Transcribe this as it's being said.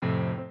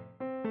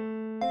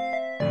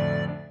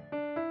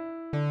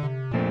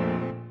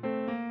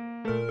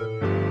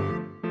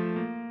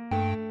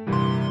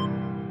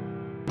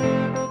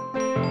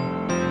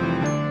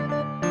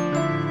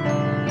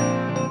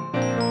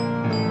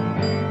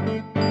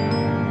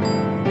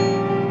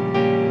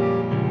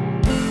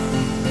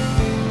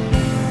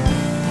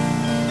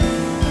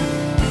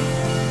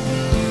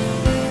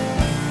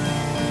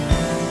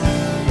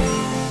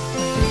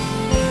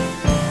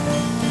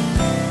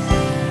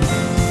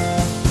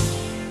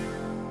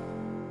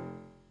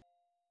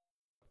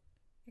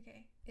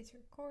It's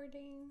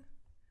recording.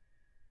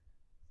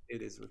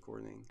 It is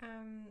recording.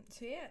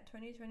 So yeah,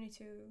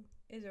 2022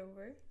 is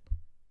over.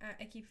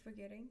 I keep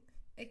forgetting.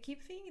 I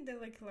keep thinking that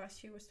like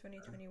last year was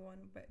 2021,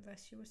 but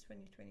last year was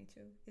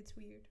 2022. It's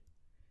weird.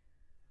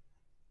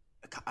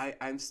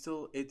 I'm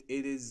still it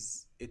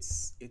is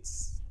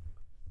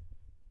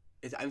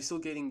I'm still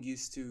getting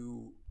used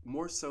to,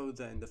 more so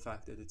than the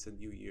fact that it's a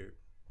new year.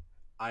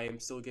 I am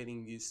still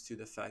getting used to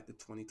the fact that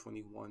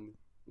 2021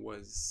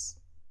 was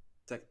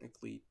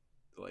technically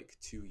like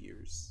 2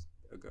 years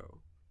ago,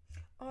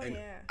 Oh and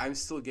yeah. I'm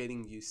still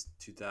getting used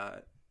to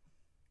that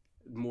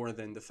more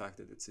than the fact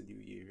that it's a new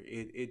year.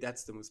 It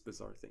That's the most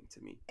bizarre thing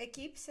to me. I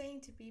keep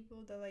saying to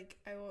people that like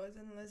I was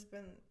in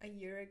Lisbon a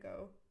year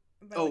ago,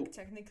 but like Oh,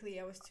 technically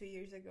I was 2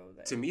 years ago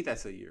to there. me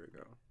that's a year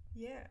ago.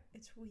 Yeah,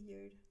 it's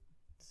weird.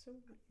 So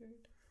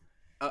weird.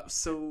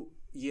 So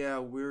yeah,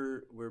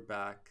 we're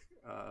back.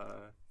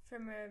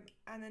 From a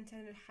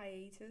unintended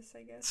hiatus,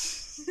 I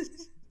guess.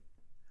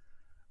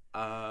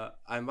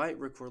 I might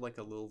record like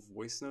a little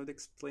voice note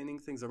explaining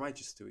things. I might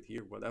just do it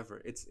here.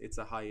 Whatever. It's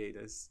a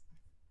hiatus.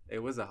 It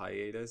was a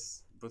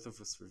hiatus. Both of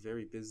us were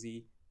very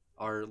busy.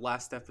 Our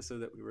last episode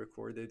that we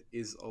recorded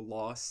is a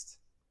lost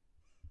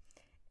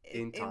it,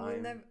 in it will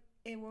time. never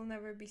it will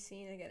never be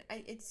seen again.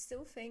 I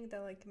still think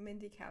that like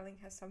Mindy Kaling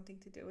has something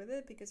to do with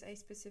it because I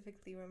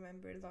specifically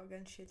remember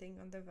Logan shitting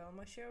on the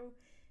Velma show,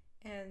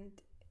 and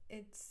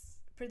it's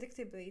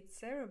predictably it's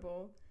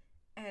terrible,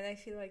 and I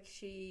feel like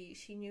she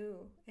knew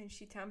and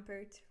she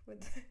tampered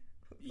with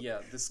Yeah,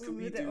 the with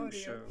Scooby the Doo audio.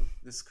 show.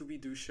 The Scooby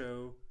Doo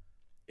show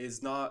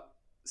is not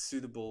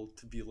suitable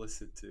to be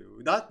listened to.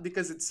 Not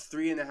because it's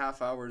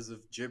 3.5 hours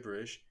of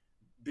gibberish,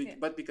 Yeah,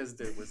 but because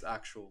there was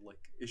actual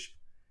like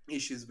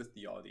issues with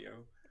the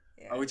audio,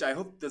 yeah. which I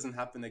hope doesn't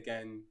happen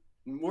again.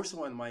 More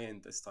so on my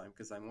end this time,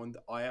 because I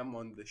am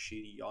on the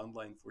shitty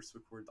online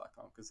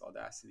voicerecord.com because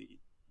Audacity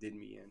did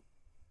me in.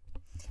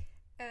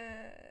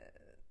 Uh,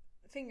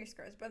 Fingers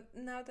crossed. But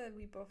now that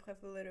we both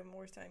have a little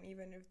more time,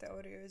 even if the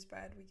audio is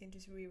bad, we can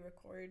just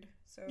re-record.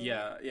 So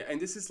Yeah, yeah, and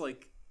this is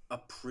like a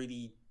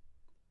pretty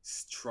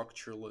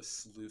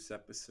structureless, loose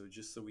episode,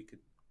 just so we could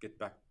get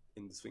back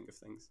in the swing of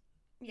things.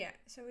 yeah,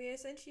 so we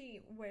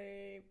essentially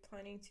were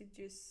planning to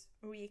just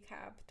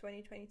recap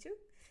 2022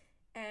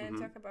 and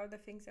Mm-hmm. talk about the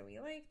things that we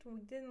liked, we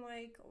didn't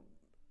like,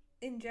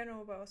 in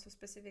general, but also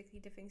specifically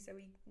the things that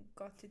we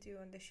got to do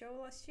on the show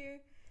last year.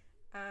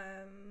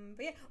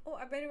 But yeah. Oh,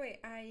 by the way,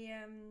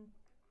 I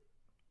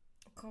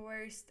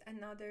coerced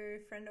another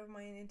friend of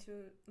mine into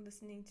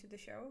listening to the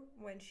show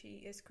when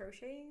she is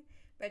crocheting,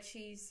 but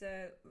she's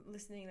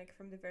listening like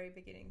from the very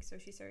beginning, so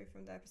she started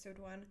from the episode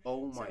one.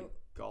 Oh my So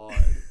god.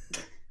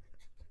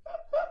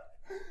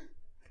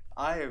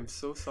 I am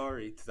so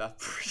sorry to that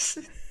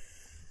person.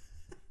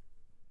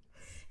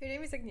 her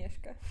name is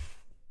Agnieszka.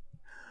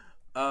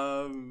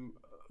 Um,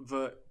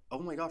 but oh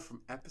my god,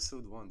 from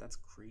episode one, that's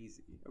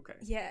crazy. Okay.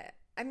 Yeah,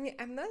 I mean,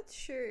 I'm not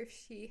sure if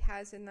she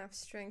has enough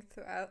strength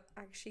to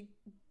actually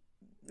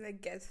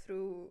like get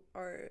through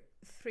our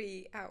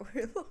 3 hour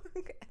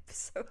long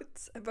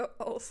episodes about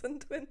Olsen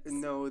twins.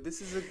 No,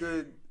 this is a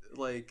good,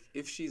 like,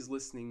 if she's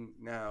listening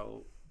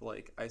now,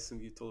 like, I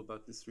assume you told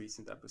about this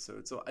recent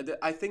episode. So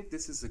I think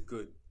this is a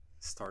good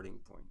starting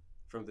point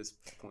from this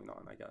point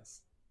on, I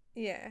guess.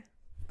 Yeah.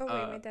 Oh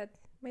wait, Uh,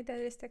 my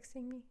dad is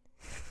texting me.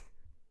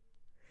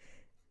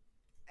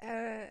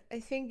 I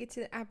think it's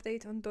an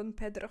update on Don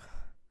Pedro.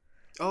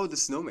 oh, the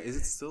snowman, is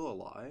it still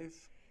alive?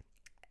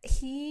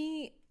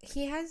 He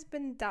has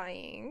been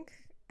dying.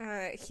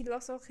 He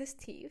lost all his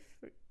teeth.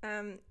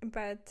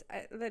 But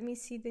let me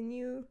see the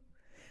new.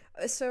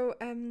 So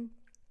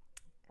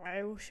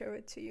I will show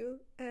it to you.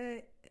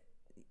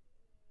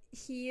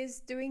 He is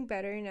doing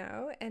better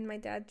now, and my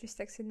dad just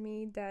texted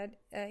me that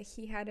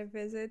he had a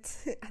visit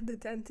at the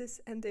dentist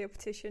and the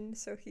optician,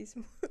 so he's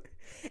more,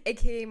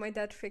 aka my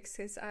dad fixed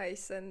his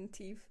eyes and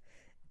teeth,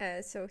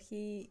 so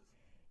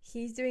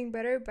he's doing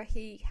better, but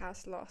he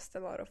has lost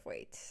a lot of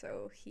weight,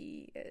 so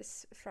he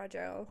is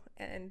fragile,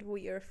 and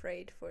we are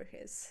afraid for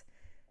his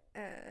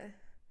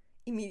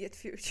immediate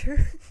future.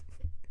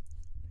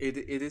 It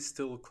is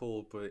still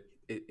cold, but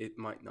it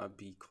might not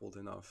be cold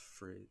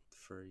enough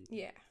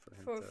Yeah, for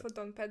him for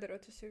Don Pedro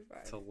to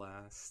survive. to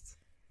last.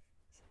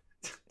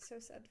 So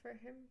sad for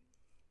him.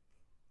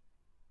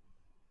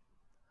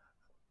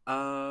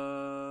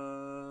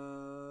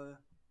 Uh,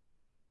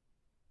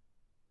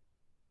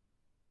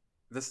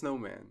 the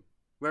snowman.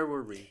 Where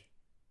were we?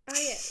 Oh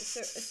yeah,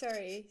 so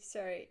sorry.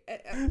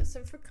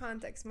 So for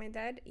context, my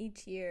dad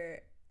each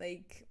year,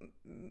 like,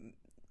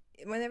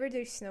 whenever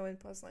there's snow in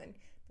Poznan,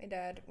 my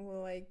dad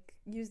will like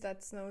use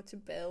that snow to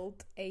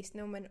build a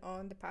snowman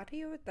on the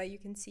patio that you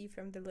can see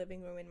from the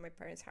living room in my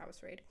parents'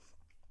 house, right?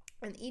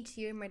 And each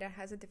year, my dad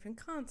has a different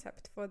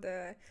concept for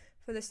the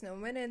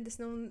snowman, and the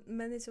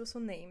snowman is also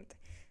named.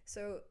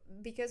 So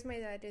because my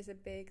dad is a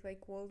big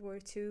like World War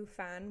II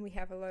fan, we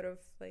have a lot of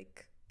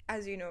like,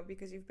 as you know,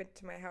 because you've been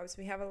to my house,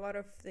 we have a lot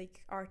of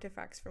like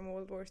artifacts from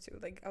World War II,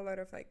 like a lot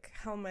of like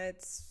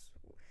helmets,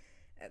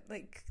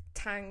 like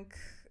tank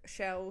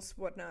shells,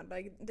 whatnot.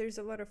 Like there's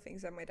a lot of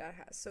things that my dad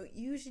has. So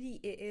usually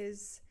it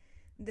is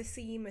the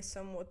theme is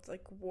somewhat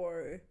like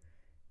war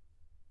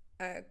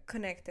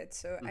connected.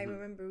 So I Mm-hmm.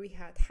 remember we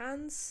had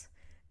Hans,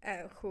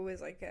 who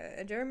is like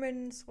a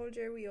German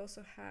soldier. We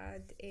also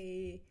had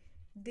a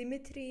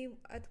Dimitri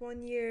at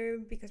one year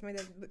because my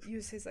dad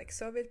used his like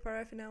Soviet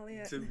paraphernalia.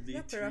 Not Dimitri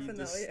the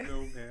paraphernalia.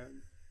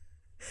 snowman.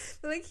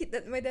 Like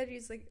that my dad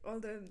used like all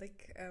the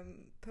like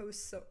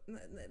post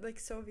like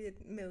Soviet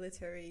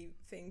military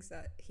things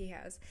that he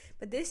has.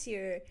 But this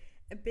year,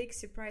 a big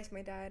surprise,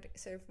 my dad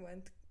sort of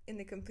went in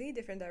a completely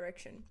different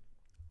direction,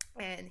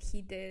 and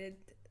he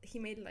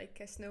made like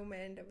a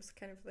snowman that was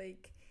kind of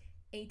like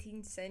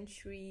 18th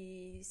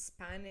century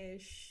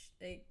Spanish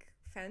like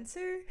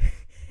fencer,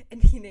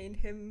 and he named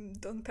him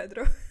Don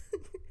Pedro.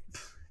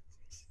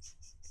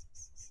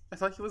 I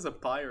thought he was a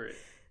pirate.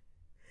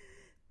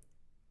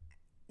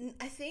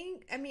 I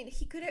think, I mean,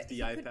 he could have.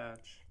 The eye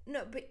patch.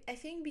 No, but I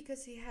think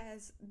because he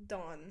has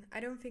Don, I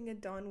don't think a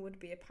Don would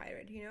be a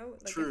pirate, you know?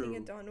 Like, True. I think a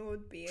Don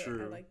would be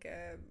True. like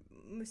a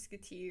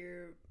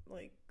musketeer,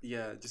 like,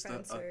 Yeah, just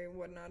fencer and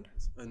whatnot.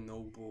 a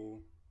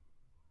noble,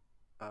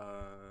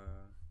 I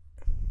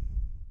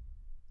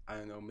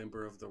don't know,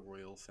 member of the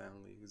royal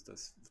family who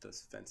does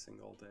fencing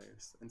all day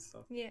and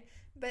stuff. Yeah,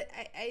 but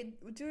I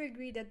do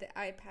agree that the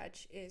eye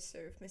patch is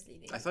sort of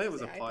misleading. I thought it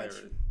was because a the eye patch-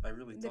 pirate. I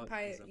really the thought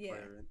pi- it was a yeah.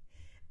 pirate.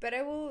 But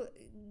I will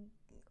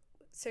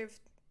sort of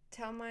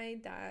tell my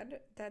dad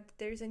that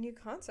there's a new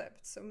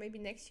concept. So maybe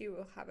next year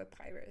we'll have a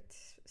pirate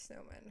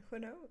snowman. Who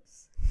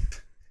knows?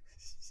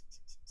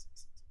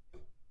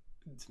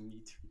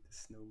 Dimitri the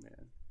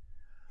snowman.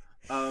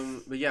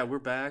 But yeah, we're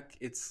back.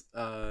 It's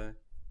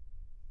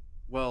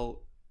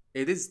well,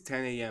 it is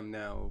 10 a.m.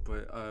 now,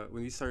 but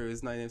when we started it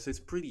was 9 a.m. So it's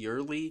pretty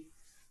early.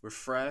 We're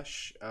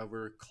fresh.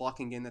 We're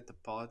clocking in at the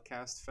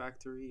podcast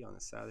factory on a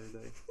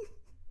Saturday.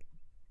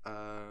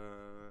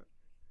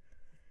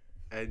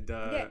 And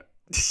Yeah.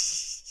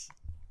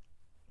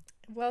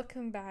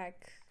 Welcome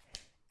back.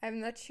 I'm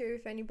not sure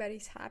if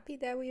anybody's happy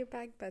that we are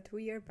back, but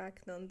we are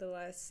back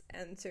nonetheless.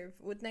 And sort of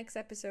with next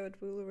episode,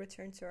 we will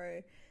return to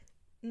our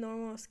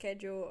normal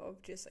schedule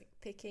of just like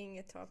picking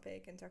a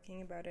topic and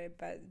talking about it,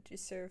 but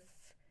just sort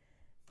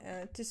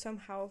of to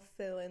somehow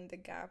fill in the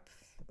gap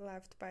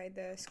left by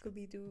the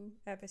Scooby-Doo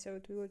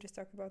episode. We will just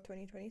talk about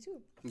 2022.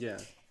 yeah.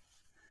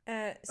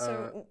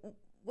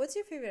 What's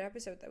your favorite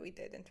episode that we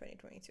did in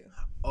 2022?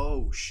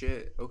 Oh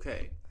shit.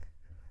 Okay.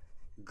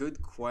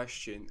 Good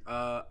question.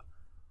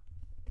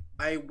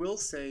 I will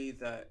say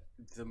that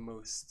the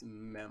most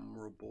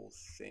memorable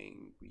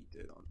thing we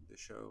did on the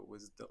show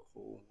was the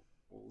whole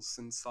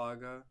Olsen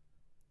saga,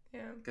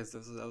 Yeah. because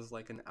that was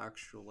like an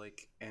actual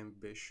like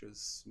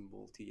ambitious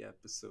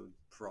multi-episode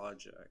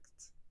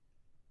project.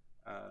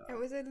 I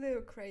was a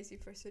little crazy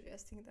for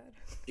suggesting that.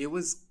 It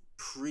was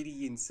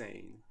pretty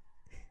insane.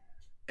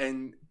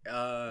 And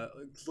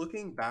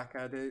looking back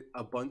at it,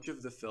 a bunch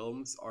of the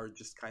films are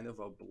just kind of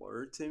a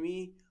blur to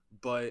me,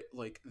 but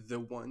like the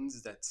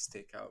ones that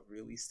stick out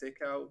really stick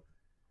out.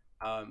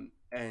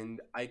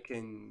 And I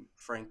can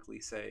frankly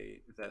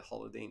say that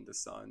Holiday in the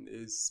Sun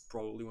is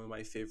probably one of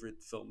my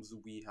favorite films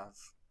we have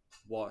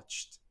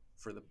watched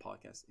for the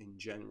podcast in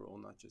general,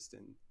 not just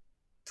in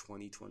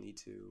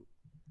 2022.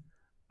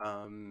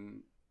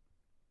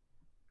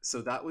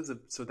 So that was a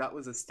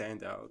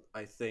standout,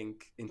 I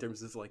think, in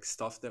terms of like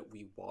stuff that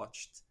we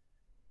watched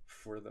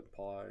for the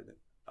pod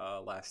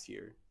last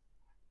year.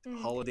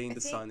 Holiday in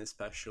the Sun,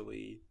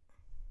 especially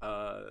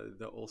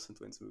the Olsen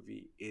twins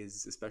movie,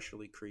 is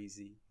especially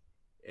crazy,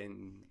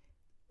 and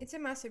it's a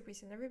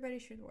masterpiece, and everybody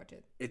should watch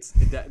it. it's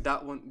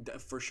that one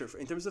for sure.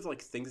 In terms of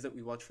like things that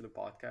we watched for the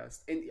podcast,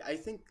 and I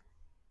think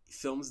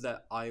films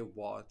that I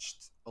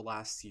watched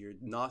last year,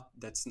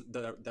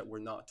 that were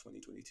not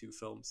 2022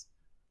 films,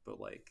 but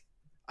like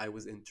I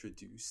was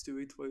introduced to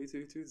in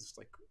 2022. It's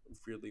like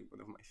really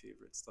one of my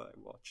favorites that I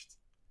watched.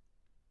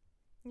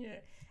 Yeah,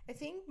 I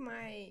think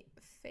my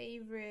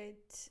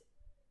favorite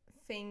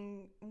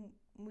thing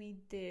we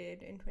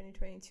did in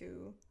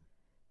 2022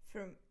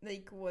 from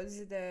like was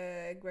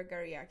the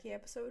Gregariaki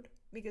episode,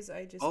 because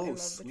I love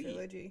sweet. the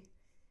trilogy.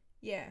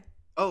 Yeah.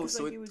 Oh, 'Cause,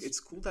 so like, it's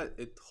cool that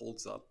it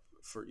holds up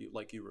for you,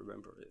 like you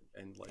remember it,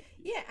 and like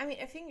yeah, I mean,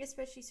 I think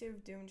especially sort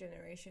of Doom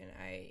Generation,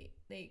 I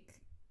like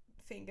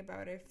think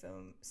about a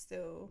film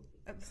still.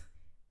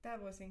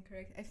 That was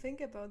incorrect. I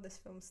think about this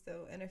film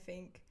still, and I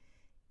think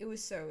it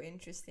was so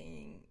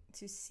interesting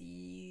to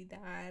see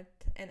that,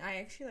 and I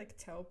actually like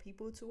tell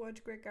people to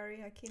watch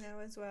Gregariaki now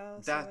as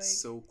well.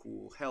 That's so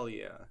cool. Hell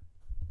yeah.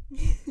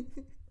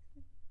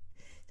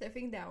 So I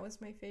think that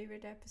was my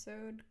favorite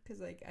episode,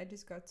 because like I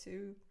just got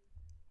to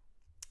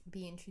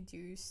be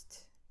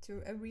introduced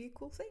to a really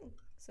cool thing.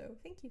 So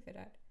thank you for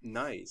that.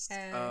 Nice.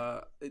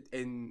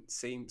 And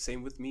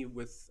same with me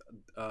with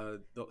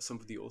some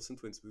of the Olsen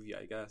twins movie,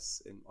 I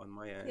guess, on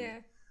my end. Yeah.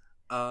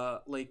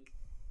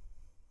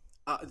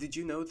 Did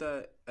you know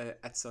that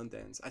at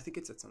Sundance, I think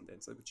it's at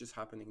Sundance, which is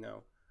happening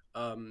now,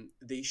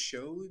 they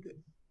showed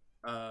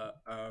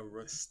a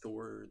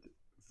restored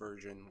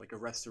version, like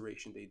a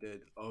restoration they did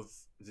of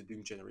the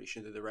Doom generation,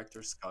 the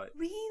director's cut,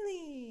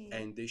 Really?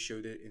 and they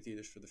showed it in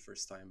theaters for the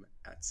first time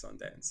at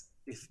Sundance.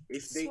 If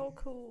they So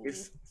cool. if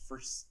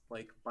first,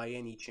 like, by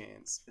any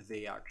chance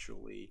they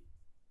actually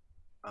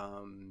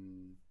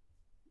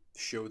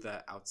show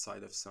that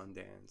outside of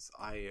Sundance,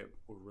 I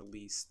will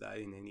release that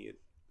in any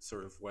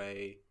sort of way.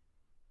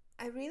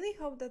 I really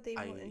hope that they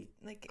will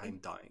I'm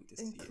dying to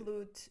see it.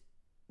 include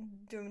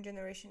Doom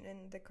Generation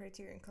in the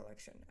Criterion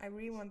Collection. I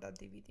really want that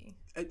DVD.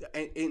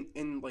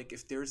 And like,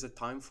 if there's a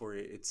time for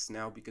it, it's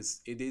now,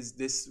 because it is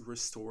this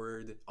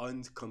restored,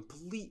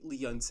 completely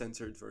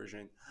uncensored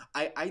version.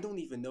 I don't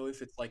even know if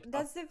it's like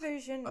that's the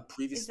version, a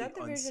previously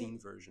unseen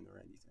version or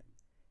anything.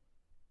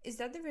 Is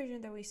that the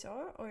version that we saw,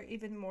 or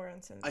even more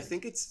uncensored? I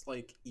think it's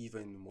like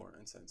even more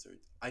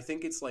uncensored. I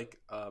think it's like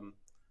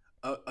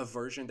a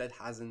version that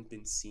hasn't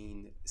been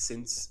seen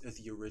since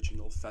the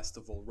original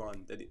festival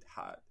run that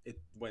it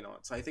went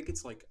on. So I think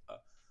it's like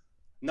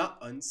not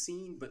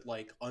unseen, but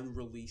like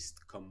unreleased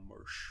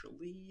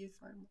commercially,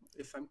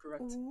 if I'm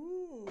correct.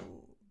 Ooh,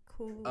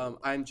 cool.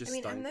 I'm just.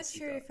 I'm not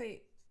sure if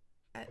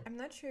I'm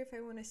not sure if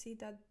I want to see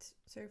that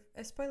sort of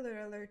a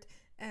spoiler alert.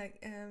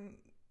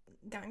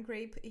 Gang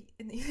rape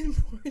in even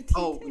more details.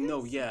 Oh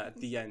no, yeah,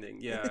 the ending,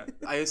 yeah.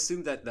 I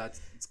assume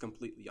it's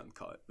completely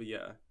uncut, but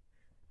yeah.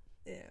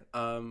 Yeah.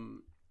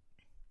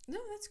 No,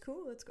 that's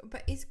cool.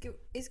 But is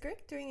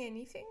Greg doing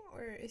anything,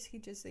 or is he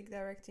just like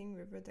directing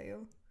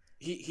Riverdale?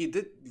 He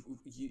did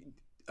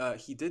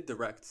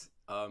direct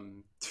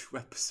 2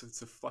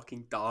 episodes of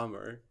fucking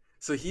Dahmer.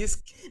 So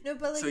he's no,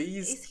 but like,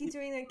 is he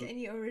doing like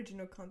any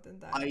original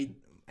content? I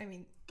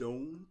mean,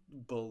 don't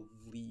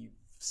believe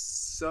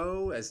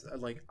so. As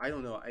like, I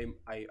don't know. I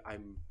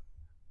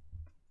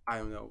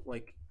don't know.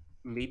 Like,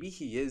 maybe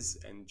he is,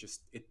 and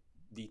just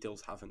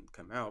details haven't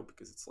come out,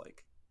 because it's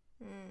like.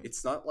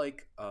 It's not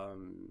like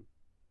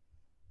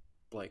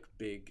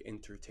big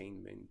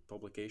entertainment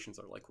publications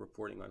are like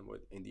reporting on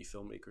what indie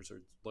filmmakers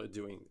are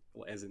doing,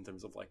 as in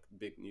terms of like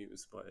big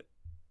news, but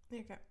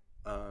okay.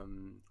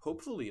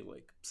 Hopefully,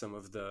 like, some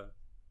of the,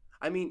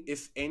 I mean,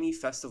 if any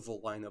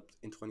festival lineup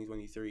in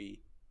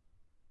 2023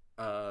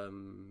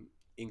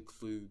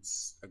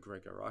 includes a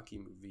Greg Araki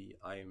movie,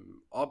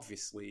 I'm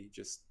obviously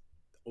just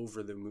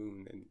over the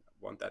moon and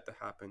want that to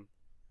happen,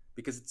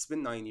 because it's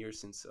been 9 years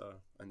since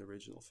an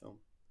original film.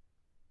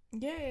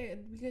 Yeah,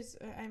 because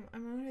I'm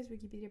on his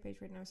Wikipedia page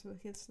right now. So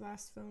his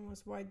last film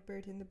was White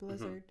Bird in the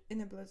Blizzard,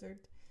 with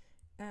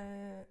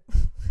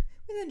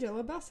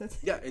Angela Bassett.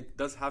 Yeah, it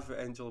does have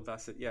Angela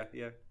Bassett. Yeah,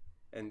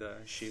 and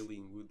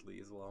Shailene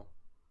Woodley as well.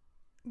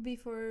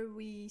 Before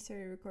we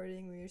started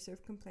recording, we were sort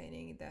of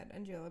complaining that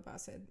Angela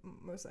Bassett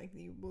most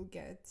likely will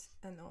get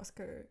an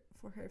Oscar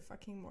for her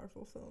fucking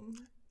Marvel film.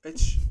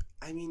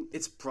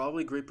 It's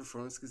probably a great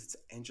performance because it's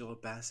Angela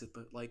Bassett,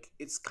 but like,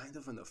 it's kind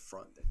of an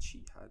affront that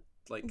she had.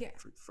 Like, yeah.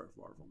 for a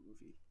Marvel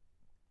movie.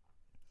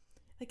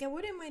 Like, I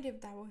wouldn't mind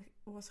if that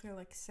was her,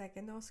 like,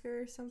 second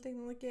Oscar or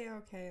something. Like, yeah,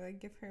 okay, like,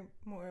 give her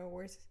more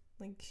awards.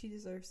 Like, she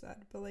deserves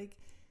that. But, like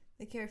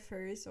her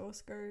first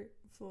Oscar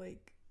for,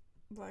 like,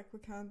 Black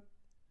Panther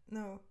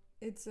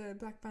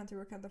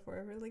Wakanda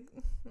Forever. Like,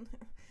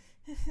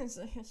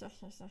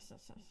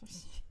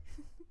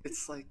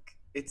 it's like,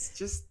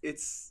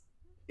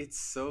 it's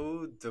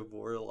so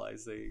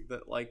demoralizing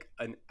that, like,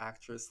 an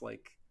actress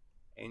like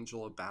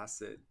Angela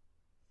Bassett,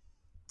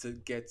 to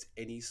get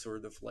any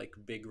sort of like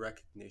big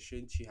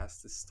recognition, she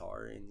has to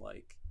star in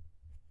like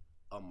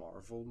a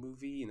Marvel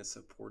movie in a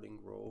supporting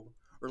role,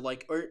 or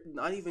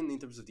not even in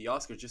terms of the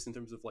Oscars, just in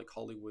terms of like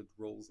Hollywood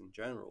roles in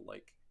general.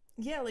 Like,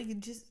 yeah, like,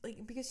 just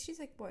like, because she's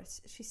like, what,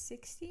 she's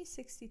 60,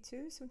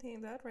 62, something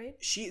like that, right?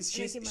 She's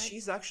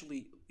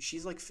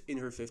like in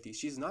her 50s.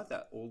 She's not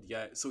that old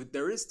yet, so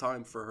there is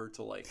time for her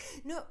to like.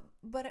 No,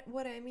 but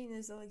what I mean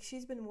is that, like,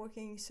 she's been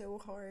working so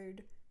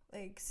hard,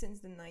 like,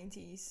 since the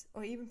 90s,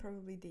 or even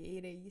probably the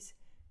 80s,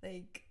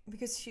 like,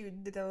 because she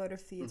did a lot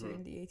of theater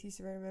in the 80s,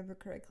 if I remember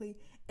correctly,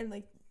 and,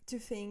 like, to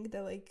think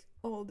that, like,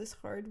 all this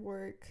hard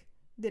work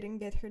didn't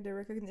get her the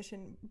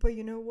recognition, but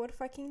you know what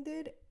fucking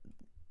did?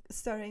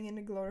 Starring in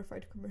a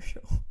glorified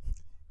commercial.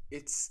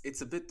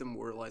 It's a bit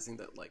demoralizing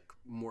that, like,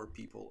 more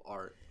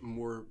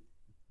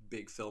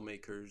big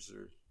filmmakers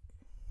or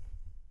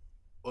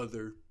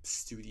other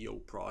studio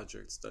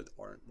projects that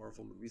aren't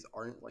Marvel movies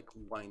aren't like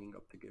lining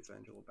up to give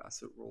Angela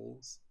Bassett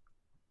roles.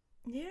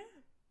 Yeah.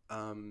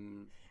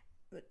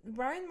 But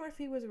Ryan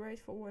Murphy was right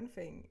for one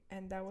thing,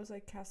 and that was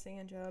like casting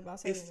Angela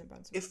Bassett in a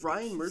bunch of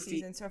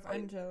seasons of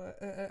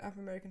of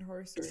American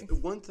Horror Story.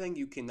 One thing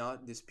you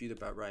cannot dispute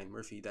about Ryan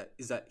Murphy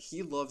is that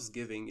he loves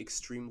giving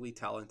extremely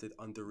talented,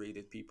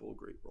 underrated people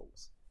great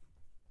roles.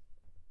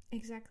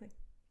 Exactly.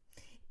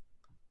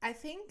 I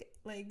think,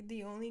 like,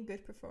 the only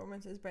good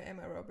performances by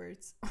Emma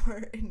Roberts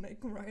are in, like,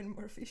 Ryan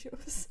Murphy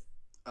shows.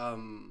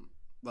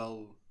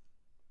 Well,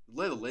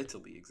 Little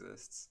Italy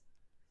exists.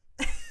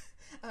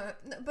 No,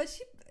 but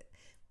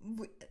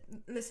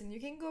listen, you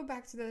can go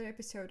back to that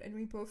episode, and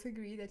we both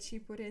agree that she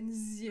put in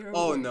zero.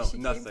 Oh, no, she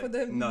nothing. Came for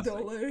the nothing.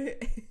 dollar.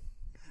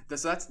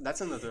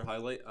 That's another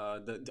highlight.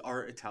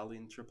 Our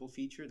Italian triple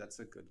feature. That's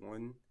a good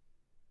one.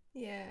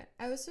 Yeah,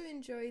 I also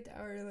enjoyed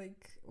our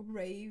like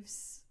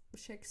raves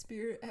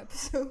Shakespeare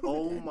episode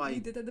Oh we my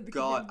did at the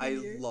beginning god, of the I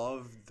year.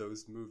 love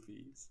those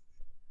movies.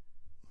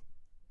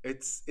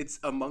 It's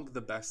among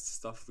the best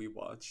stuff we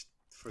watched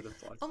for the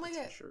Oh my podcast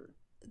for god, sure.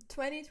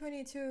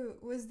 2022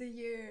 was the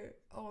year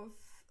of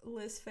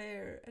Liz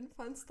Fair and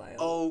Fun Style.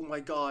 Oh my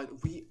god,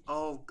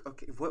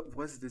 okay. What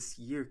was this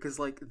year? Because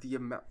like the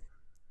amount,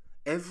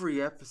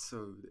 every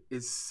episode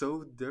is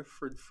so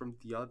different from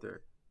the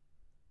other.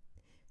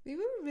 We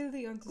were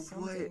really onto What?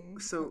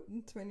 something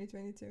in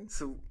 2022.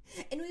 So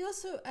And we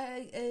also,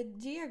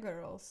 Gia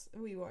Girls,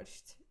 we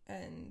watched,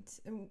 and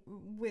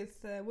with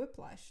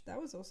Whiplash. That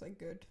was also a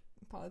good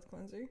palate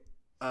cleanser.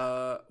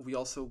 we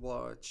also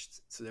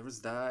watched. So there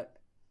was that.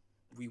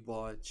 We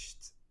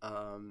watched.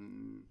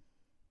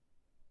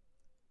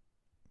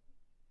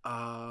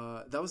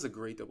 That was a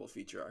great double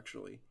feature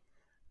actually.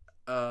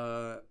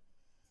 Uh,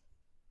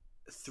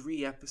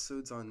 3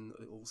 episodes on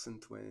the Olsen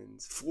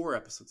twins. 4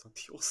 episodes on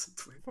the Olsen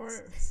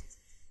For twins.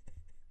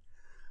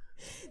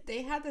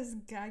 they had us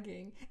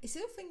gagging. I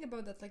still think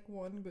about that like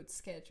one good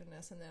sketch on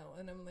SNL,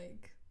 and I'm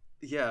like,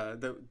 Yeah,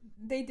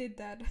 they did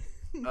that.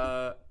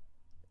 uh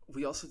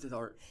we also did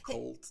our Hey,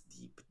 cult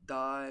deep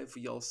dive.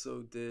 We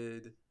also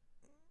did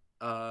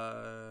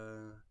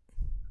uh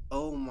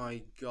oh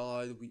my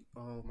god, we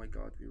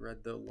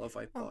read the love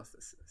oh,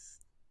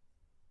 hypothesis.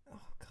 oh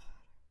god,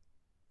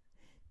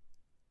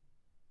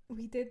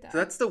 we did So that.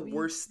 that's the We,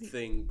 worst we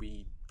thing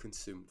we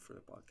consumed for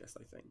the podcast,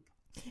 I think.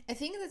 I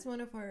think that's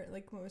one of our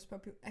like most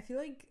popular. I feel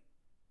like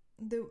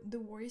the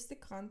worse the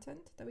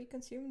content that we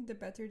consume, the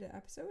better the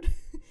episode,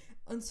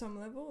 on some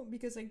level.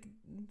 Because like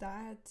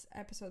that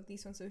episode, at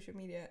least on social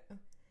media,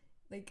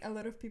 like a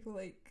lot of people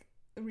like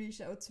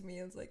reached out to me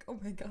and was like, "Oh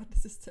my god,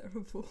 this is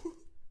terrible."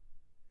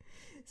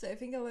 So I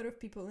think a lot of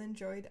people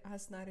enjoyed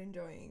us not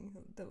enjoying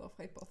the love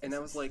And I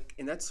was hypothesis. like,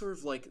 and that's sort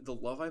of like the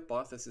love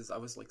hypothesis. I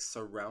was like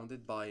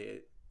surrounded by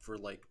it for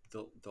like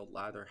the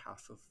latter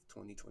half of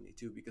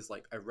 2022 because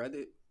like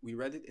we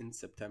read it in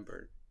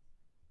September,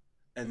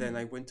 and then Mm.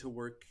 I went to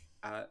work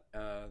at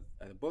a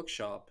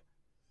bookshop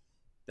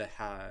that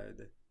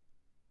had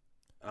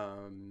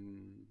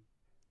um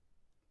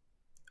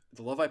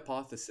the love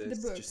The hypothesis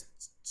book. just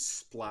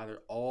splattered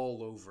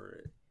all over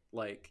it,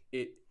 like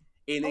it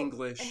in Oh,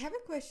 I English, have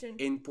a question.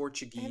 in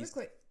I have a Portuguese,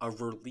 question. a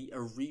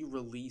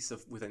re-release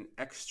of with an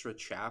extra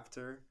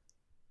chapter.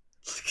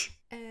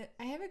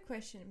 I have a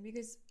question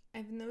because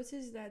I've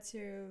noticed that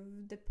sort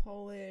of the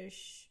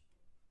Polish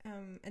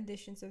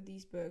editions of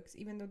these books,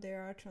 even though they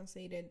are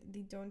translated,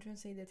 they don't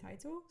translate the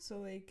title. So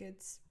like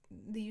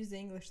they use the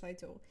English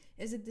title.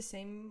 Is it the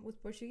same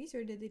with Portuguese,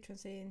 or did they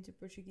translate it into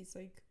Portuguese?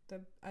 Like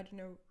the I don't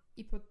know,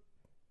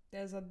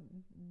 hipótese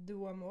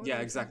do amor Yeah,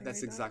 or exact. something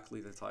That's like that.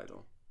 exactly the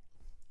title.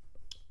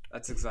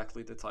 That's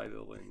exactly the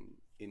title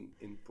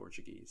in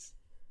Portuguese.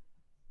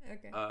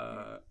 Okay.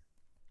 Yeah.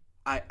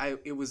 Uh,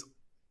 it was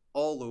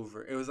all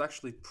over. It was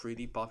actually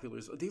pretty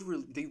popular. So they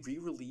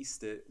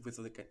re-released it with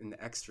like an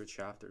extra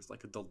chapters,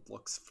 like a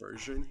deluxe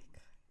Oh version. my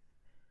god.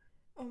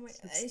 Oh my.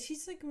 It's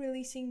She's like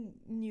releasing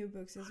new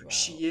books as well.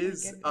 she Like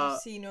is I've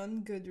seen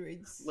on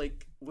Goodreads.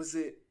 like was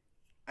it?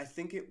 I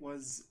think it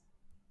was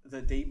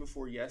the day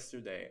before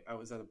yesterday. I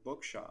was at a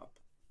bookshop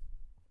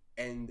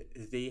and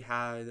they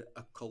had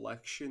a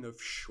collection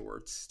of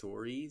short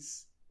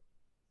stories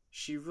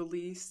she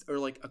released, or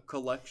like a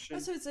Oh, collection.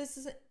 so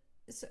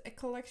it's a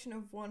collection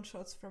of one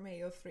shots from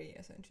AO3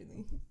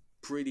 essentially.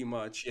 Pretty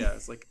much, yeah,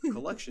 it's like a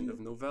collection of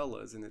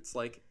novellas, and it's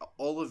like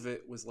all of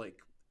it was like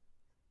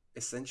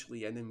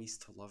essentially enemies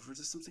to lovers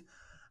or something.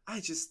 I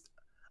just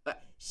I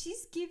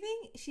She's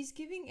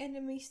giving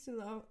enemies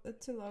to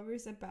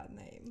lovers a bad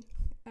name.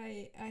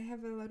 I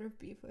have a lot of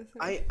beef with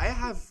her. I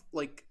have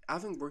like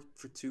having worked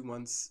for 2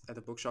 months at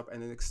a bookshop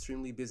and an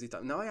extremely busy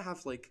time. Now I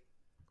have like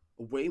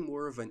way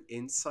more of an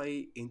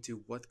insight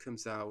into what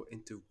comes out,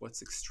 into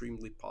what's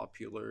extremely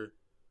popular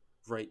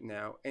right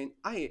now, and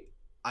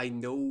I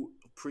know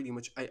pretty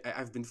much.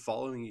 I've been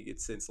following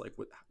it since like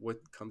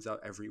what comes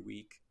out every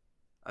week.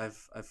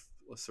 I've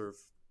sort of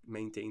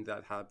maintained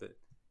that habit,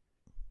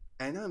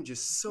 and I'm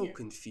just so Yeah,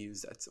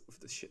 confused at some of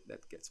the shit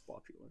that gets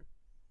popular.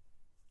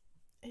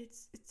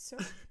 it's so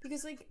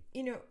because like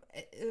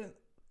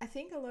I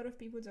think a lot of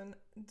people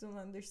don't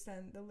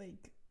understand that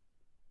like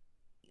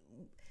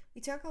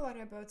we talk a lot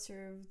about sort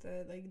of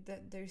the like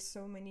that there's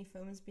so many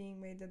films being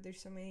made, that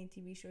there's so many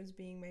TV shows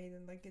being made,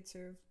 and like it's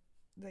sort of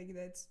like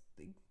that's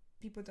like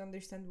people don't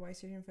understand why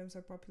certain films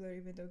are popular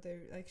even though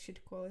they're like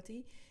shit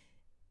quality.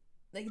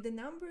 Like the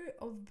number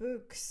of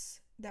books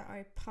that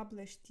are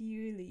published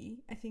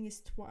yearly, I think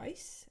is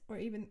twice or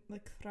even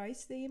like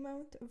thrice the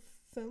amount of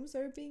films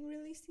that are being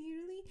released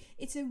yearly.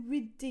 It's a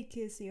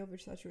ridiculously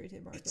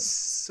oversaturated It's market.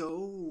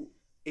 so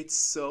it's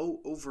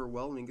so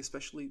overwhelming,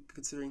 especially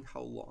considering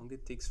how long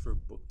it takes for a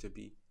book to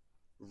be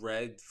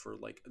read for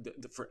like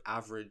for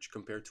average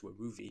compared to a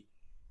movie,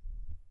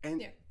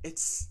 and Yeah.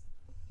 it's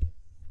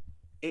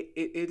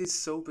it is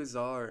so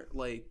bizarre.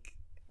 Like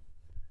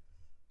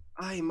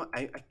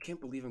I can't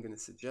believe I'm gonna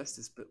suggest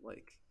this, but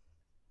like,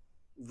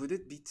 would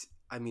it be?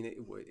 I mean, it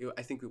would.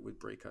 I think it would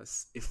break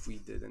us if we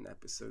did an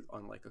episode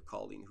on like a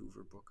Colleen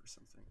Hoover book or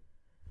something.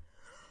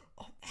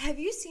 Oh, have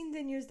you seen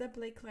the news that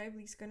Blake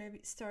Lively's gonna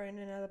star in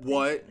an adaptation?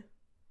 What?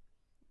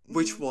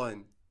 Which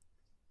one?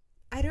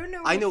 I don't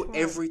know. I which know one.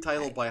 every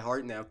title by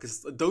heart now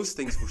because those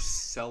things were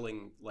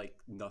selling like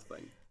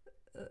nothing.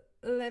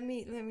 Let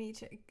me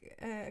check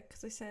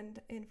because I sent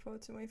info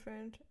to my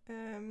friend.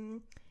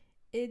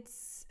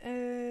 It's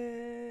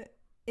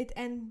It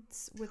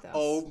Ends With Us.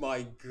 Oh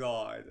my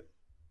god!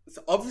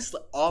 So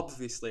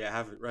obviously, I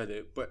haven't read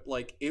it, but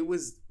like it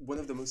was one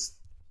of the most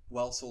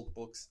well-sold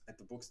books at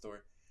the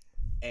bookstore,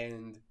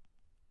 and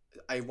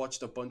I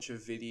watched a bunch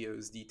of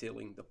videos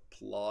detailing the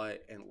plot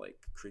and like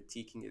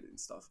critiquing it and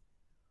stuff.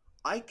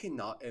 I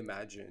cannot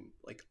imagine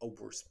like a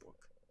worse book.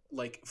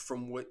 Like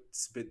from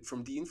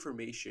the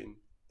information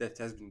that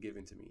has been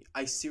given to me,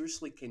 I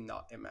seriously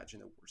cannot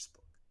imagine a worse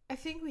book. I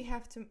think we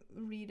have to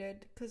read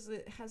it because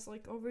it has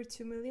like over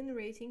 2 million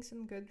ratings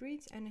on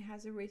Goodreads and it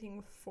has a rating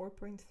of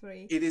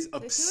 4.3. It is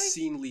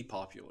obscenely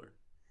popular.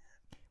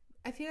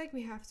 I feel like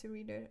we have to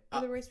read it.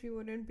 Otherwise, we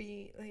wouldn't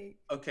be like.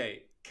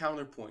 Okay,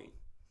 counterpoint.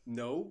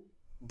 No,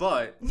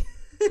 but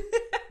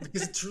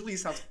because it truly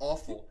sounds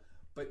awful.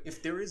 But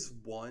if there is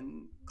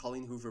one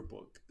Colleen Hoover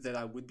book that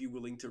I would be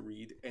willing to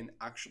read and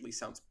actually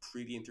sounds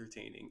pretty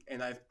entertaining,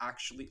 and I've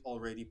actually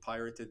already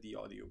pirated the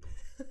audiobook,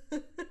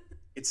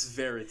 it's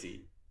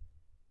Verity.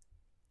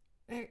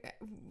 Wait,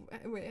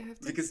 I have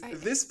to. Because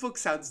this book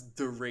sounds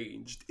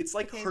deranged. It's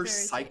like her Verity.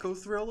 psycho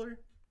thriller.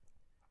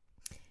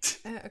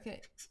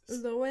 Okay,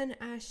 Lowen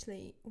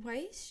Ashley. Why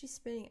is she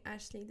spelling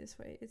Ashley this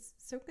way? It's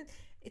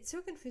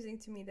so confusing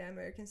to me that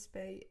Americans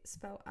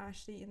spell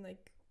Ashley in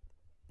like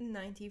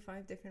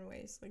 95 different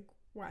ways. Like,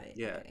 why?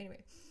 Yeah. Okay,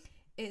 anyway,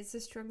 it's a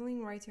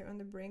struggling writer on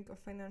the brink of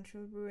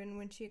financial ruin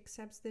when she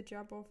accepts the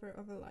job offer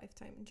of a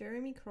lifetime.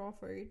 Jeremy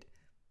Crawford,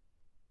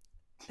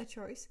 a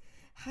choice,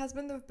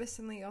 husband of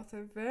best-selling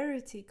author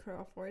Verity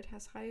Crawford,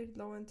 has hired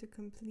Lowen to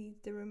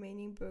complete the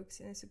remaining books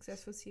in a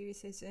successful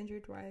series his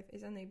injured wife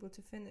is unable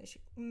to finish.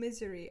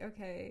 Misery,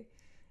 okay.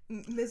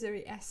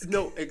 Misery-esque.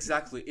 No,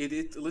 exactly.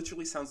 It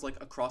literally sounds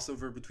like a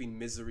crossover between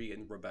Misery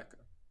and Rebecca.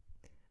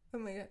 Oh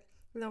my god.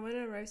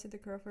 Lowen arrives at the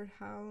Crawford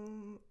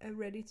home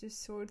ready to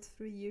sort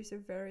through years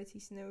of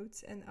Verity's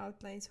notes and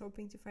outlines,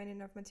 hoping to find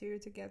enough material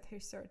to get her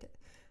started.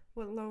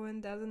 What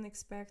Lowen doesn't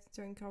expect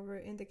to uncover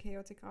in the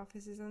chaotic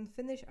office is an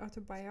unfinished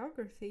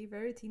autobiography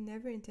Verity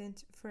never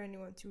intended for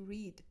anyone to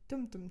read.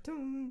 Dum dum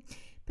dum.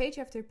 Page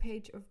after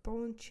page of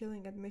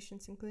bone-chilling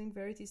admissions, including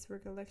Verity's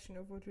recollection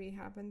of what really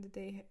happened the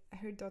day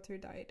her daughter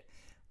died.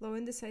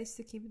 Lowen decides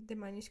to keep the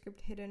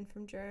manuscript hidden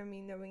from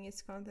Jeremy, knowing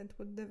its content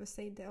would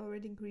devastate the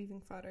already grieving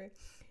father.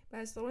 But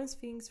as Lowen's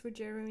feelings for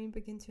Jeremy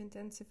begin to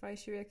intensify,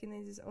 she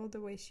recognizes all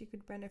the ways she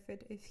could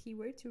benefit if he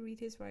were to read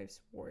his wife's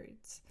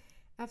words.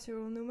 After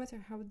all, no matter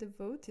how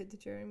devoted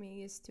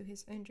Jeremy is to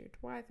his injured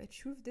wife, a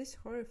truth this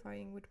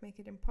horrifying would make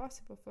it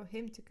impossible for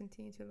him to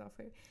continue to love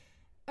her.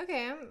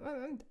 Okay,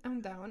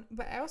 I'm down,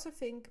 but I also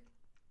think,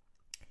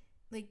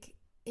 like,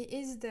 it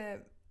is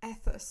the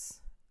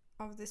ethos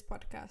of this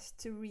podcast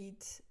to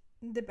read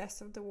the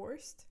best of the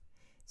worst.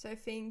 So I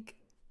think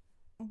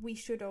we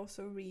should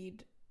also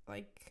read,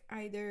 like,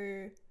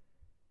 either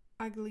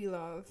Ugly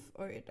Love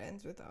or It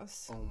Ends With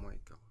Us. Oh my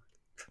god.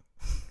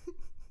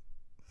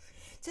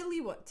 Tell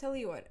you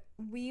what,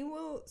 we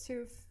will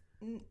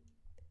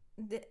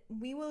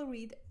we will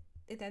read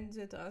It Ends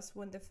With Us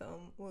when the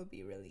film will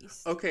be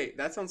released. Okay,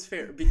 that sounds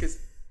fair because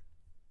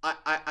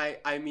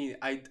I mean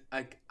I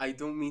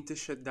don't mean to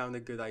shut down a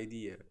good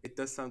idea. It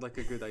does sound like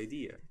a good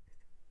idea.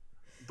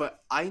 But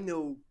I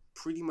know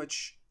pretty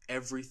much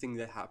everything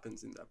that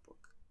happens in that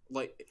book.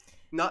 Like,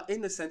 not in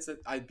the sense that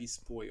I'd be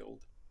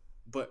spoiled,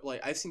 but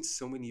like I've seen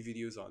so many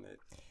videos on it.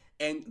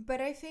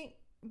 But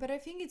I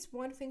think it's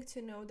one thing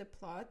to know the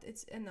plot.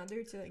 It's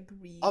another to like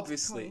read.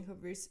 Obviously, Colleen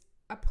Hoover's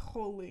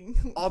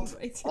appalling.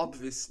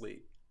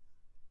 Obviously,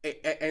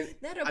 and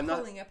not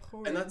appalling.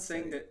 I'm not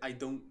saying that I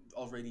don't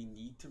already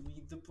need to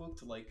read the book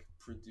to like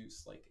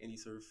produce like any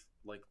sort of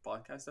like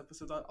podcast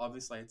episode on.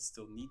 Obviously, I'd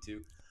still need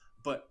to,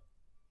 but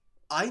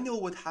I know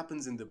what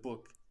happens in the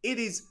book. It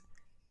is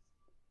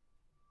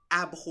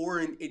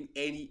abhorrent in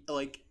any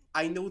like.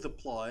 I know the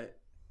plot.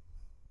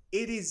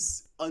 It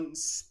is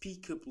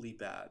unspeakably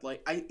bad.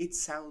 Like it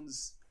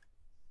sounds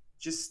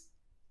just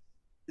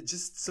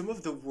some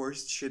of the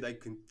worst shit you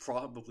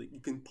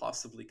can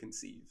possibly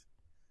conceive.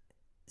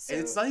 So,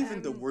 and it's not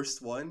even the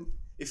worst one.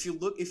 If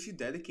you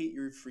dedicate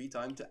your free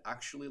time to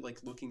actually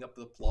like looking up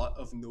the plot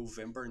of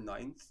November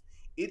 9th,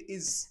 it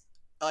is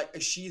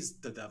she is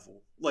the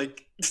devil.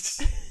 Like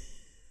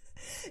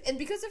and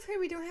because of her,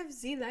 we don't have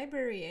Z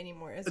Library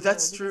anymore.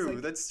 That's true.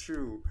 Like, that's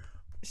true.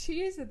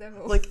 She is the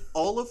devil. Like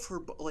all of her,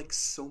 like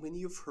so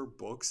many of her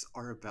books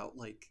are about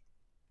like,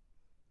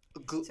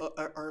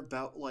 are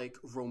about like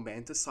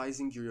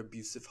romanticizing your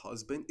abusive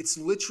husband. It's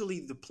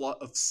literally the plot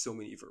of so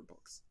many of her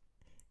books.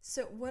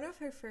 So one of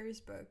her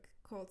first book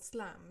called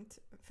Slammed.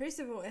 First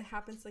of all, it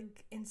happens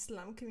like in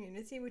slam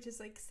community, which is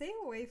like stay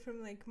away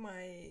from like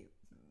my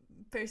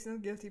personal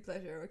guilty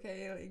pleasure,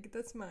 okay? Like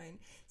that's mine.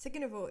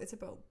 Second of all, it's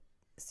about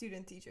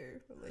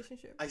student-teacher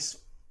relationship.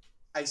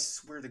 I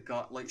swear to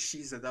God, like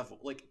she's a devil.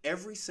 Like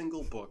every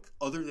single book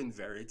other than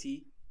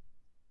Verity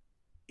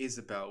is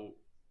about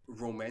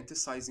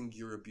romanticizing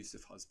your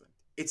abusive husband.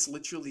 It's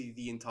literally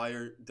the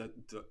entire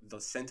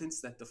the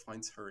sentence that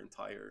defines her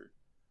entire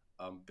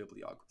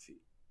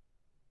bibliography.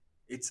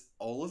 It's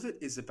all of it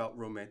is about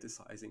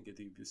romanticizing the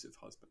abusive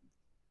husband.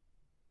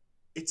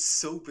 It's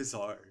so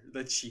bizarre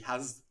that she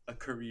has a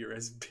career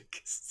as big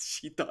as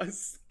she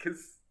does.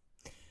 Because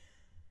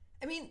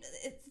I mean,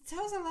 it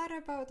tells a lot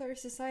about our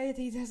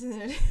society,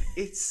 doesn't it?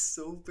 it's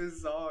so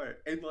bizarre.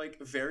 And like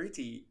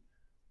Verity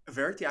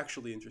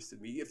actually interested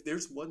me. If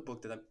there's one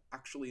book that I'm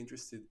actually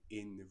interested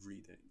in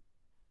reading,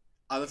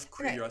 out of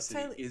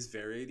curiosity, is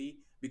Verity,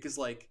 because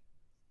like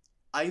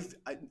I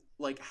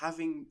like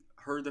having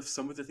heard of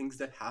some of the things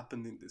that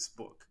happened in this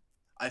book.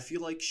 I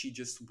feel like she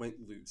just went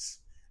loose.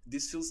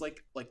 This feels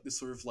like the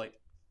sort of like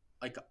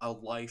a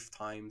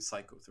lifetime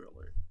psycho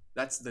thriller.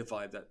 That's the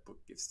vibe that book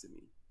gives to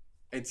me.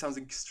 It sounds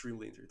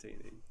extremely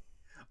entertaining.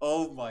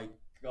 Oh my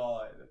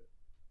god.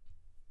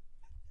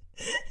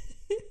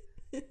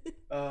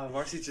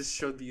 Marcy just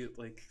showed me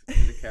like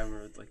in the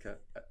camera like a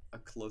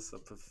close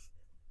up of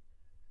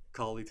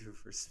Colleen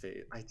Hoover's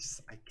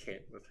face. I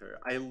can't with her.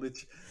 I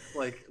literally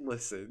like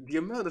listen. The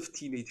amount of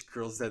teenage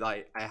girls that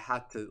I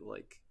had to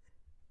like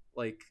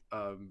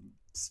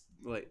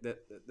that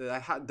I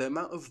had, the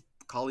amount of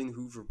Colleen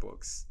Hoover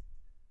books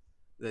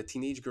that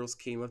teenage girls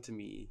came up to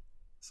me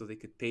so they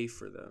could pay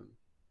for them,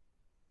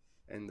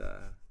 and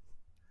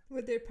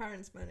with their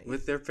parents' money.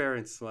 With their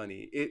parents'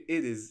 money, it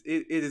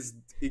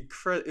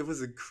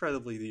was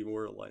incredibly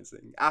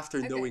demoralizing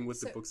after knowing what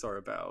the books are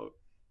about.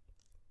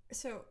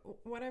 So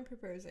what I'm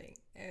proposing,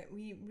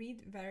 we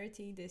read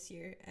Verity this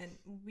year, and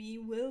we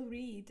will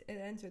read It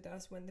Ends With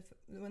Us when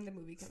the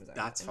movie comes out.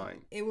 That's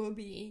fine. It will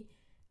be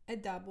a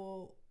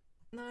double,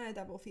 not a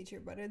double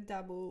feature, but a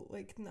double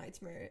like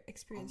nightmare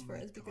experience for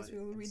us, because we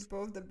will read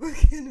both the book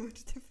and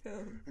watch the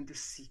film. And the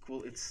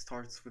sequel, it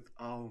starts with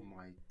oh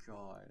my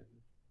god,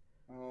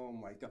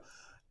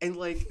 and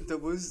like there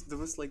was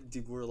like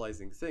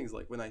demoralizing things.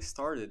 Like when I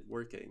started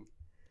working,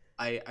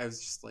 I was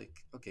just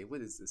like, okay,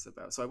 what is this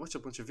about? So I watched a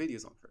bunch of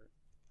videos on her,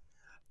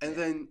 and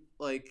then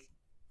like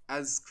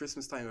as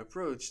Christmas time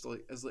approached,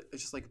 it's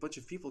just like a bunch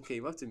of people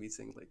came up to me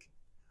saying like,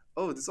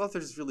 oh, this author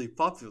is really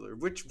popular.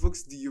 Which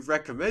books do you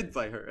recommend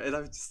by her? And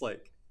I'm just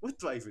like, what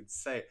do I even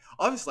say?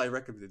 Obviously, I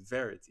recommended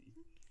Verity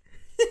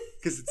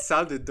because it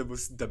sounded the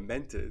most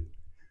demented.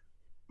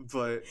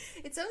 But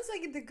it sounds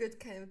like the good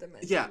kind of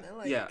demented. Yeah.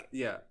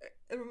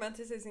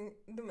 Romanticizing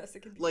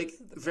domestic abuse. Like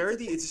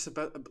Verity is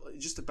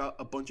just about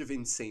a bunch of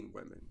insane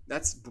women.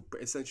 That's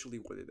essentially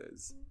what it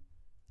is.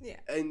 Yeah.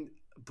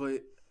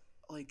 But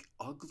like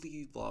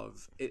Ugly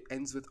Love, It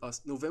Ends With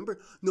Us, November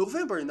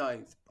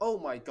 9th. Oh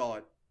my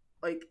god.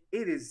 Like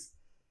it is.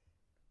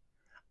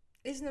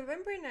 Is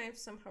November 9th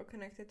somehow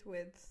connected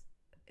with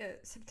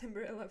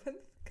September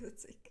 11th? Because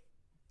it's like.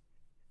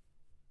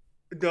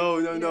 No,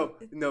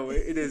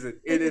 it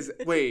isn't. It is.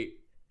 Wait,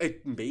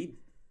 it made.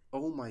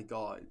 Oh my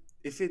god!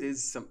 If it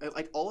is some,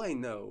 like, all I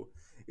know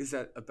is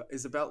that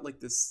is about like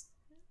this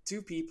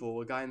two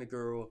people, a guy and a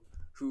girl,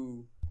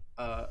 who,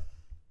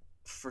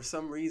 for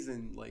some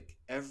reason, like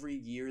every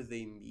year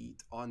they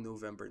meet on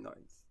November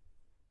 9th,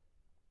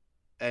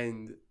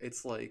 and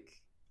it's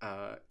like,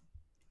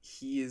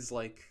 he is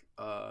like,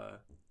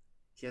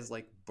 he has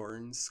like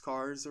burn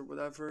scars or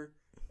whatever,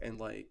 and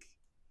like.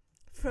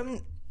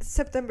 From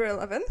September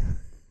 11th?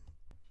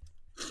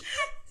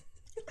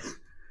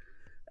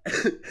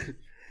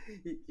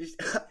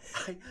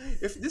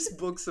 If this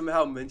book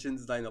somehow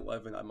mentions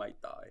 9/11, I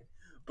might die.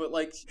 But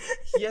like,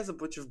 he has a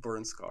bunch of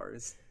burn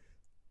scars.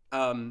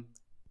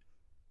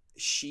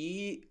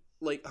 She,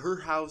 like,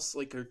 her house,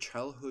 like her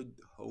childhood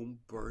home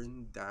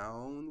burned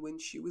down when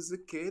she was a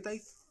kid,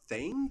 I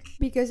think.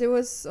 Because it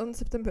was on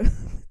September.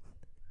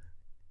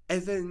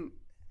 And then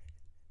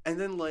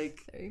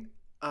like, Sorry.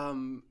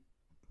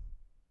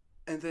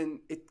 and then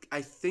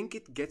I think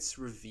it gets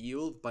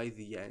revealed by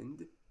the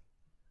end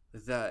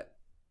that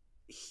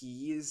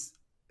he is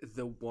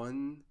the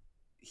one.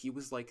 He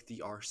was like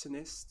the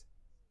arsonist.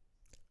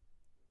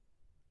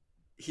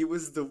 He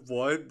was the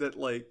one that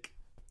like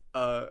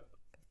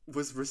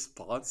was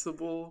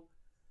responsible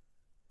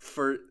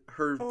for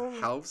her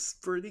house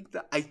burning.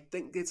 That I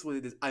think that's what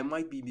it is. I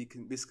might be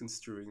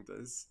misconstruing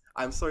this.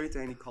 I'm sorry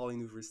to any Colleen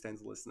Hoover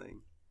stands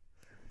listening,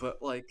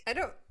 but like I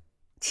don't.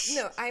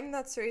 No, I'm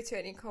not sorry to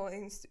any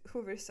Colleen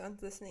Hoover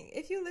sons listening.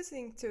 If you're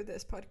listening to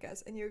this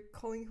podcast and you're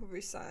Colleen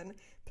Hoover's son,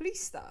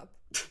 please stop.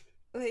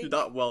 Like, you're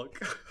not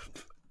welcome.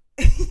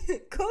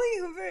 Colleen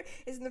Hoover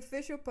is an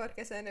official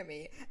podcast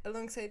enemy,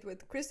 alongside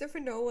with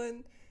Christopher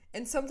Nolan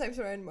and sometimes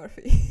Ryan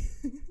Murphy.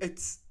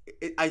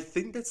 I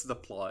think that's the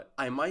plot.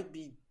 I might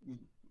be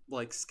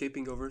like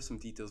skipping over some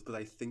details, but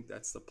I think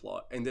that's the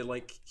plot. And then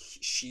like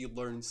she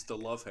learns to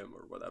love him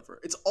or whatever.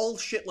 It's all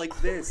shit like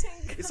this.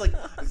 Oh It's my like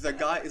God. the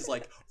guy is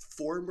like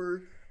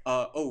former.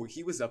 Oh,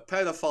 he was a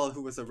pedophile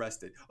who was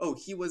arrested. Oh,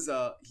 he was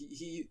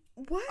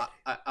What?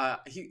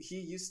 he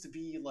used to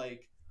be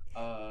like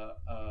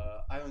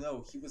I don't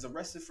know. He was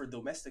arrested for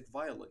domestic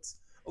violence.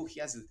 Oh,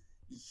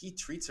 he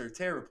treats her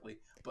terribly.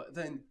 But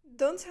then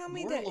Don't tell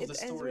me that moral of it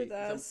the ends story, with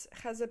us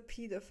has a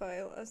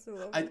pedophile as the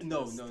love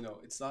no, interest.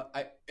 it's not.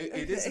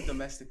 It is a Okay.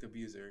 domestic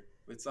abuser,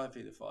 but it's not a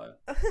pedophile.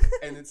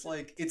 And it's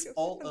like it's It's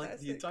all like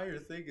the fantastic. entire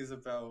thing is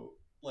about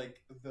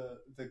like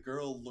the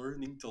girl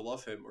learning to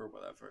love him or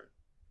whatever.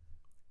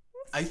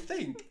 I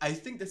think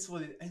that's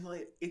what it, and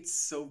like it's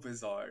so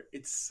bizarre.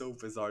 It's so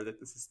bizarre that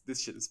this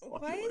shit is Why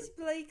popular. is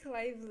Blake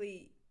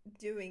Lively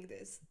doing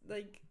this?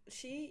 Like,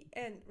 she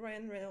and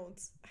Ryan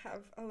Reynolds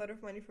have a lot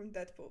of money from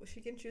Deadpool.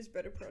 She can choose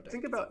better products.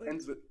 Think about Like,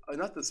 ends with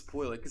not to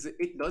spoil it because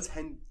it does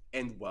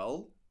end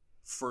well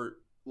for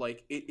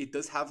like it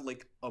does have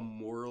like a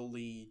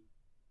morally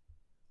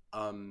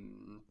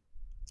um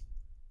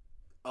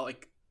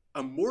like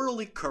a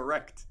morally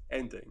correct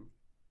ending,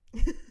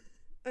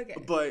 okay.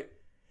 but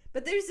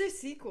But there's a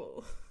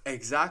sequel.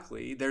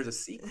 exactly there's a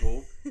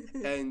sequel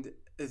and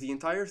the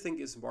entire thing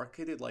is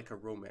marketed like a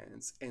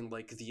romance, and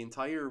like the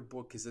entire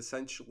book is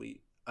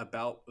essentially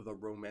about the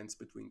romance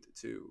between the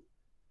two.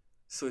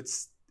 So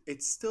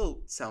it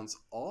still sounds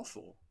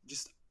awful.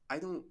 Just I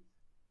don't.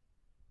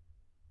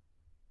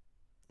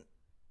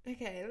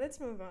 Okay, let's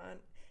move on.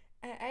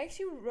 I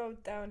actually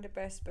wrote down the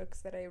best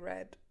books that I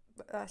read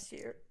last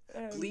year.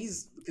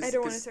 Please, I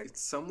don't want to talk.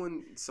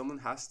 someone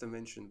has to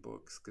mention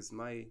books because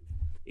my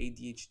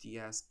ADHD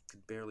ass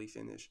could barely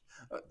finish.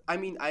 I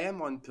mean, I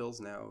am on pills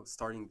now,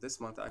 starting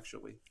this month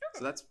actually.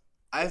 So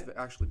I've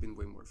actually been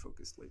way more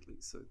focused lately.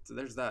 So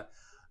there's that.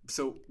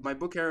 So my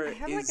book I era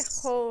have like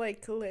a whole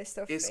like list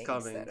of is things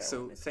coming. that I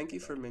So want to thank talk you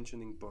for about.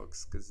 mentioning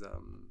books because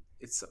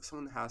it's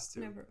someone has to.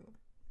 No problem.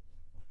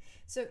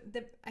 So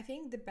I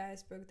think the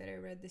best book that I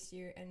read this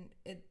year, and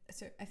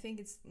I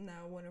think it's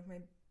now one of my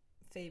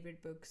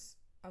favorite books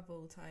of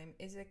all time,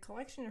 is a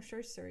collection of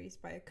short stories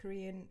by a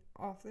Korean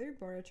author,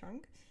 Bora Chung,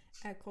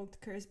 called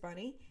Curse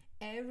Bunny.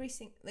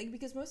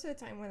 Because most of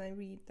the time when I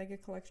read like a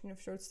collection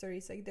of short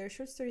stories, like there are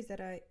short stories that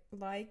I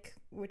like,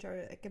 which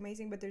are like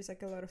amazing, but there's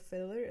like a lot of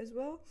filler as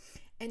well.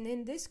 And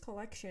in this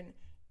collection,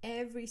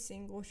 every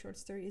single short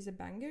story is a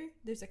banger.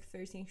 There's like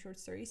 13 short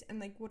stories, and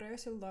like what I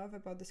also love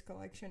about this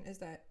collection is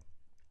that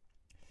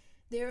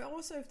they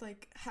also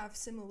like have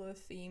similar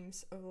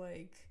themes of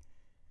like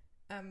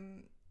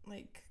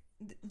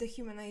the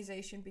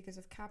humanization because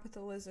of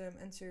capitalism,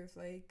 and sort of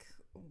like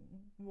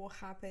what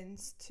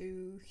happens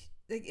to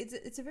like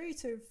it's a very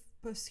sort of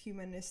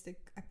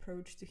post-humanistic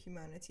approach to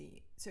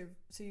humanity. So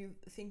you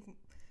think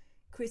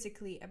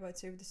critically about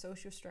sort of the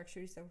social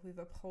structures that we've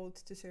upheld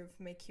to sort of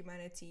make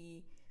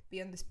humanity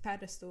be on this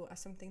pedestal as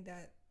something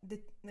that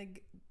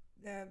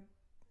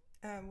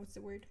what's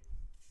the word?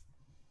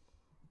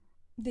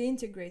 They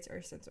integrate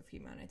our sense of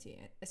humanity,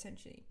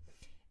 essentially.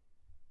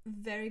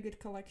 Very good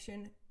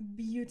collection,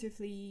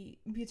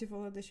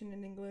 beautiful edition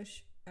in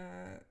English.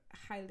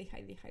 Highly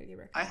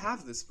recommend. I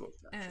have this book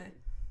actually.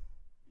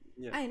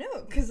 Yeah. I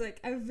know, because like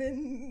I've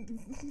been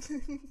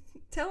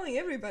telling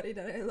everybody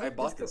that I love I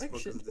bought this this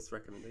collection. book of this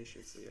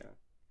recommendation, so yeah.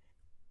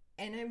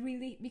 And I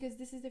really, because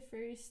this is the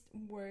first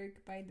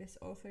work by this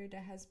author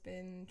that has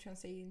been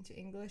translated into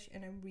English,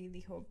 and I really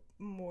hope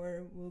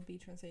more will be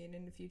translated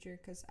in the future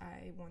because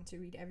I want to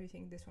read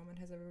everything this woman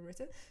has ever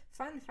written.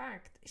 Fun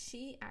fact,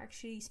 she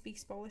actually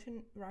speaks Polish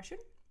and Russian,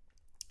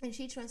 and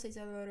she translates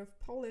a lot of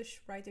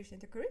Polish writers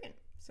into Korean.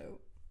 So,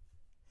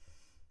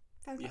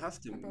 fun You fact have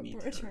to about meet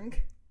Bora her. Chung.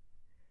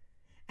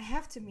 I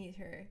have to meet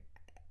her,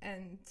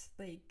 and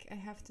like I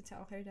have to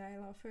tell her that I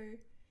love her.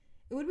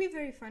 It would be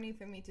very funny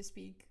for me to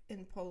speak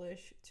in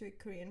Polish to a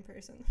Korean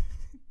person,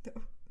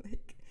 though.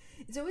 Like,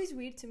 it's always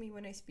weird to me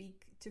when I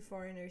speak to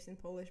foreigners in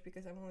Polish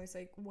because I'm always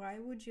like, why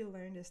would you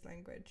learn this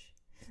language?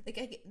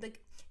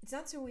 Like it's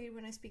not so weird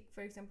when I speak,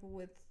 for example,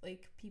 with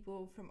like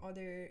people from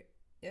other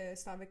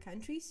Slavic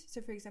countries.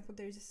 So, for example,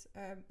 there's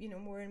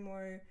more and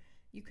more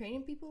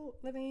Ukrainian people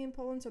living in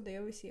Poland, so they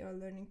obviously are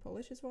learning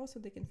Polish as well, so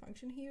they can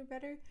function here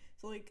better.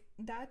 So, like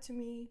that to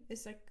me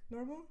is like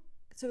normal.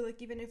 So,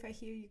 like even if I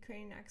hear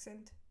Ukrainian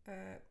accent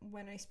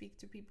when I speak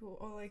to people,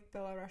 or like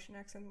Belarusian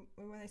accent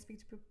when I speak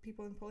to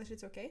people in Polish,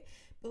 it's okay.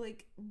 But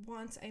like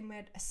once I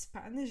met a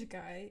Spanish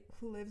guy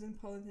who lives in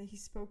Poland and he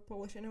spoke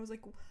Polish, and I was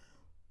like,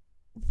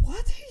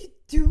 what are you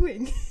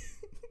doing?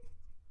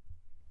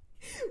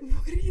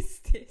 What is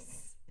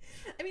this?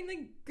 I mean, like,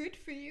 good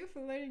for you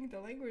for learning the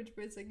language,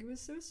 but it's like, it was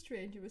so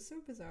strange, it was so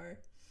bizarre.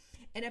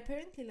 And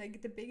apparently,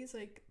 like, the biggest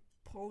like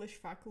Polish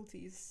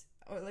faculties,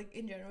 or like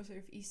in general sort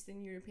of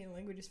Eastern European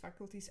languages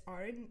faculties,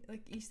 are in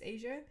like East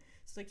Asia.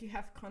 So like you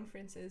have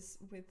conferences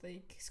with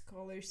like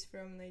scholars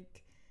from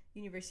like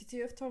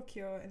University of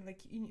Tokyo and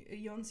like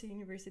Yonsei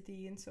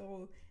University in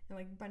Seoul, and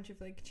like a bunch of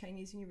like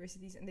Chinese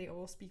universities, and they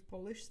all speak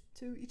Polish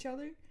to each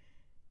other.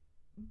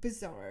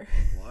 Bizarre.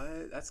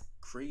 What? That's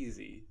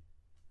crazy.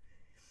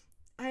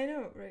 I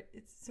know, right?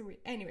 It's so weird.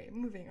 Anyway,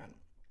 moving on.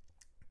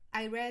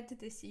 I read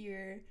this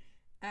year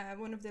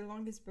one of the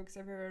longest books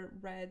I've ever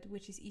read,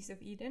 which is East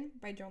of Eden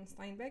by John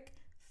Steinbeck.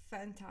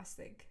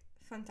 Fantastic,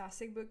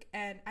 fantastic book.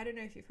 And I don't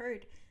know if you've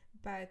heard,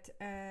 but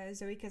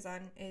Zoe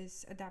Kazan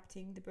is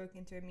adapting the book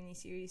into a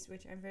miniseries,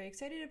 which I'm very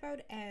excited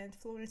about. And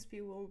Florence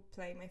Pugh will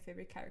play my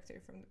favorite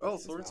character from the book. Oh,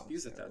 Florence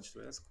Pugh's attached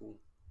to it. That's cool.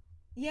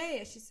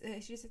 Yeah,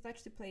 she's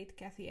attached to play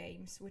Kathy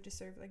Ames, which is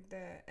sort of like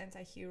the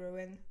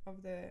anti-heroine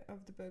of the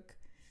book.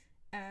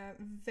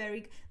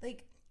 Very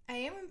like I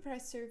am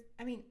impressed.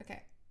 I mean,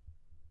 okay.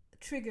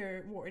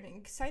 Trigger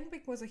warning.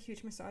 Steinbeck was a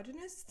huge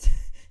misogynist,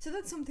 so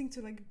that's something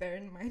to like bear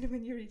in mind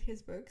when you read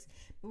his books.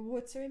 But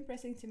what's so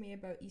impressive to me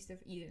about East of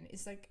Eden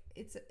is like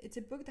it's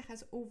a book that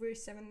has over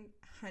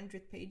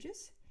 700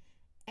 pages,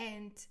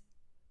 and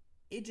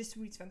it just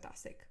reads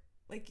fantastic.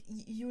 Like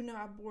you're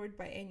not bored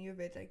by any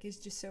of it. Like it's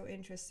just so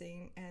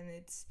interesting, and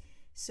it's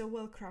so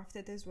well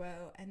crafted as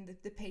well, and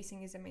the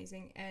pacing is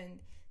amazing.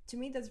 And to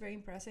me that's very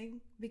impressive,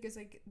 because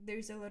like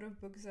there's a lot of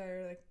books that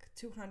are like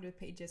 200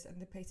 pages and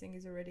the pacing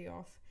is already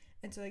off,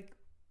 and to like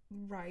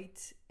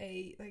write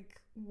a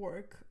like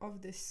work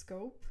of this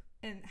scope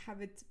and have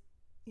it,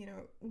 you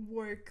know,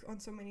 work on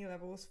so many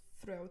levels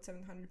throughout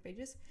 700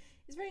 pages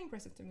is very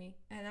impressive to me.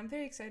 And I'm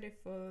very excited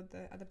for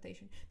the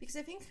adaptation, because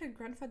I think her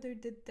grandfather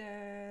did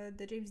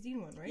the James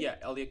Dean one, right? Yeah,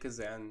 Elia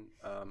Kazan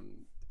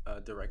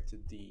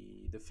directed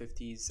the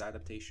 50s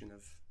adaptation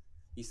of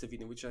East of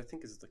Eden, which I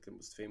think is like the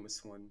most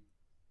famous one.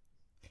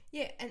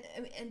 Yeah,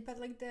 and but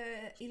like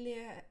the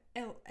Eli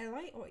or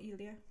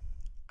Elia?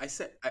 I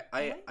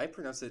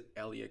pronounce it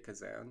Elia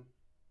Kazan.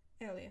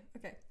 Elia,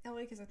 okay,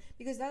 Elia Kazan,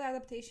 because that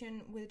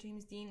adaptation with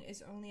James Dean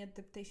is only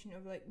adaptation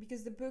of like,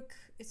 because the book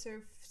is sort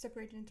of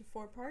separated into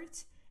 4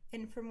 parts,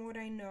 and from what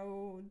I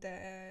know,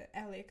 the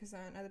Elia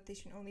Kazan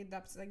adaptation only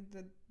adapts like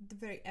the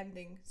very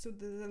ending, so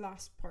the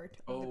last part.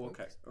 Of the book.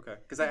 Okay,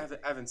 because I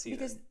haven't seen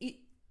because it.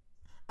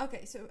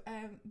 Okay, so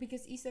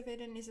because East of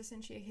Eden is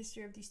essentially a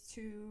history of these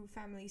 2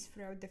 families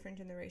throughout different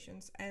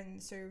generations,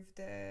 and sort of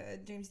the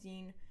James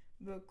Dean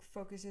book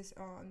focuses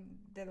on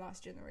the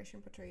last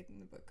generation portrayed in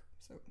the book.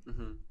 So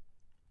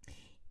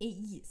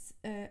yes,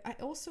 I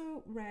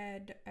also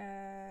read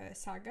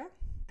Saga.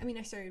 I mean,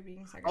 I started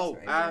reading Saga. Oh,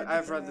 so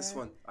I've read this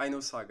one. I know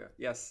Saga.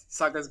 Yes,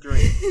 Saga's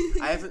great.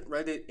 I haven't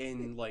read it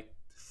in like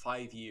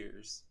 5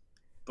 years,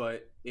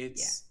 but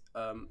it's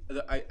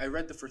I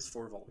read the first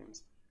 4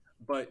 volumes.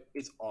 But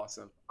it's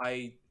awesome.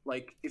 I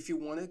like, if you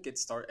want to get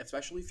started,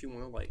 especially if you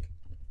want to like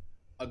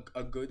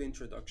a good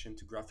introduction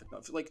to graphic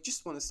novels, like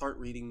just want to start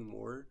reading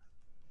more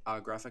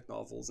graphic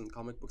novels and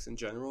comic books in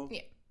general.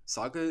 Yeah.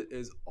 Saga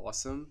is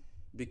awesome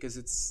because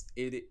it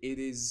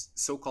is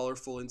so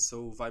colorful and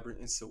so vibrant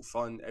and so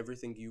fun.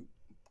 Everything you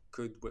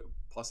could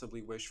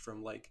possibly wish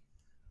from like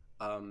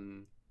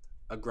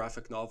a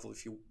graphic novel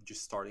if you're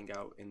just starting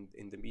out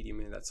in the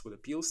medium, and that's what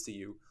appeals to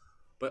you.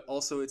 But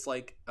also it's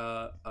like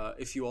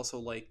if you also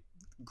like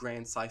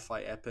grand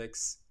sci-fi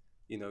epics,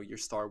 you know, your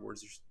Star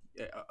Wars,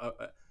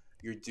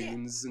 your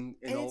Dunes, and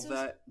all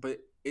that. But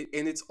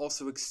it's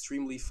also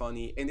extremely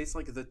funny, and it's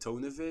like the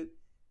tone of it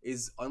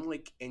is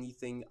unlike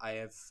anything I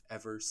have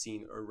ever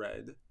seen or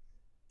read.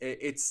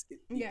 It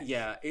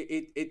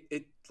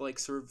like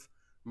sort of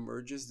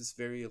merges this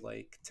very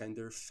like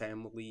tender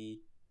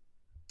family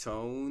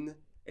tone.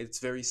 It's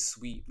very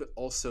sweet, but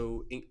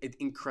also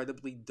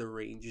incredibly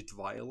deranged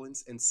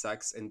violence and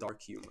sex and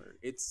dark humor.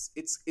 It's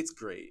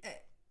great.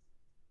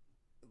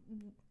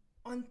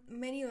 On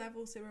many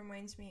levels, it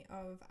reminds me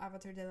of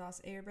Avatar: The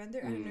Last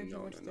Airbender. I don't know if you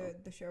watched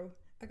the show.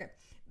 Okay,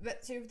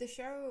 but so the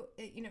show,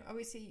 you know,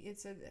 obviously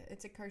it's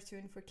a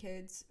cartoon for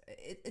kids.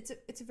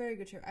 It's a very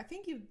good show. I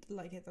think you'd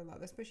like it a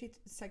lot, especially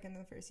the second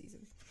and first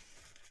season.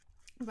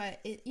 But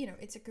it, you know,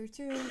 it's a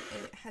cartoon.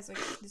 It has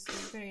like this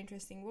very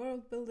interesting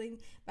world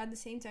building, but at the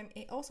same time,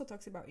 it also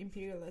talks about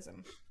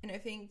imperialism. And I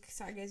think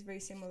Saga is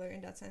very similar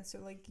in that sense. So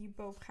like you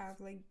both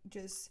have like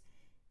just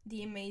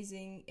the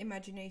amazing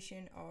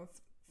imagination of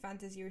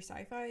fantasy or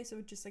sci-fi. So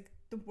just like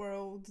the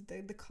world,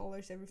 the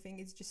colors, everything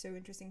is just so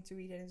interesting to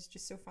read, and it's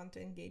just so fun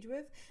to engage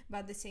with. But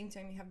at the same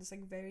time, you have this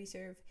like very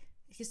sort of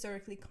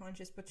historically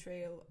conscious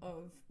portrayal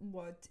of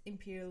what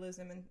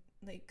imperialism and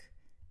like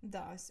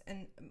does,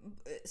 and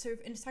sort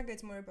of in Saga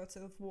it's more about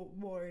sort of what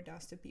war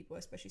does to people,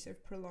 especially sort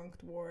of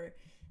prolonged war,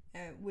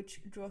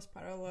 which draws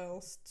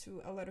parallels to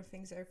a lot of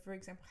things that are, for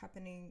example,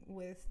 happening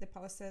with the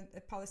Palestine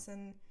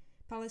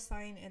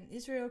and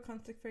Israel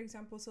conflict, for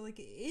example. So like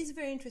it is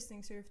very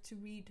interesting sort of to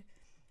read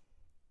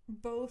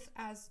both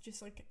as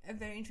just like a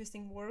very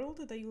interesting world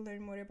that you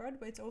learn more about,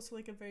 but it's also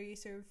like a very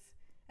sort of,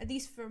 at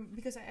least from,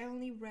 because I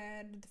only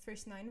read the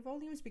first 9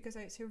 volumes because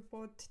I sort of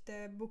bought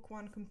the book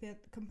 1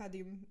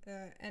 compendium,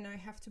 and I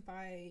have to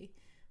buy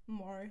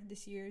more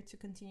this year to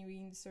continue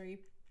reading the story.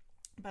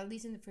 But at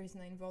least in the first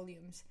 9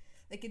 volumes,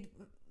 like it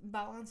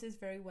balances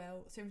very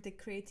well sort of the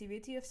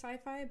creativity of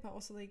sci-fi, but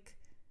also like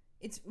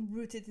it's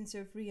rooted in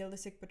sort of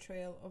realistic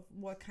portrayal of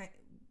what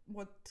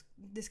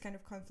this kind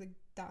of conflict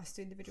does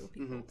to individual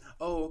people.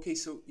 Oh, okay.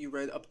 So you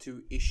read up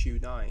to issue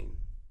 9.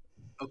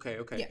 Okay,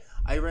 okay. Yeah.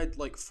 I read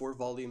like 4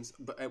 volumes,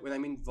 but when I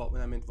meant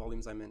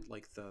volumes, I meant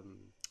like the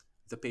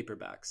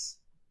paperbacks.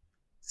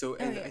 So,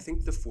 Oh and I yeah.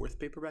 think the fourth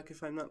paperback,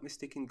 if I'm not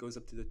mistaken, goes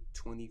up to the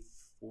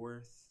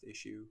 24th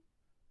issue.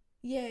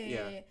 Yeah, yeah,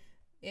 Yeah.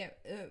 yeah,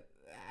 yeah.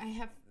 I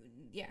have,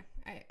 yeah,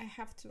 I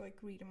have to like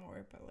read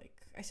more, but like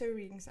I started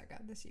reading Saga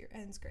this year,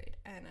 and it's great.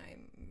 And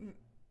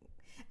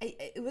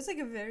it was like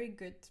a very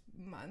good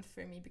month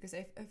for me because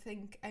I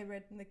think I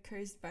read the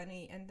Cursed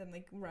Bunny, and then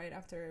like right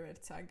after I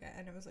read Saga,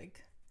 and I was like,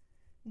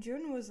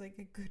 June was like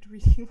a good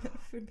reading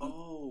month for me.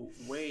 Oh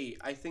wait,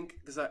 I think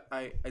because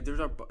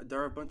there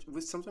are a bunch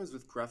with sometimes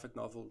with graphic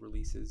novel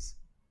releases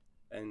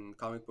and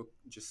comic book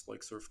just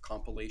like sort of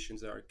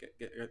compilations that are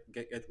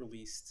get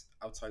released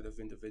outside of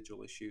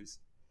individual issues.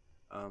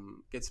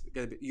 Get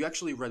a bit, you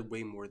actually read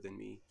way more than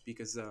me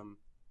because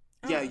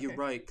yeah, Oh, you're okay.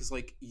 right because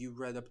like you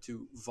read up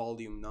to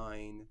volume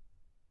 9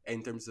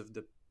 in terms of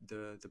the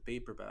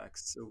paperbacks.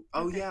 So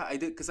oh Okay. yeah, I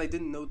did because I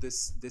didn't know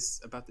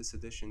this about this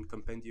edition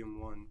Compendium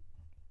 1.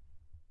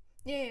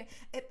 Yeah,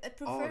 yeah. I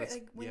Oh, prefer that's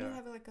like when you yeah.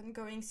 have like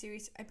ongoing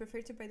series. I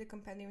prefer to buy the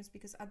compendiums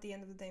because at the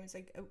end of the day, it's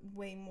like a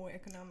way more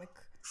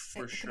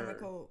For sure.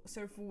 economical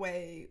sort of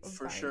way of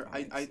For buying sure.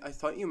 comics. I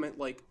thought you meant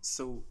like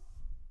so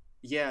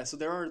yeah, so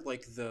there are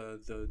like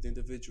the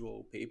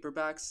individual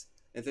paperbacks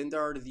and then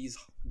there are these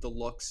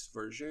deluxe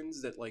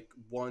versions that like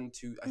one,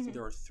 two, I think Mm-hmm.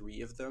 there are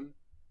 3 of them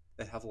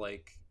that have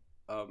like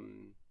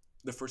um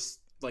the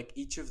first like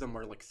each of them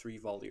are like 3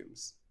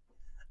 volumes.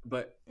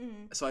 But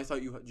Mm. so I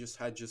thought you just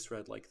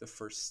read like the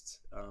first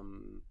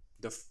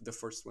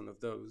one of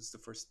those, the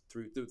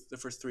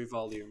first 3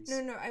 volumes.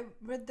 No, no, I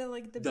read the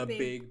like the The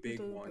big big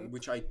blue one, book.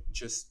 which I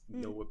just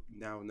Mm.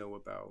 know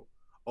about.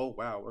 Oh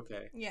wow,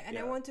 okay. Yeah, Yeah. and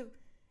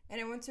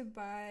I want to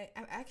buy.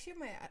 I actually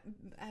might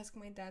ask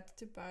my dad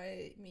to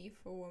buy me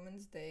for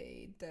Women's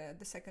Day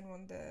the second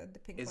one, the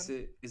pink one,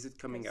 Is it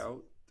coming because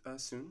out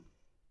soon?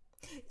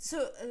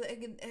 so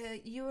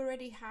you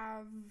already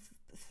have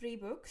 3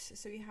 books.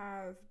 So you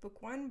have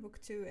book 1, book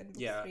 2, and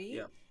book Yeah, 3,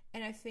 yeah.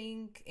 and I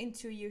think in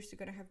 2 years you're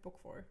gonna have book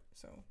 4.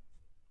 So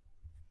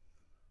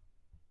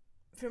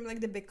from like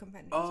the big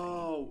compendiums, I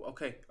mean. Oh,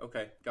 okay,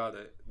 okay. Got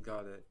it.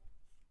 Got it.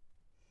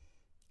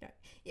 Yeah,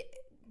 yeah.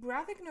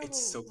 Graphic It's novel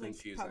so like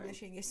confusing.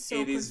 publishing is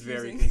so It is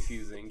very confusing.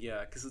 confusing.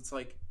 Yeah, cuz it's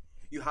like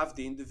you have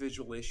the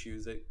individual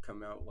issues that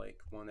come out like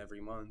one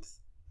every month,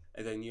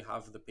 and then you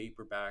have the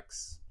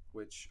paperbacks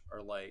which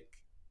are like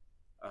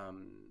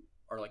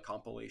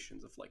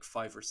compilations of like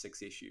 5 or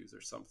 6 issues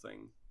or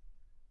something.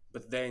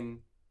 But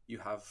then you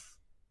have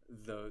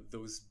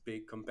those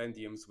big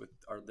compendiums with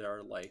are there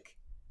are like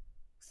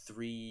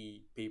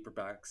 3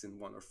 paperbacks in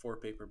one or 4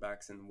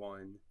 paperbacks in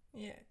one,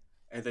 Yeah.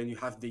 and then you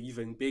have the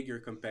even bigger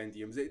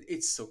compendiums.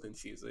 It's so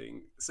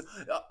confusing. So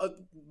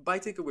my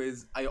takeaway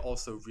is I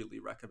also really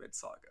recommend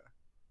Saga.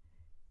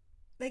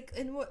 Like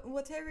in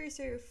whatever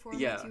sort of format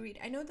Yeah. you read,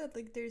 I know that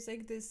like there's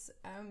like this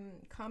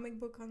comic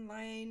book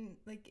online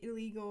like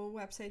illegal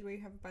website where you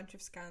have a bunch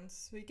of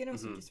scans, so you can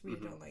also Hmm. just read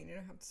it Hmm. online. You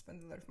don't have to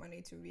spend a lot of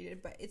money to read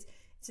it, but it's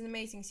an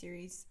amazing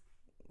series.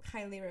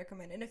 Highly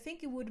recommend. And I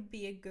think it would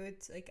be a good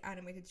like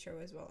animated show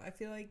as well. I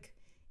feel like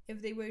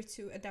if they were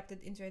to adapt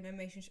it into an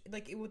animation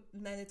like it would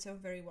lend itself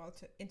very well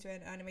to into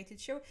an animated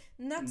show,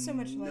 not so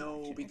much live No,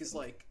 action, I because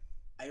think. like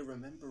I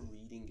remember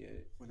reading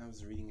it when I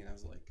was reading it. I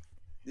was like,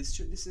 this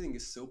thing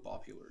is so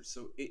popular,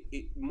 so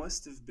it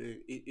must have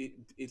been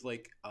it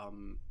like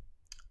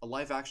a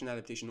live action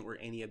adaptation or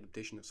any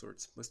adaptation of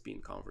sorts must be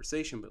in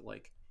conversation. But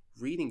like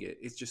reading it,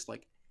 it's just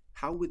like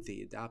how would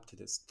they adapt to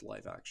this to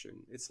live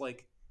action? It's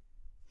like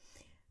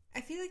I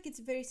feel like it's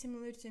very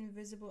similar to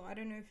Invisible. I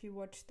don't know if you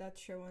watched that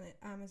show on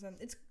Amazon.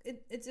 It's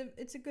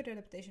a good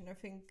adaptation. I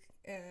think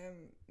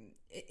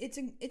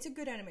it's a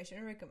good animation.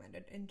 I recommend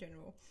it in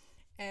general.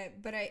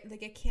 But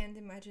I can't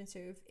imagine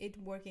sort of it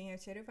working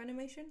outside of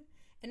animation.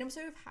 And I'm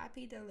sort of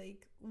happy that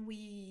like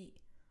we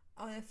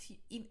on a few,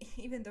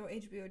 even though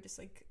HBO just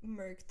like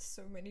murked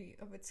so many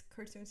of its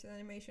cartoons and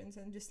animations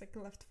and just like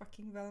left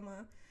fucking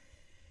Velma.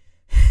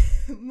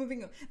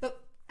 Moving on,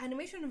 but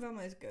animation of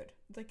Velma is good.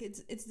 Like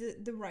it's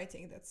the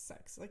writing that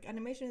sucks. Like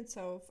animation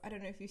itself, I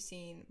don't know if you've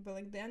seen, but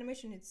like the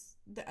animation, it's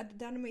the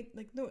animate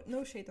like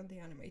no shade on the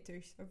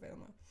animators of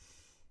Velma.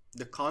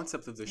 the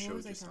concept of the What show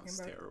was I just talking sounds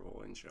about?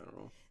 terrible in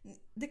general.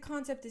 The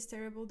concept is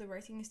terrible, the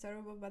writing is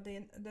terrible, but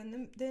the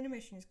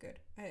animation is good.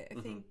 I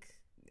Hmm. think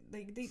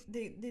like they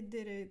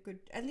did a good,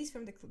 at least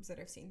from the clips that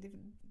I've seen,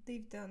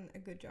 they've done a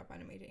good job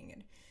animating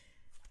it.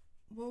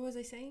 What was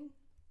I saying?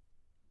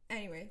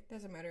 Anyway,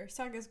 doesn't matter.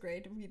 Saga's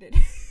great. Read it.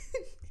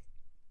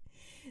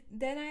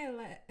 Then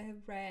I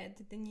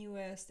read the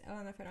newest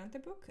Elena Ferrante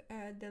book,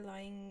 The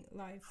Lying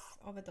Life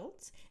of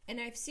Adults, and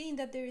I've seen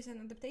that there is an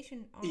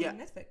adaptation on Yeah,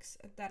 Netflix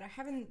that I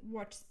haven't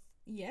watched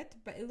yet,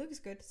 but it looks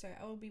good, so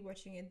I will be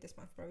watching it this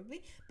month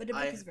probably. But the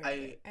book I is very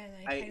good, I and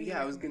I highly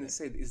yeah, I was recommend gonna it.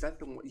 say, is that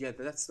the one? Yeah,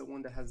 that's the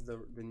one that has the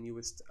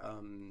newest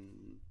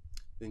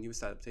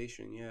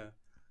adaptation. Yeah.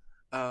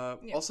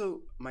 Yeah.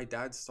 Also, my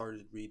dad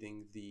started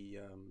reading the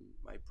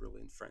My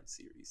Brilliant Friend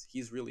series.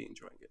 He's really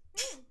enjoying it.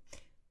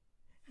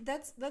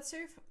 that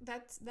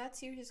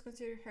series is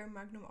considered her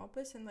magnum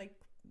opus, and like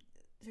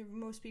sort of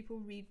most people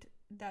read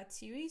that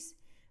series.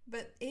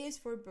 But it is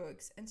for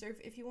books, and sort of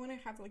if you want to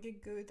have like a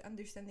good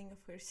understanding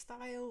of her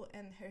style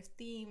and her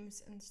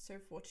themes and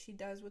sort of what she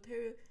does with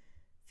her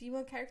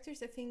female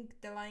characters, I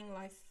think The Lying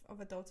Life of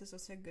Adults is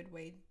also a good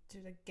way to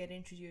like get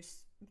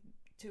introduced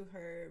to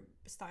her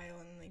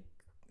style and like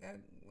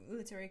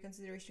literary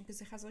consideration,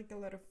 because it has like a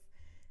lot of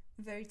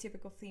very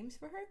typical themes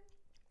for her.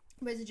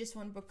 But it's just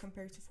one book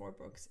compared to four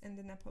books in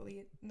the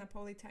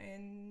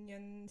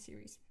Napolitanian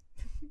series.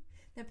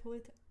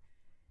 Napolitan.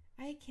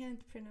 I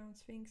can't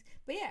pronounce things.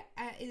 But yeah,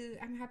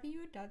 I'm happy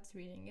your dad's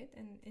reading it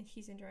and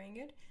he's enjoying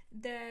it.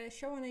 The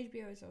show on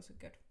HBO is also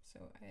good,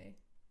 so I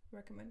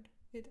recommend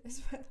it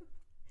as well.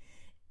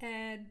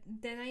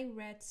 Then I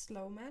read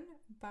Slow Man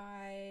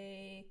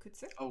by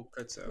Kutse. Oh,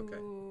 Kutsu, okay.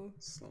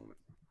 Sloman.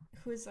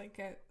 Who's like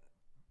a...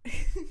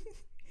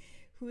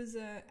 who's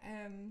a...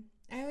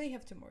 I only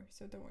have two more,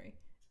 so don't worry.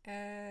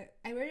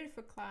 I read it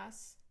for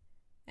class,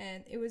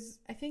 and it was,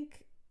 I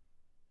think,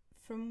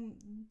 from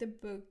the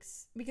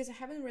books, because I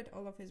haven't read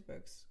all of his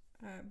books,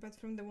 but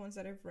from the ones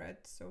that I've read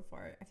so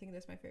far, I think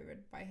that's my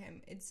favorite by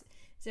him. It's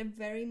a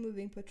very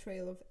moving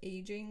portrayal of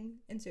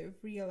aging and sort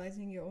of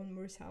realizing your own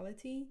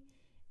mortality,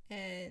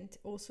 and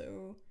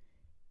also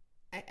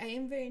I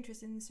am very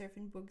interested in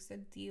certain books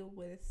that deal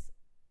with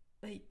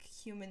like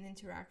human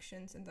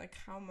interactions and like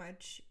how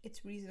much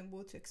it's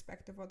reasonable to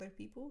expect of other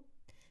people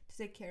to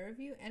take care of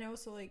you. And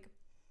also like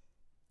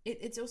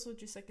it's also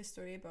just like a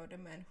story about a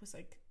man who's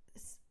like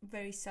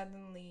very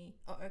suddenly...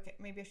 Oh, okay,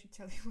 maybe I should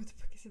tell you what the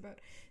book is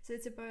about. So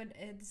it's about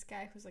this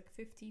guy who's like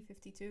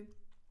 52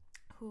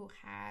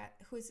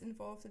 who's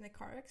involved in a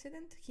car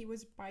accident. He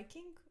was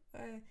biking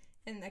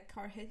and a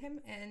car hit him,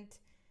 and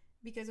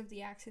because of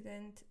the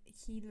accident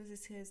he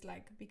loses his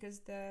leg,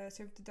 because the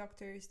sort of the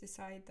doctors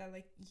decide that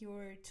like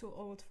you're too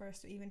old for us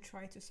to even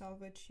try to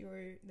salvage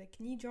your like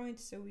knee joint,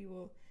 so we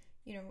will,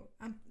 you know,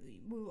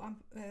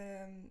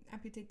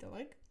 amputate the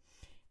leg.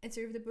 And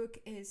sort of the book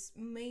is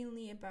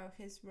mainly about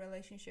his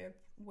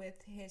relationship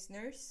with his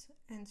nurse,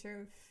 and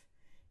sort of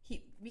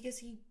because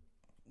he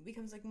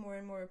becomes like more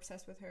and more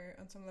obsessed with her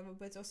on some level,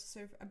 but it's also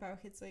sort of about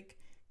his like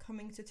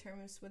coming to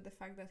terms with the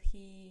fact that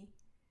he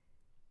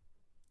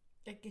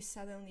like is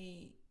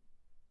suddenly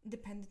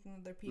dependent on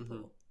other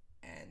people.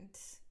 And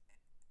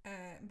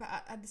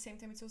but at the same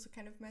time it's also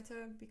kind of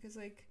meta, because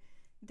like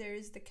there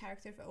is the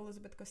character of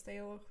Elizabeth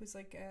Costello, who's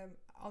like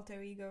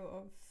alter ego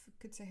of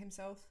Kutse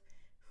himself,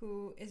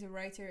 who is a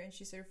writer, and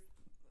she sort of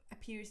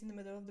appears in the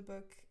middle of the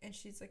book, and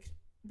she's like,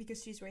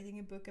 because she's writing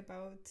a book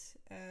about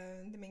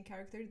the main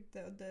character,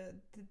 the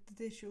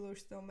titular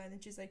Stillman,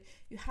 and she's like,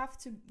 you have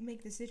to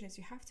make decisions,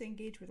 you have to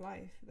engage with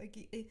life, like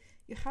you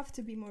have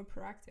to be more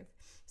proactive.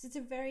 So it's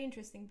a very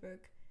interesting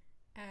book.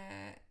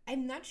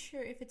 I'm not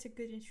sure if it's a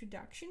good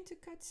introduction to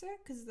Kutse,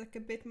 because it's like a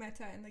bit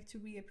meta, and like to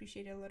really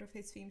appreciate a lot of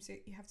his themes, so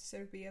you have to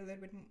sort of be a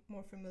little bit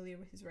more familiar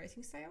with his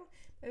writing style.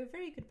 But a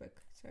very good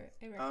book, so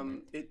I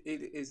recommend. It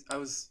is. I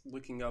was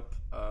looking up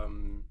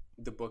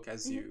the book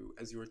as you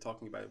were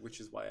talking about it, which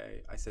is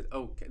why I said,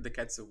 oh, the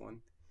Kutse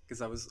one,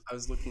 because I was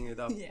looking it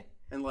up. Yeah.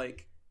 And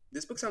like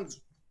this book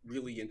sounds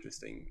really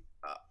interesting,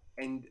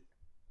 and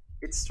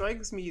it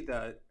strikes me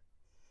that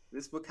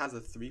this book has a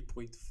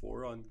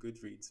 3.4 on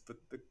Goodreads, but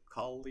the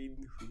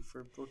Colleen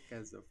Hoover book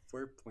has a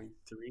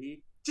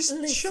 4.3.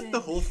 Just shut the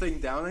whole thing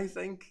down, I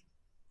think,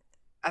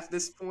 at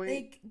this point.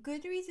 Like,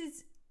 Goodreads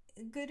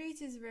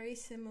is very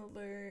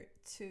similar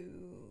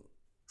to...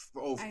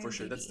 Oh, for IMDb.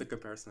 sure. That's the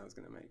comparison I was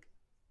going to make.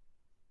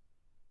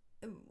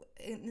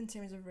 In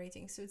terms of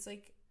ratings. So it's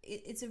like,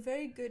 it's a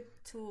very good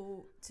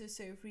tool to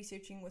sort of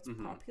researching what's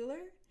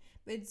popular,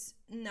 but it's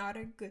not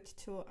a good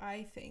tool,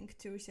 I think,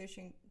 to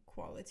researching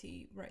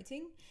quality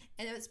writing.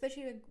 And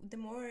especially like the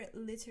more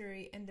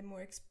literary and the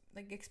more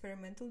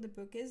experimental the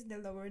book is, the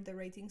lower the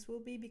ratings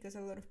will be, because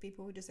a lot of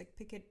people would just like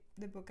pick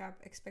the book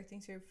up expecting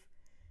sort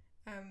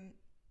of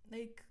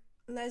like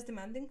less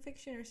demanding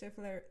fiction or sort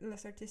of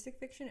less artistic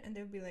fiction, and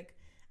they'll be like,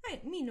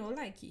 me no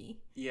likey.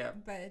 Yeah.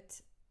 But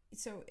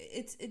so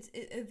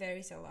it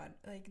varies a lot.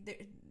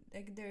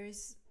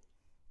 There's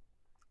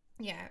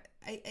yeah,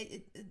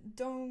 I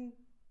don't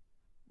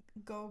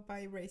go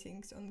by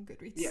ratings on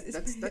Goodreads. Yeah,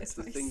 that's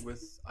the thing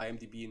with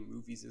IMDb and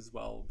movies as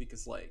well,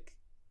 because like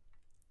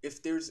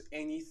if there's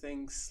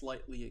anything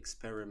slightly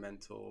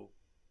experimental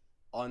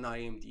on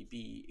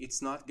IMDb,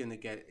 it's not gonna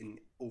get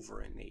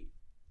over an 8.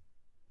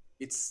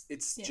 It's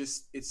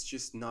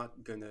just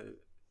not gonna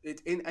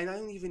and I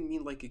don't even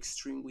mean like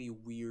extremely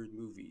weird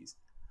movies.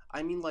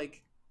 I mean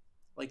like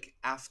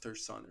After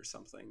Sun or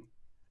something,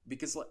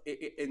 because like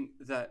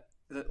that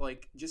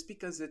like just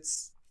because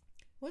it's...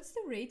 What's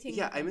the rating?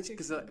 Yeah, I mentioned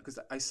because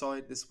I saw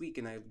it this week,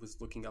 and I was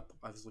looking up the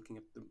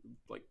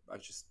like I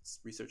was just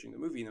researching the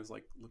movie, and I was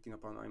like looking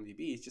up on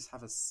IMDb. It just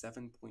have a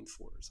 7.4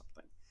 or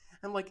something.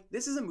 I'm like,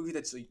 this is a movie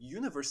that's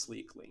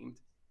universally acclaimed.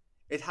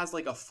 It has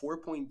like a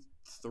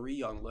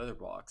 4.3 on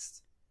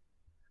Letterboxd,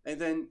 and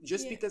then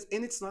just because,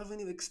 and it's not even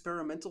an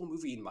experimental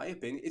movie in my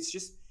opinion. It's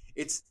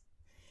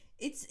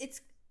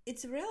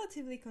it's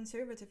relatively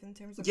conservative in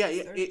terms of Yeah, its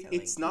storytelling.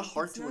 it's not Like hard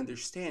it's to not.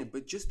 understand,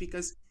 but just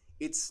because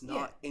it's Yeah,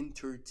 not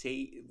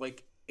entertain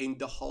like in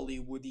the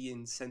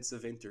Hollywoodian sense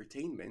of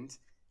entertainment,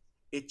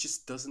 it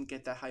just doesn't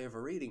get that high of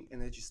a rating,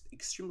 and I'm just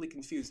extremely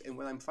confused. And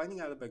when I'm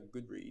finding out about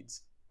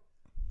Goodreads,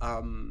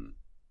 um,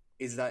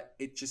 is that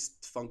it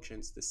just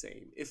functions the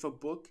same. If a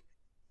book,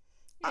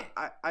 yeah,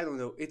 I don't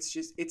know,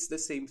 it's the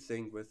same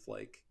thing with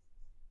like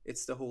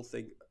it's the whole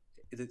thing.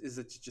 Is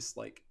it just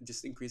like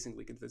just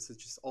increasingly convinced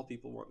it's just all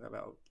people want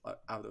about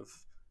out of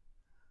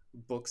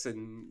books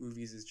and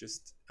movies is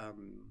just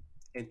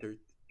enter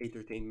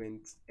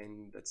entertainment,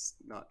 and that's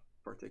not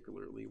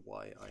particularly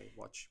why I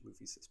watch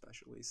movies,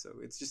 especially. So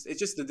it's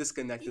just the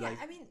disconnect that yeah. I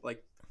I mean,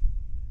 like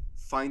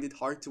find it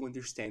hard to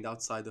understand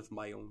outside of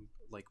my own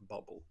like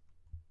bubble.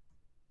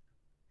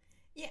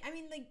 yeah. I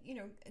mean, like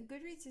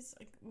Goodreads is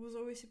like was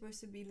always supposed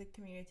to be like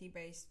community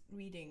based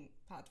reading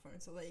platform.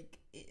 So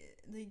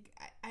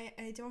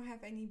I don't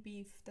have any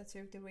beef that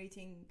sort of the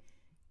rating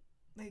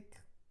like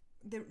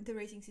the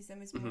rating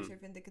system is more Hmm. sort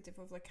of indicative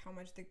of like how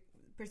much the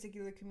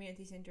particular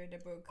communities enjoy the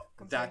book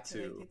compared That to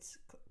like too. its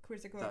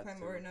critical That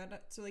acclaim or too.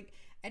 not. So like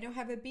I don't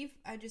have a beef.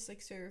 I just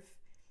like sort of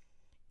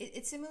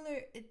it's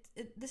similar.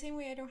 The same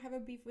way I don't have a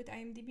beef with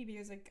IMDb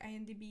because like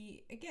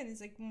IMDb again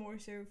is like more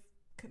sort of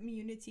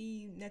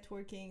community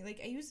networking. Like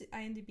I use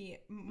IMDb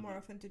more Hmm.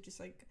 often to just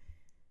like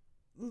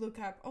look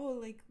up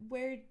like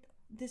where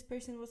this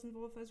person was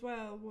involved as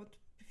well, what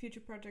future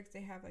projects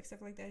they have, like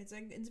stuff like that. It's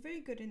like it's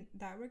very good in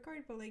that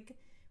regard, but like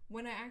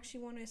when I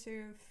actually want to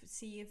sort of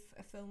see if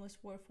a film is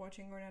worth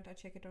watching or not, I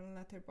check it on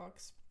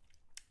Letterboxd.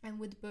 And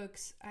with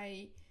books,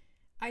 I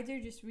either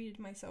just read it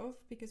myself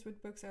because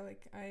with books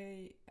like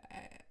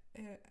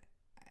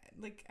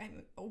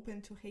I'm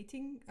open to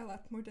hating a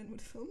lot more than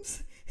with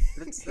films.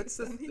 That's If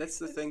that makes that's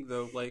the sense. thing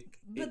though. Like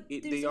But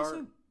they there's are.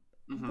 also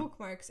Hmm.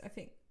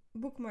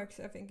 bookmarks.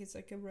 I think is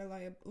like a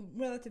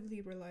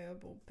relatively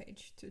reliable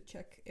page to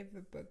check if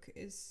a book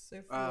is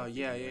worth Yeah, reading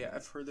yeah, or yeah, not.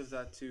 I've heard of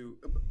that too.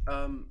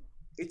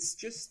 It's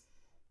just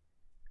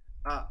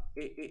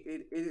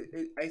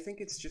I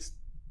think it's just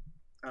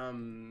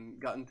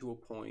gotten to a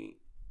point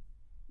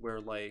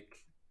where like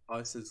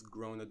us as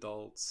grown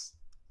adults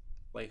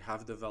like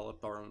have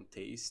developed our own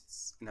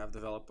tastes and have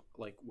developed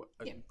like what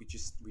Yeah, we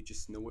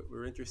just know what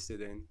we're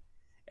interested in,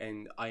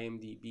 and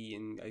IMDb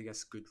and I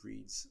guess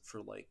Goodreads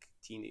for like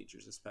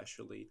teenagers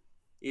especially,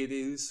 it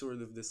is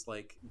sort of this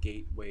like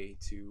gateway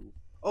to,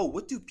 oh,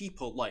 what do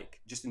people like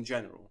just in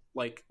general,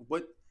 like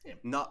what, yeah,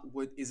 not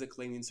what is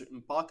acclaimed in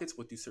certain pockets,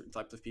 what do certain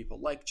types of people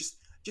like, just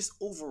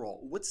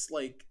overall what's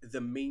like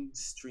the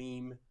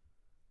mainstream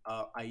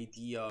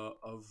idea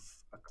of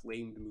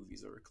acclaimed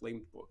movies or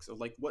acclaimed books, or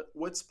like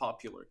what's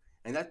popular,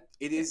 and that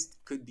it yeah. is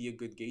could be a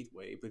good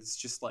gateway, but it's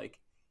just like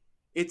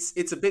it's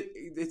a bit I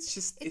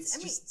it's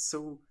mean, just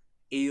so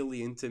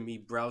alien to me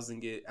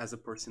browsing it as a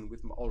person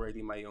with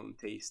already my own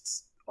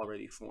tastes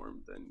already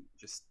formed, and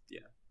just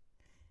yeah.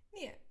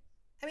 yeah.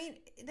 I mean,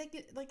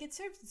 like it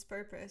serves its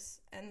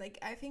purpose, and like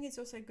I think it's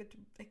also a good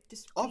like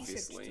just research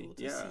Obviously, tool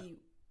to yeah. see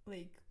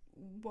like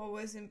what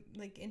was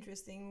like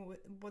interesting,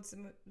 what's the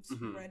most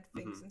Hmm. read Hmm.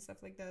 things and stuff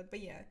like that. But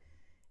yeah,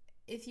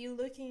 if you're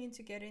looking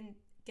into getting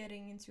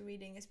into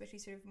reading, especially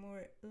sort of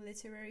more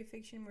literary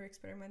fiction, more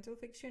experimental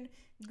fiction,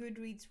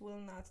 Goodreads will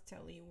not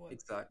tell you what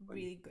Exactly.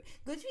 really good.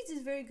 Goodreads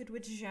is very good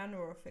with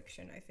genre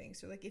fiction, I think.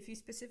 So like if you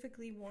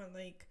specifically want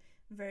like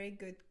very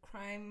good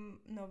crime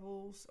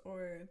novels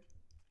or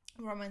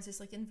romances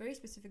like in very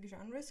specific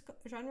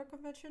genre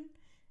convention,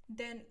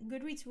 then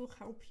Goodreads will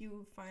help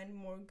you find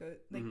more good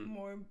like Hmm.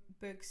 more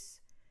books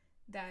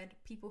that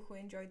people who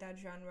enjoy that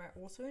genre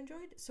also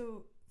enjoyed.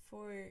 So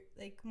for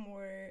like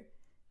more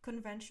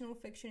conventional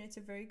fiction, it's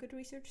a very good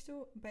research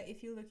tool. But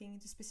if you're looking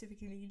into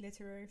specifically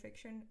literary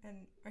fiction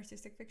and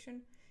artistic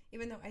fiction,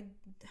 even though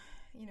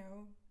you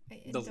know,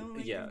 I The don't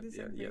like yeah, this yeah,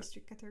 like yeah. very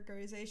strict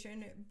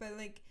categorization, but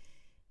like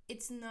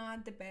it's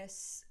not the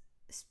best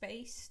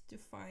space to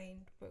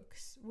find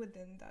books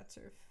within that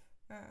sort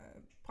of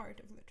part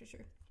of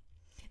literature.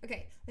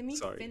 Okay, let me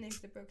Sorry. finish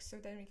the book so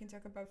then we can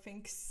talk about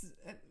things,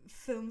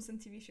 films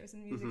and TV shows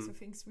and music, so Hmm.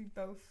 things we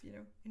both,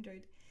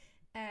 enjoyed.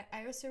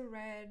 I also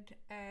read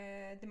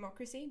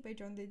Democracy by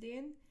John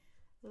Didion.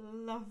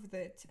 Loved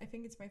it. I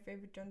think it's my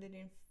favorite John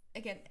Didion.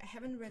 Again, I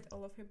haven't read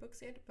all of her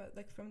books yet, but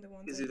like from the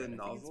ones Is I it a read, I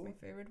think it's my novel?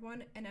 favorite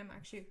one. And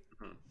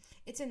Hmm.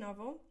 it's a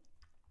novel,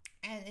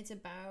 and it's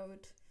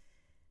about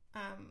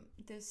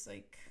this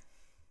like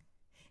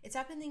it's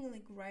happening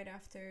like right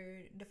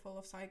after the fall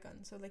of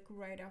Saigon, so like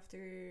right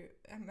after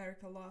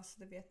America lost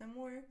the Vietnam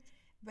War,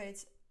 but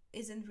it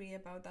isn't really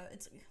about that.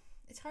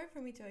 It's hard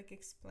for me to like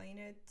explain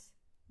it,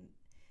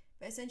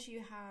 but essentially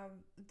you have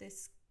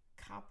this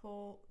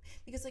couple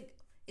because like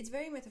it's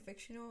very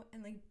metafictional,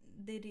 and like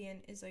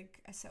Didion is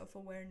like a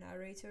self-aware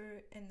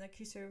narrator, and like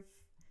she sort of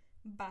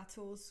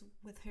battles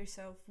with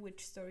herself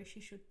which story she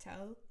should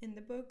tell in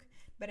the book.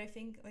 But I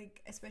think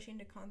like especially in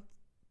the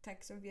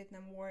context of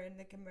Vietnam War and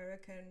like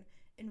American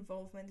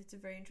involvement, it's a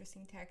very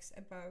interesting text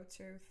about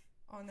sort of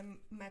on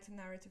a meta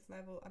narrative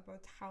level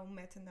about how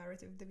meta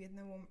narrative the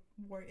Vietnam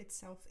War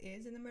itself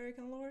is in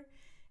American lore.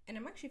 And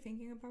I'm actually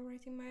thinking about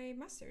writing my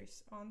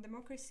master's on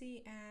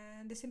democracy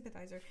and The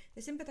Sympathizer.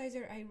 The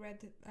Sympathizer I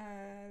read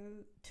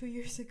 2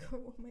 years ago.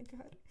 Oh my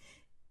god.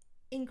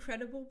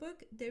 Incredible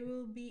book. There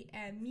will be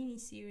a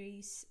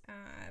mini-series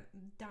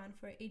done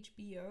for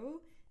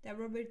HBO that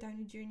Robert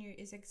Downey Jr.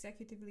 is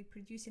executively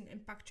producing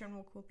and Park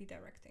Chan-wook will be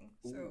directing.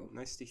 So ooh,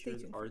 nice to hear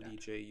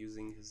RDJ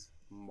using his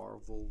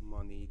Marvel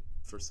money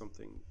for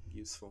something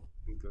useful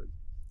and good.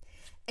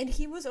 And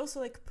he was also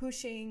like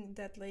pushing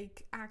that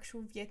like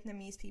actual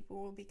Vietnamese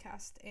people will be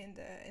cast in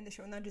the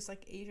show, not just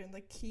like Asian.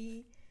 Like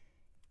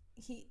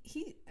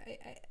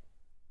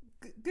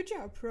good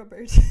job,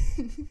 Robert.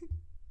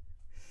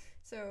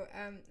 So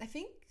I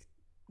think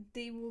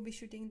they will be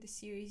shooting the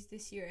series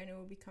this year and it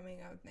will be coming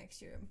out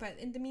next year. But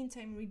in the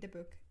meantime, read the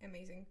book.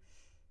 Amazing.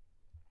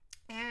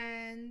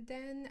 And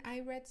then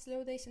I read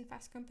Slow Days and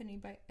Fast Company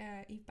by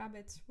Eve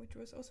Babbitt, which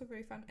was also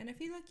very fun. And I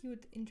feel like you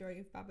would enjoy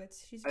Eve Babbitt.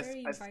 She's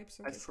very vibes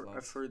of the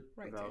I've heard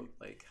writer. about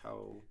like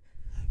how,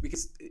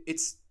 because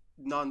it's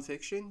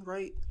nonfiction,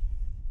 right?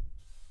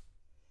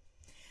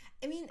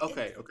 I mean,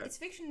 okay. It's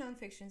fiction,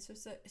 non-fiction. So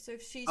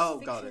she's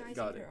got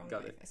fictionalizing it, her own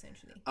got life, it.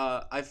 essentially.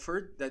 I've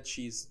heard that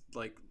she's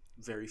like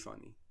very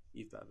funny,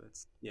 Eve Babbitt.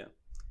 Yeah.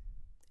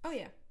 Oh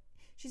yeah,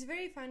 she's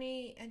very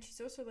funny, and she's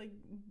also like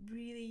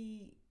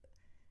really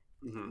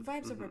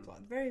vibes of her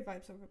plot, very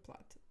vibes of her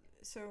plot.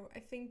 So I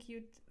think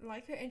you'd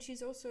like her, and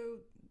she's also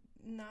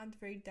not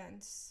very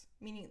dense.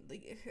 Meaning,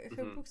 like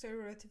her books are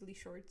relatively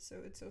short,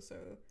 so it's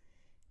also,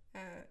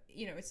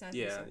 it's not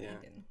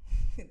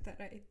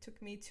that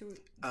took me 3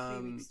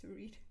 weeks to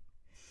read.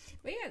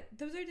 But yeah,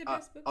 those are the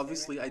best books.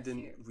 Obviously, I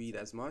didn't read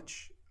as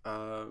much,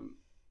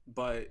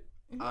 but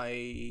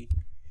I.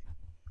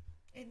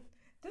 And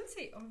don't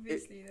say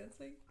obviously. That's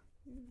like.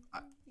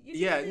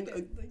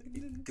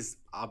 Because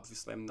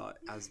obviously I'm not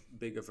as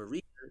big of a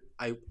reader.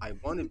 I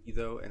want to be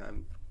though,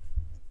 and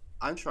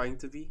I'm trying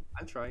to be.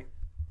 I'm trying.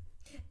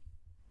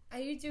 Are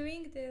you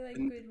doing the like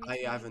good reading? I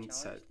haven't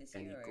set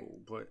any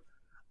goal, but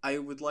I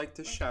would like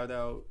to shout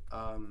out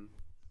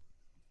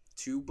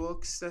 2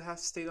 books that have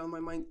stayed on my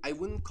mind. I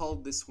wouldn't call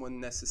this one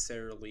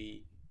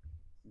necessarily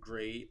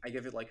great. I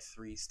give it like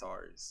 3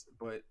 stars,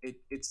 but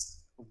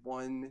it's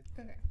one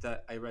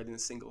that I read in a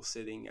single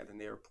sitting at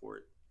an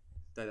airport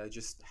that I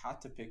just had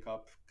to pick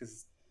up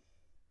because.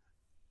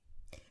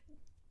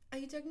 Are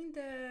you talking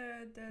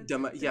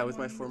with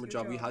my former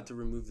job, we had to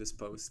remove this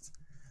post.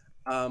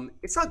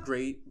 It's not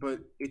great, but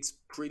it's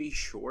pretty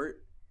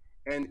short,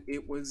 and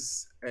it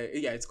was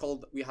it's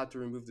called "We Had to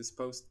Remove This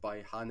Post"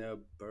 by Hannah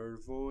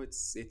Burvo.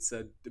 It's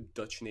a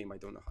Dutch name. I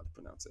don't know how to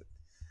pronounce it.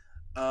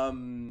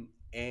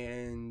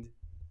 And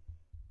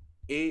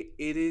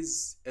it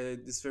is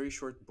this very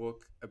short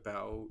book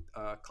about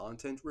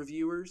content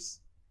reviewers.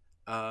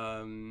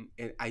 And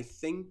I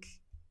think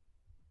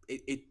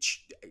it's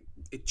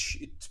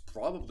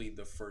probably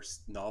the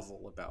first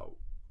novel about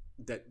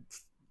that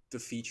to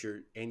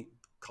feature any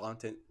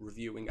content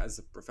reviewing as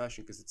a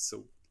profession because it's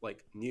so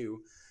like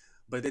new,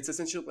 but it's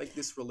essentially like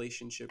this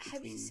relationship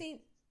between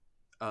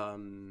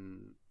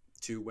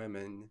 2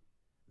 women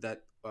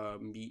that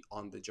meet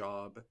on the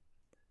job,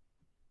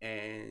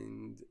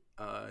 and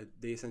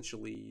they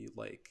essentially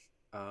like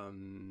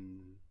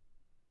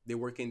they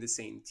work in the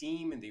same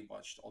team and they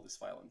watched all this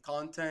violent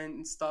content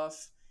and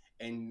stuff,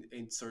 and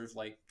it sort of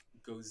like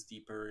goes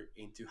deeper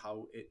into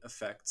how it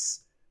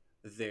affects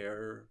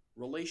their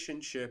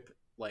relationship,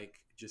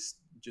 like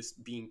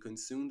just being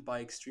consumed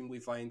by extremely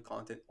violent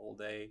content all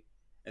day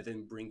and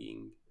then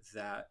bringing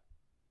that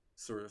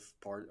sort of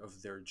part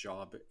of their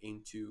job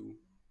into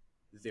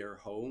their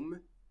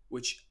home,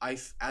 which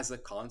as a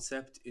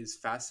concept is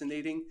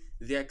fascinating.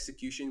 The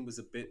execution was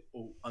a bit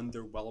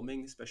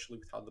underwhelming, especially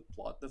with how the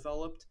plot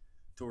developed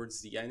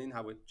towards the end and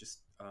how it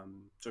just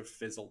sort of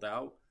fizzled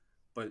out.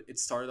 But it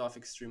started off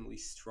extremely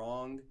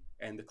strong,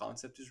 and the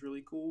concept is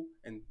really cool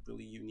and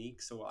really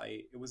unique. So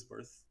it was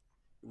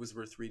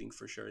worth reading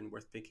for sure and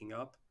worth picking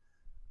up.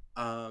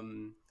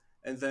 And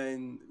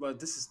then, well,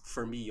 this is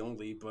for me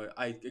only, but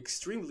I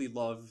extremely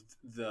loved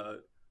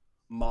the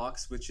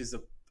Mox, which is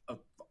a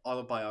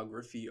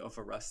autobiography of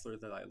a wrestler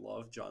that I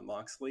love, John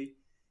Moxley.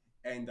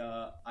 And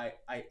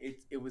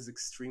it was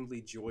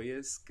extremely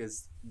joyous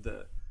because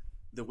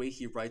the way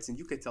he writes, and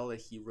you could tell that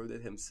he wrote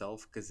it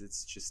himself because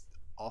it's just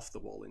off the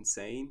wall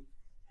insane,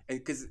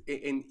 and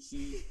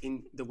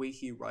in the way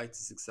he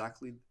writes is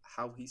exactly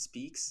how he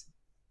speaks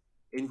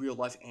in real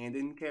life and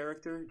in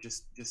character,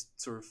 just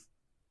sort of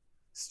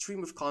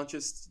stream of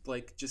conscious,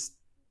 like just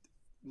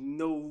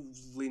no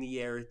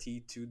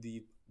linearity to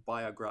the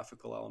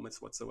biographical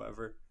elements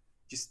whatsoever.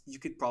 Just you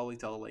could probably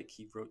tell like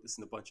he wrote this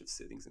in a bunch of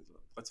sittings and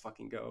let's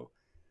fucking go.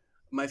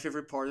 My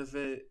favorite part of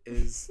it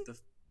is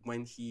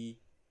when he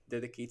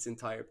dedicates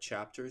entire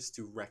chapters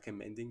to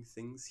recommending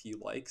things he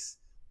likes.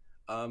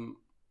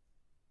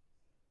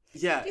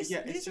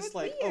 It's just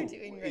like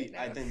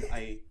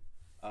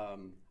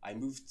I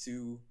moved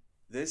to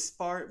this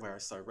part where I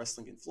started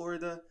wrestling in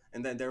Florida,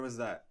 and then there was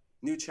that,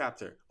 New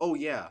chapter. Oh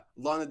yeah,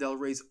 Lana Del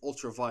Rey's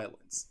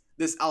Ultraviolence.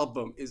 This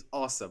album is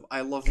awesome.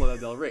 I love Lana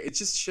Del Rey. It's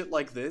just shit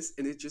like this,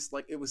 and it just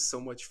like it was so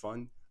much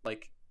fun.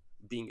 Like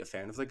being a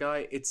fan of the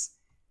guy. It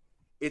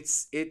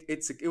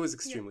was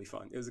Yeah. extremely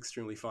fun. It was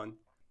extremely fun.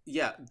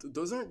 Yeah,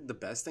 those aren't the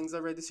best things I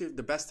read this year.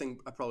 The best thing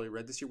I probably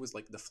read this year was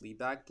like the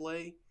Fleabag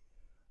play,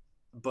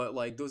 but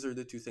like those are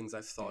the two things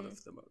I've thought Mm.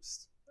 of the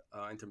most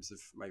in terms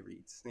of my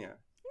reads. Yeah,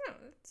 No,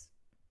 that's.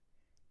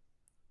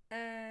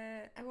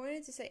 I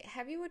wanted to say,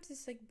 have you watched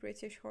this like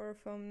British horror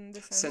film,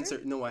 The Censor?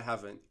 censor. No, I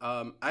haven't.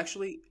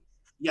 Actually,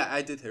 yeah,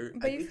 I did hear.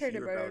 I But you've did heard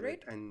hear about it, about it,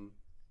 right? and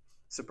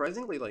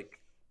surprisingly, like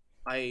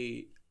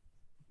I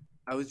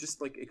I was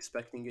just like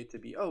expecting it to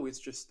be, oh, it's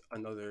just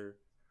another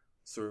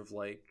sort of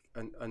like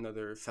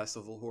another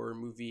festival horror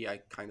movie. I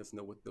kind of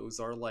know what those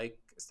are like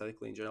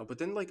aesthetically in general. But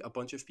then like a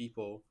bunch of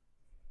people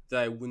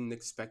that I wouldn't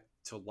expect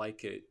to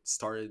like it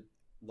started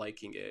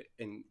liking it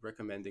and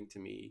recommending to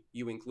me,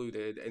 you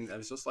included, and I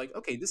was just like,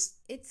 okay, this,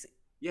 It's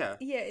yeah,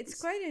 Yeah, it's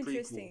it's quite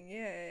pretty cool. interesting.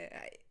 Yeah,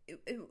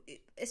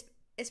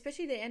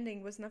 especially the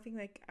ending was nothing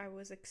like I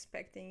was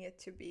expecting it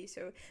to be.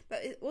 So,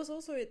 but it was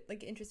also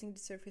like interesting to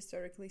sort of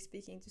historically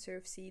speaking to sort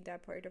of see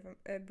that part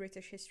of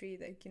British history,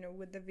 like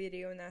with the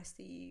video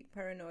nasty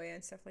paranoia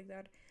and stuff like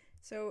that.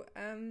 So,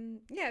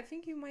 yeah, I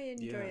think you might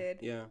enjoy Yeah, it.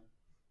 yeah,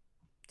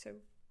 So,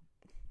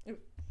 uh,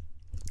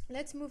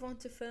 let's move on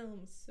to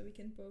films so we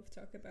can both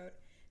talk about.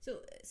 So,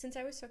 since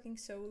I was talking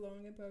so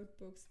long about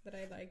books that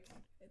I like,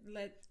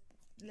 let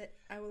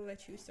I will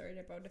let you start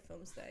about the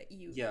films that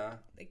you yeah.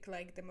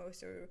 like the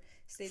most or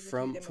stayed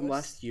with you From the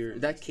last most year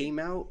from that last year. came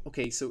out.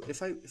 Okay, so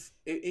if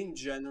in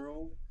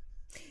general,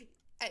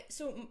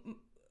 So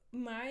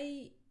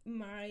my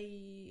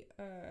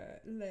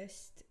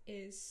list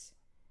is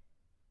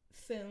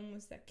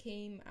films that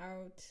came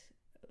out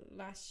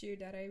last year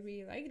that I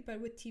really liked,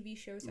 but with TV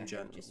shows I in have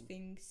general, just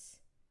things.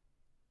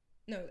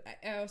 No,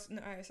 I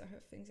also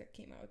have things that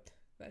came out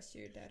last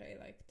year that I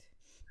liked,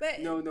 but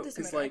no, it no, doesn't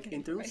because matter. I like can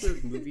in terms improvise.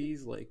 of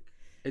movies, like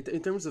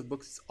in terms of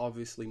books, it's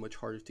obviously much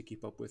harder to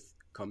keep up with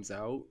comes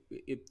out.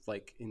 It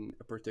like in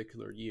a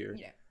particular year.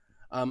 Yeah.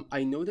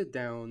 I noted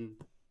down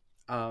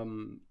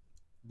um,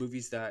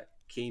 movies that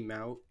came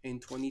out in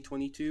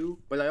 2022,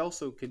 but I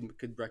also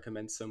could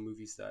recommend some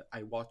movies that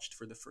I watched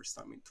for the first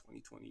time in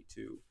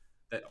 2022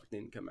 that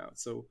didn't come out.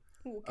 So,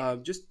 Ooh,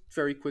 okay. just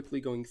very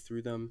quickly going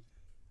through them.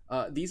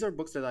 These are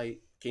books that I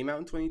came out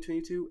in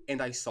 2022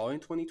 and I saw in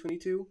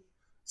 2022.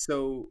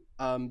 So,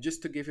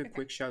 just to give a Okay.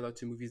 quick shout out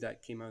to movies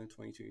that came out in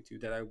 2022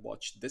 that I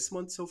watched this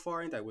month so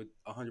far and I would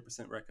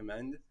 100%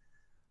 recommend.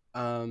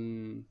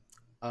 Um,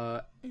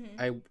 uh, Mm-hmm.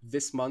 I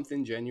this month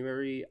in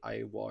January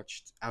I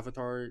watched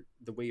Avatar: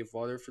 The Way of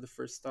Water for the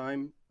first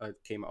time.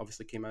 Came out in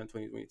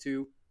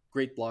 2022.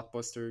 Great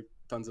blockbuster,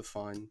 tons of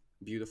fun,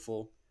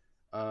 beautiful.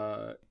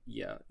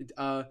 Yeah.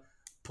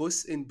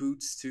 Puss in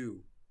Boots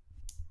 2.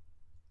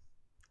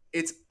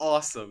 It's I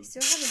awesome.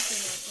 still haven't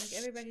seen it. Like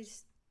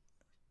everybody's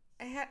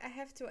I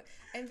have to.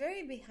 I'm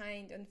very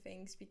behind on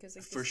things because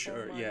like For this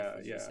whole sure. month Yeah,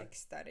 was just yeah. like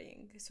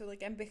studying. So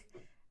like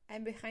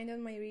I'm behind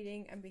on my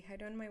reading. I'm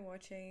behind on my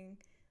watching.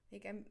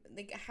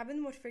 I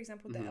haven't watched, for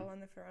example, the hmm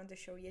Ellen Ferrante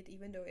show yet,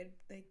 even though it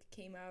like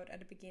came out at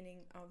the beginning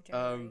of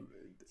January. Um,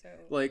 So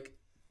like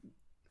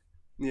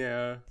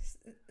yeah,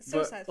 so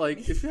but sad for like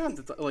me. if you have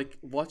to like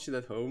watch it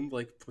at home,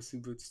 like Puss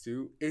in Boots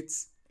 2,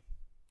 it's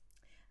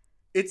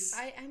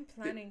I'm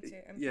planning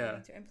to. I'm yeah.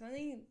 planning to. I'm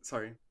planning.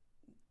 Sorry.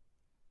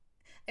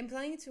 I'm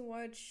planning to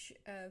watch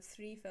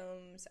 3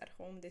 films at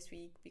home this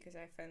week because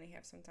I finally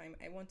have some time.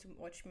 I want to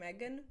watch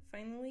Megan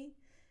finally.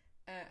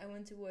 I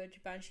want to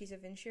watch Banshees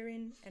of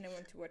Inisherin, and I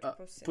want to watch Uh,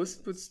 Puss in Puss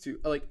in Boots Boots. 2.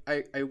 Like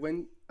I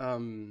went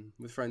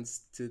with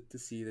friends to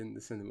see it in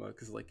the cinema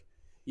because like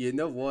you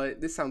know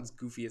what, this sounds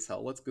goofy as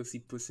hell. Let's go see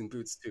Puss in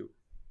Boots 2.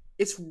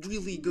 It's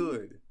really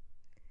good.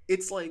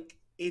 It's like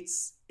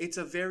it's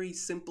a very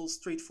simple,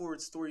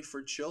 straightforward story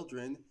for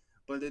children,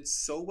 but it's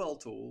so well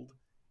told,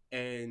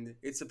 and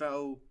it's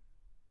about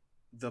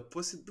the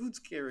Puss in Boots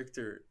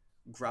character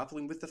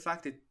grappling with the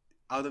fact that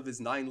out of his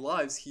 9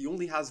 lives, he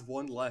only has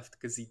one left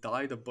because he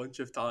died a bunch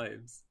of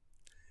times.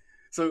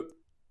 So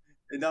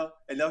and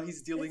now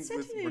he's That's dealing such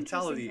with an interesting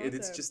mortality, and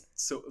it's concept. just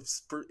so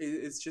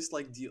it's just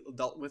like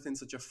dealt with in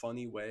such a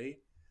funny way.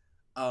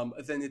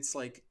 Then it's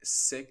like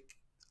sick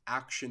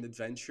action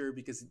adventure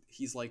because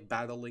he's like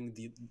battling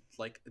the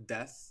like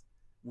death,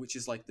 which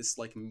is like this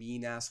like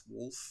mean ass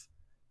wolf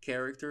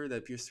character that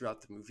appears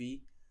throughout the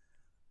movie.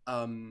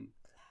 Um,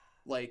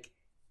 like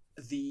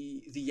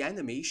the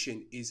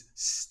animation is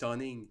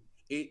stunning.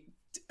 It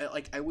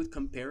like I would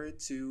compare it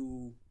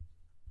to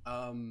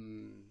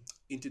um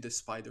Into the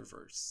Spider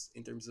Verse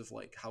in terms of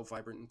like how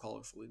vibrant and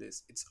colorful it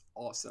is. It's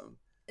awesome.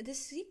 The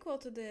sequel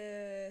to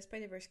the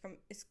Spider Verse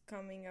is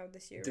coming out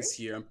this year, This right?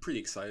 year I'm pretty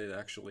excited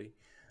actually.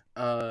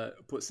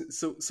 But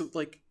so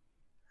like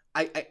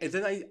I and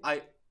then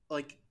I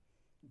like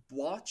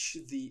watch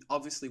the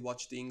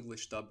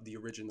English dub, the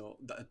original,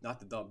 not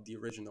the dub, the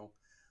original,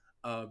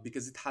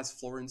 because it has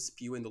Florence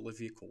Pugh and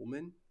Olivia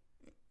Colman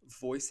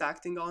voice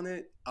acting on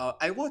it.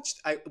 I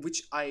watched,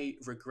 which I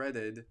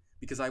regretted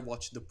because I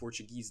watched the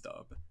Portuguese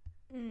dub,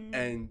 Mm.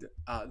 and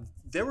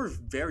there were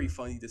very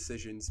funny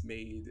decisions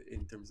made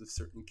in terms of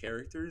certain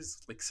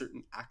characters, like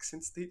certain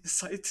accents they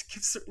decided to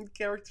give certain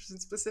characters in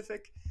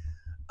specific,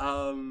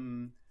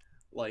 um,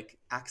 like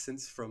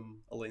accents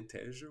from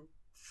Alentejo,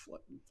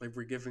 like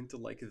were given to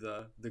like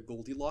the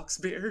Goldilocks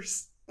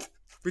bears,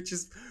 which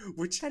is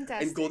which and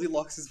Fantastic.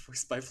 Goldilocks is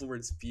voiced by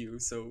Florence Pugh,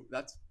 so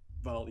that's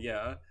well,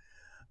 yeah.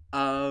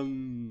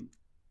 Um,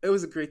 it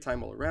was a great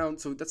time all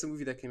around. So that's a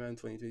movie that came out in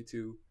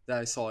 2022 that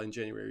I saw in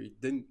January.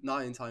 Didn't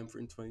not in time for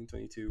in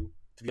 2022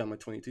 to be on my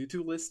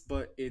 2022 list,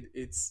 but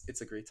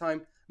it's a great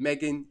time.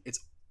 Megan,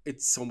 it's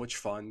so much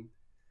fun.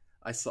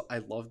 I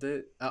loved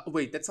it.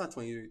 Wait, that's not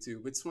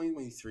 2022. It's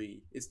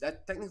 2023. It's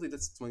that technically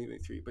that's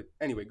 2023. But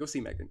anyway, go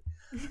see Megan.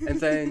 And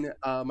then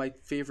my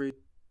two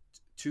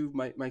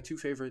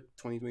favorite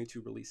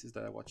 2022 releases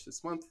that I watched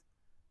this month,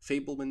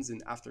 Fablemans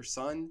and After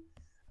Sun.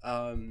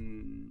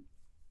 Um,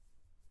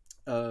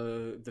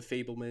 the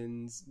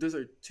Fablemans. Those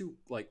are two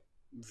like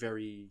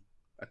very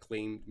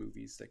acclaimed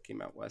movies that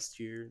came out last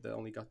year that I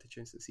only got the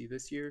chance to see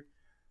this year.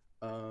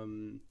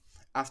 Um,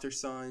 After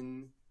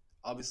Sun,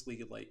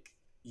 obviously, like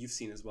you've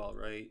seen as well,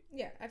 right?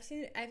 Yeah, I've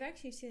seen it. I've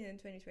actually seen it in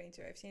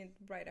 2022. I've seen it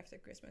right after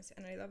Christmas,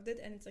 and I loved it.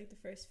 And it's like the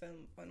first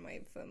film on my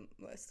film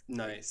list.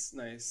 Nice,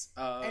 nice.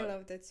 I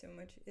loved it so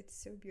much.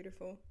 It's so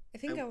beautiful. I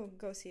think I, I will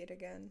go see it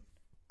again.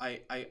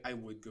 I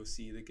would go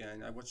see it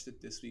again. I watched it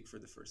this week for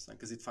the first time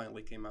because it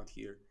finally came out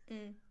here,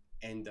 Mm.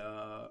 and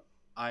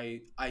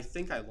I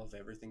think I love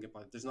everything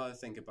about it. There's not a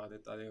thing about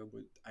it that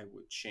I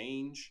would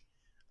change.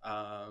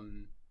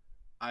 Um,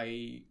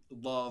 I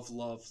love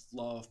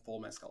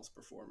Paul Mescal's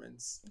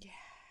performance. Yeah.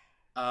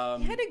 He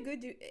Um, had a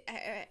good.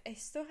 I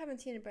still haven't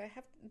seen it, but I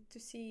have to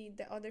see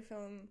the other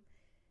film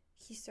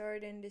he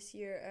starred in this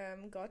year,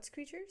 God's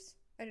Creatures.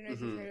 I don't know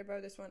if you've mhm. heard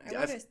about this one. I Yeah,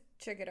 want to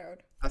check it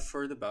out. I've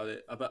heard about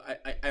it, but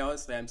I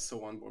honestly am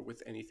so on board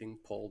with anything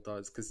Paul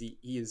does because he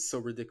is so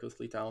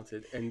ridiculously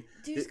talented. And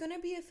There's gonna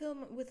be a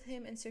film with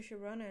him and Saoirse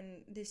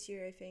Ronan this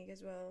year, I think,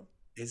 as well.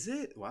 is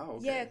it? Wow.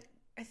 Yeah, Okay.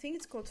 I think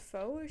it's called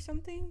Foe or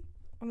something.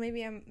 Or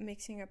maybe I'm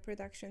mixing up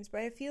productions,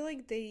 but I feel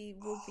like they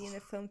will be in a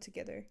film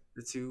together.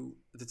 The two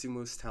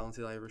most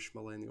talented Irish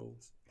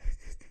millennials.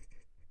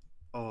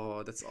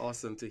 Oh, that's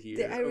awesome to The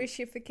hear. Oh,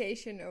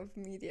 Irishification of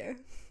media.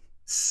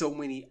 so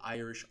many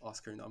Irish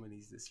Oscar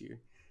nominees this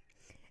year.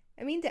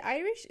 I mean, the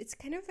Irish, it's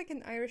kind of like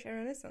an Irish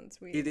Renaissance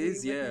It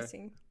is, we're yeah.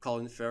 witnessing.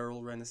 Colin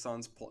Farrell,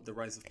 Renaissance, the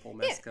rise of Paul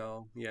Yeah.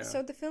 Mescal. Yeah,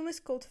 So the film is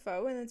called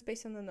Foe, and it's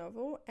based on the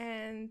novel.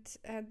 And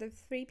the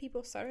three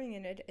people starring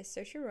in it is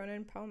Saoirse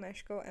Ronan, Paul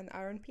Mescal, and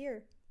Aaron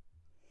Pierre.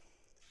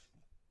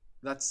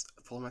 that's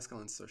Paul Mescal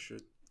and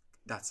Saoirse.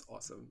 That's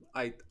awesome.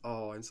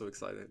 I'm so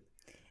excited.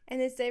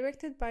 And it's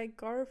directed by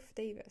Garth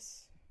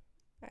Davis.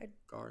 I,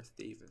 Garth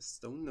Davis.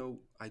 Don't know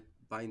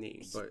by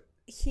name, but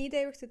he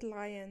directed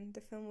Lion,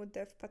 the film with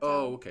Dev Patel.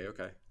 oh, okay,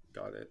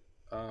 got it.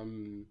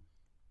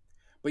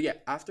 But yeah,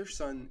 After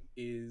Sun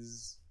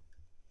is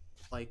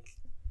like,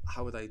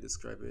 how would I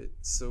describe it?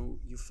 So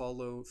you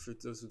follow, for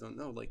those who don't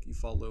know, like you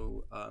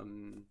follow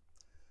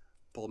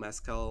Paul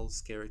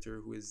Mescal's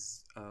character, who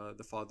is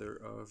the father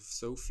of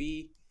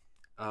Sophie,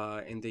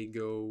 and they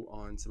go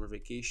on summer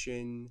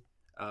vacation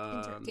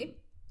In Turkey.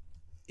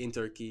 in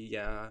Turkey,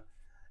 yeah,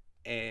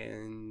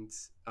 and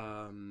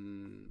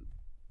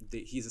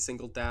he's a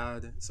single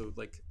dad, so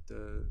like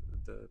the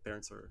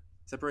parents are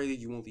separated.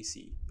 You only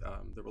see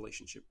the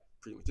relationship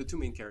pretty much. The two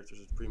main characters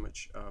are pretty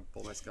much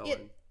Paul Mescal Yeah,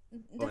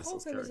 and the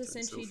Mescal's whole film is character and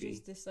essentially Sophie.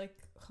 just this like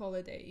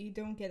holiday. You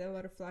don't get a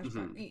lot of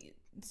flashbacks,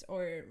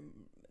 or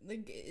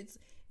like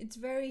it's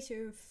very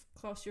sort of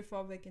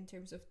claustrophobic in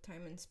terms of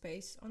time and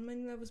space on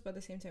many levels, but at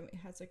the same time it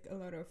has like a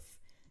lot of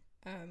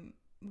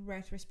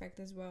retrospect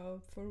as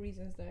well for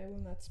reasons that I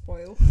will not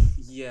spoil.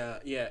 Yeah,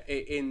 yeah.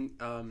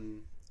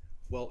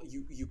 Well,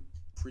 you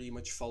pretty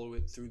much follow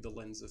it through the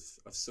lens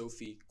of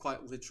Sophie,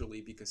 quite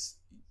literally, because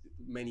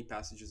many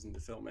passages in the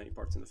film, many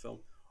parts in the film,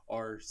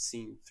 are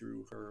seen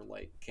through her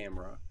like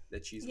camera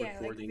that she's Yeah, like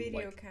recording,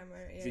 video camera.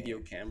 Yeah, video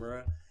yeah.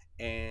 camera,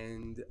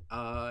 and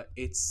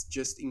it's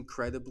just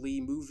incredibly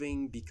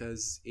moving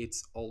because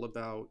it's all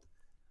about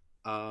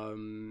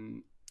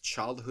um,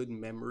 childhood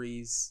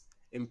memories,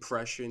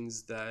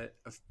 impressions that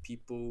of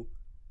people,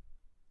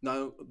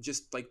 not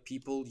just like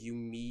people you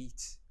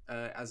meet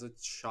as a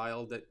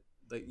child, that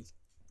like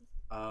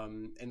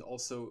and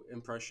also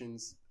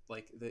impressions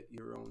like that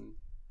your own,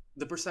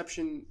 the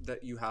perception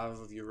that you have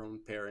of your own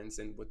parents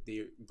and what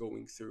they're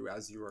going through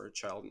as you are a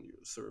child, and you're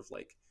sort of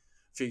like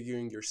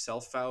figuring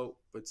yourself out,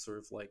 but sort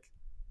of like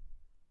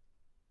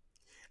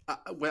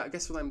well, I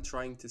guess what I'm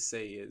trying to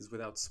say is,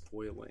 without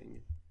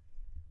spoiling,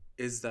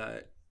 is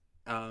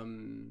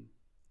um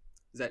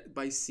that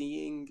by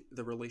seeing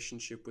the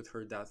relationship with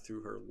her dad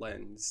through her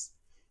lens,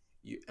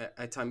 you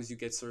at times you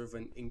get sort of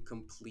an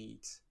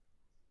incomplete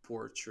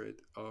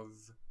portrait of,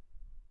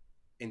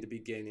 in the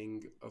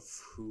beginning, of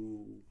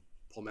who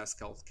Paul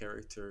Mescal's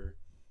character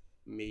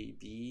may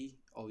be.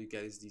 All you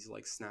get is these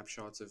like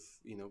snapshots of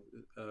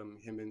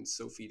him and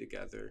Sophie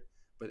together.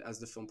 But as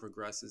the film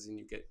progresses and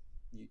you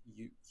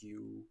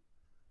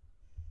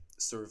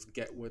sort of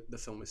get what the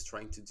film is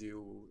trying to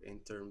do in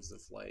terms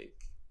of like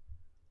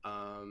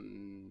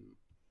um,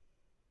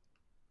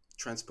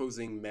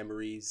 transposing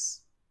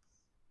memories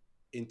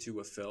into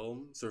a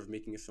film, sort of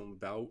making a film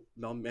about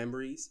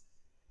memories,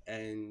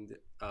 and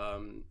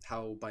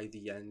how by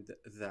the end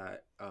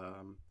that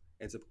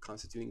ends up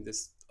constituting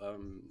this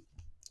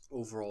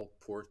overall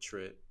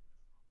portrait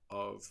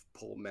of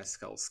Paul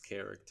Mescal's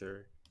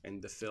character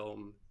and the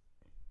film,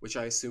 which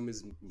I assume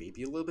is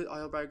maybe a little bit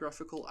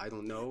autobiographical. I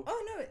don't know.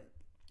 Oh no,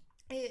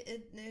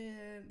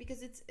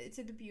 because it's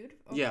a debut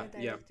of Yeah, the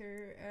yeah.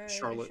 director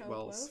Charlotte Charlotte Wells.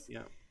 Wells,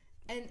 Yeah.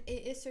 and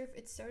it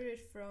started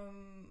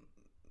from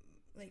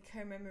like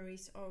her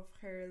memories of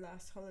her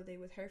last holiday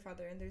with her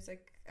father, and there's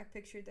like a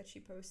picture that she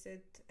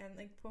posted, and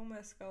like Paul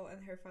Mescal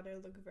and her father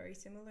look very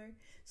similar.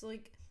 So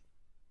like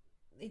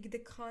the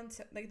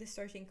concept, like the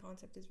starting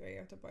concept, is very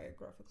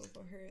autobiographical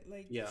for her.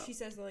 Like Yeah. she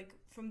says that, like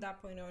from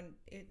that point on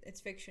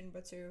it's fiction,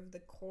 but sort of the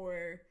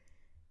core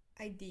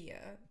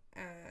idea,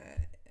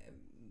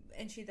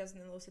 and she doesn't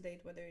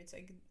elucidate whether it's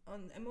like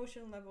on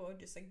emotional level or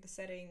just like the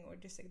setting or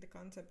just like the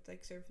concept,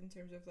 like sort of in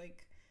terms of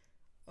like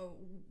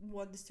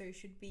what the story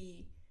should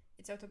be.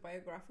 It's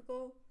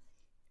autobiographical,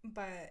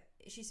 but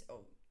she's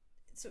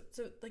so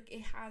like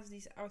it has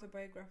these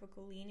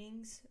autobiographical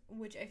leanings,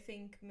 which I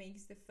think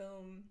makes the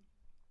film,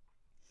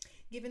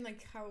 given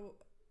like how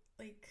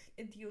like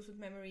it deals with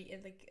memory,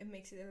 it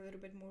makes it a little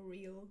bit more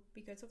real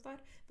because of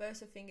that. But I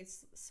also think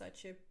it's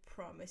such a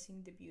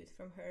promising debut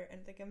from her,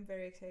 and like I'm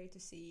very excited to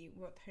see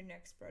what her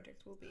next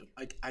project will be.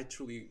 I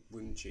truly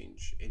wouldn't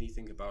change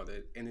anything about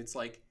it, and it's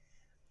like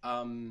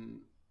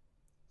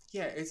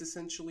yeah, it's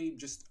essentially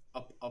just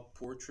a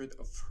portrait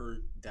of her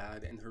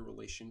dad and her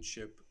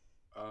relationship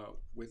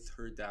with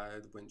her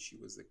dad when she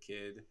was a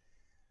kid.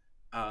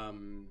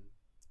 Um,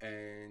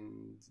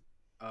 and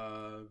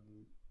um,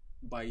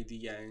 by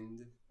the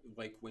end,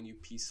 like when you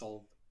piece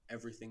all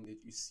everything that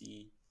you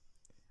see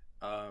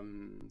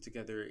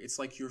together, it's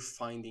like you're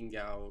finding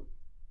out.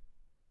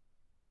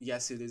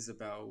 Yes, it is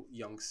about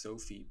young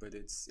Sophie, but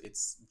it's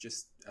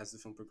just as the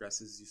film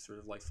progresses, you sort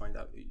of like find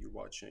out that you're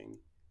watching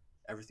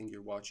everything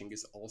you're watching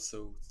is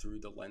also through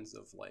the lens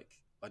of like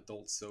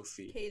adult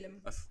Sophie.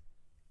 Caleb.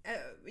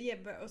 Yeah,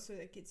 but also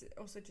like it's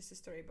also just a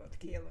story about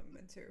Caleb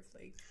and sort of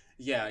like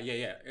Yeah.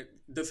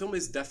 The film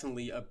is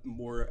definitely a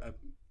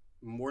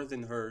more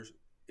than her.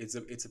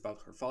 It's about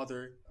her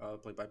father,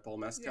 played by Paul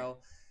Mescal,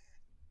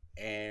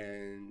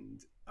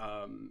 and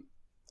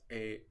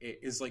it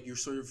is like you're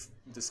sort of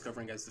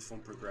discovering as the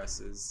film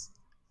progresses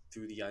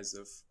through the eyes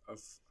of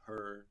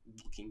her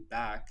looking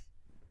back,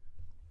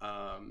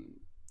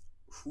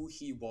 who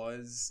he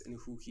was and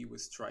who he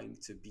was trying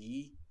to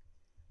be,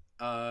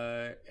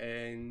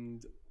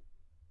 and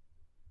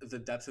the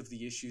depth of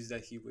the issues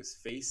that he was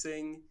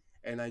facing.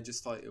 And I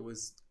just thought it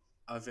was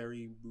a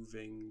very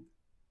moving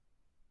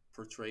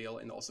portrayal,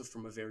 and also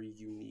from a very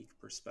unique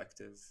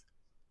perspective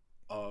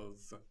of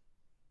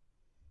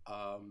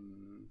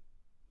um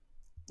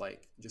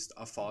like just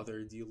a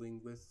father dealing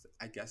with,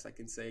 I guess I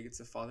can say it's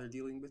a father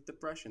dealing with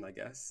depression, I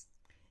guess.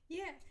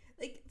 yeah,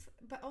 like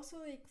but also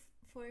like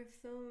for a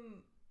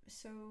film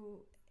so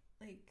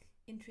like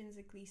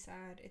intrinsically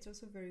sad, it's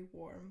also very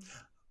warm,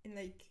 and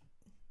like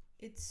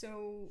it's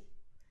so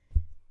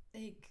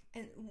like,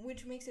 and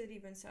which makes it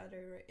even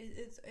sadder, right?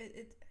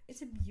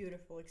 It's a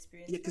beautiful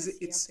experience. Yeah, because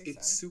Firstly, it's after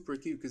it's sun. super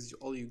cute, because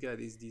all you get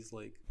is these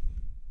like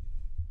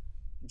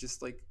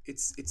just like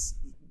it's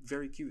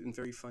very cute and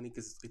very funny,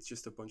 because it's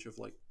just a bunch of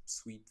like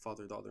sweet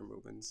father-daughter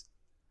moments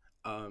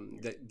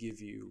that give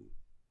you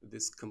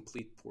this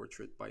complete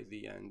portrait by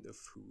the end of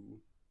who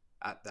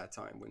at that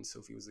time when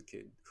Sophie was a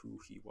kid, who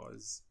he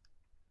was.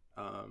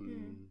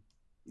 Hmm.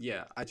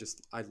 Yeah,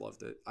 I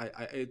loved it.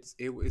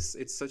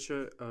 It's such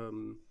a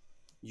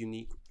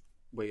unique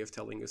way of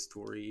telling a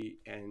story,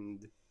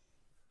 and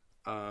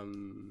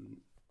um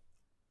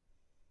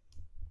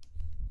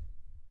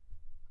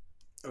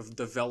of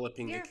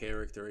developing a Yeah.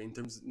 character in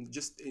terms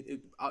just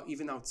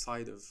even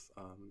outside of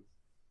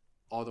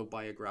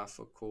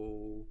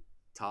autobiographical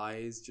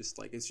ties. Just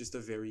like it's just a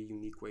very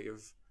unique way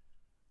of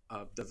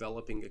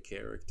developing a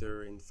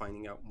character and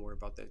finding out more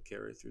about that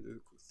character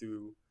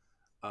through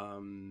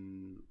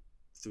um,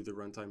 through the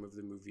runtime of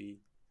the movie,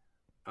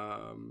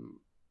 um,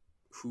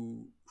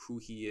 who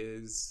he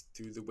is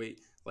through the way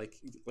like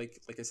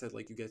I said,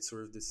 like you get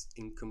sort of this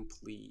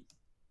incomplete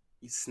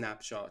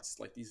snapshots,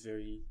 like these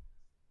very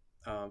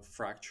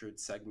fractured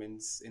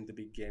segments in the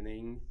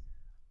beginning,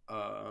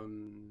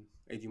 and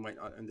you might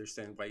not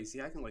understand why is he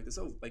acting like this.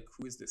 Oh, like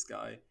who is this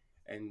guy?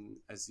 And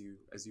as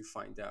you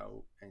find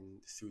out, and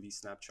through these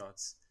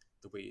snapshots,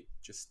 the way it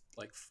just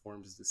like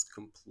forms this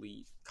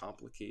complete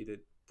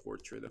complicated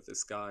portrait of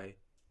this guy,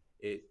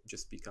 it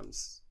just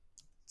becomes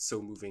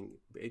so moving.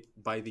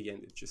 By the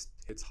end, it just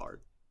hits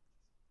hard.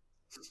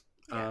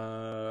 Yeah.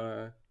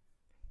 uh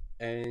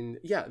and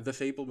yeah, The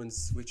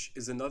Fablemans, which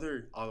is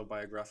another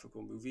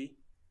autobiographical movie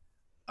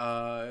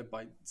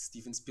by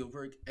Steven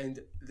Spielberg, and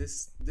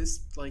this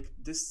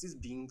is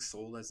being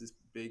sold as this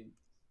big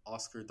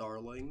Oscar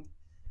darling,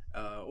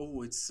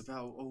 oh, it's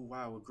about, oh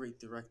wow, a great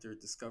director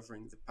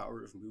discovering the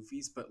power of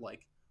movies. But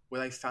like,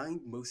 what I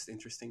find most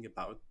interesting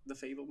about the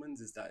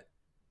Fablemans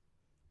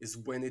is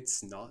when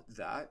it's not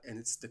that, and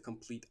it's the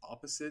complete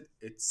opposite.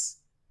 It's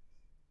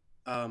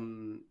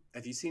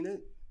have you seen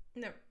it?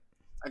 No.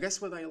 I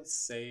guess what I'll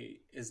say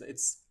is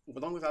it's,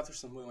 along with After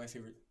one of my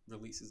favorite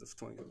releases of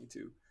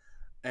 2022.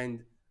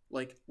 And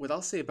like, what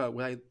I'll say about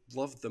what I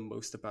love the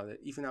most about it,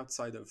 even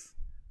outside of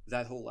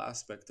that whole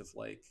aspect of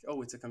like,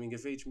 oh, it's a coming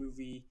of age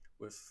movie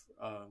with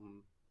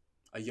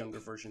a younger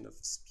version of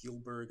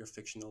Spielberg, a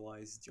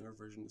fictionalized younger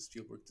version of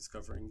Spielberg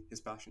discovering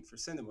his passion for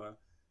cinema.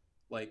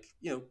 Like,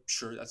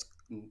 sure, that's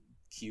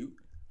cute,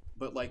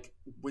 but like,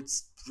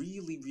 what's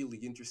really, really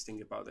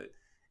interesting about it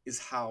is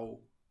how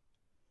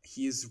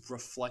he is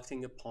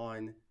reflecting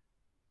upon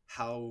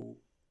how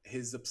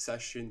his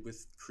obsession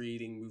with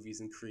creating movies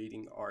and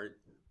creating art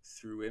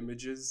through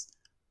images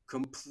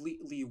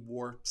completely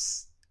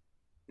warps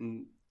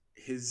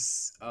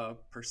his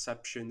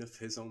perception of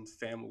his own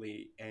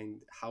family,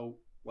 and how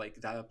like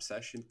that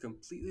obsession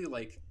completely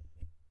like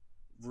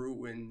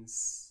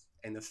ruins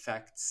and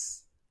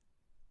affects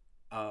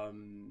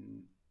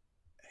um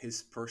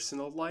his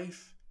personal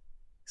life.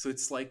 So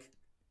it's like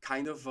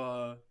kind of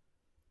a,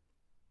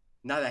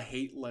 not a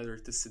hate letter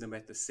to cinema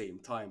at the same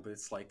time, but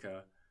it's like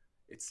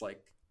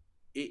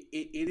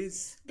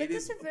But it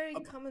that's is a very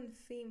a, common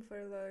theme for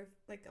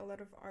a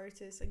lot of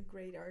artists, like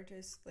great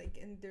artists, like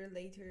in their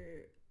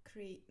later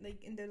create,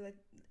 like in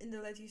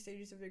the later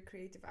stages of their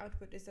creative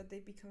output, is that they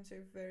become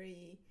sort of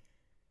very,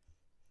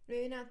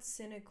 maybe not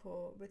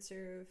cynical, but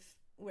sort of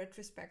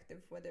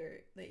retrospective,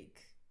 whether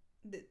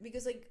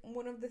because like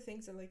one of the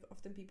things that like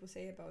often people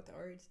say about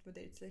art,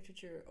 whether it's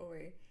literature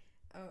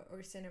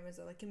or cinema, is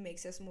that like it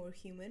makes us more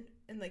human,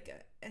 and like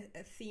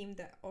a theme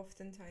that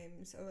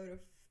oftentimes a lot of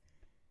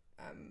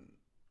um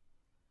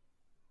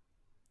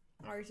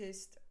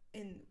artists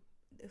in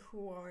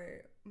who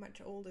are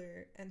much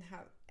older and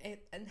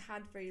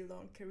had very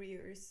long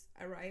careers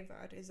arrive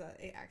at, is that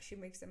it actually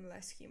makes them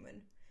less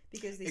human,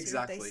 because they sort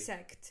of exactly.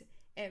 dissect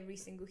every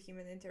single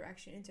human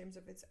interaction in terms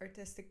of its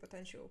artistic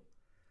potential.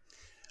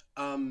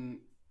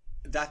 um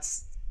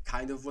that's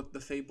kind of what the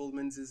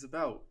Fablemans is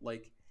about,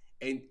 like,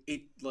 and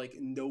it, like,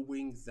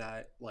 knowing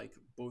that like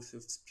both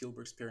of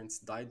Spielberg's parents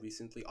died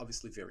recently,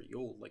 obviously very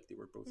old, like they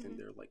were both in Mm-hmm.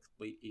 their like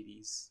late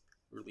 80s,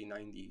 early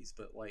 90s,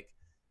 but like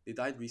they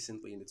died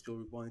recently, and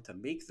Spielberg wanted to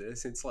make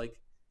this. It's like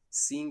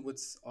seeing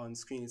what's on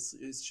screen,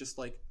 it's just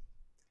like,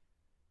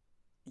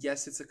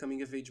 yes, it's a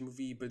coming of age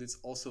movie, but it's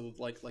also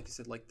like you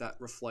said, like that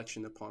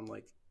reflection upon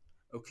like,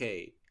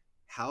 okay,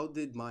 how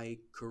did my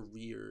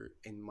career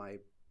and my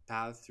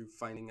path through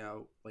finding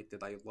out like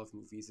that I love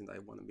movies and I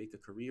want to make a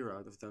career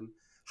out of them,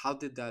 how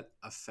did that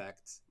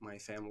affect my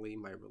family,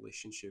 my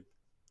relationship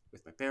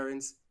with my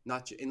parents?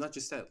 And not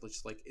just that, but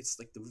just like, it's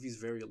like the movie's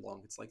very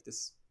long. It's like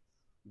this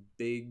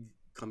big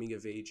coming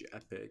of age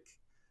epic,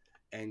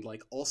 and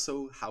like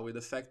also how it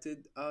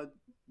affected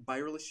my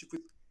relationship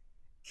with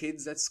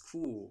kids at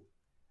school,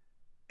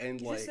 and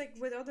Just like like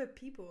with other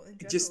people in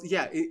just, general,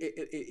 yeah, like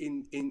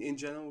in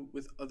general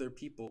with other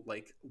people.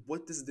 Like,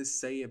 what does this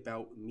say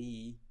about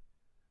me,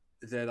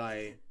 that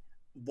I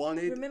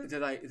wanted, remember.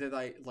 that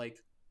I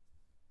like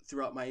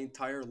throughout my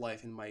entire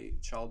life in my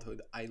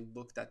childhood, I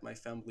looked at my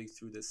family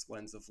through this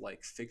lens of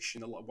like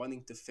fictional,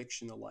 wanting to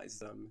fictionalize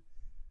them.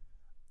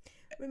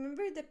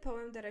 Remember the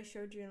poem that I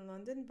showed you in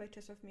London by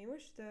Czesław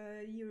Miłosz,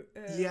 the you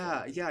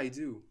Yeah, yeah, I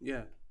do.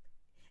 Yeah,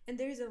 and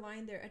there is a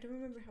line there. I don't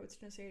remember how it's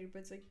translated, but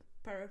it's like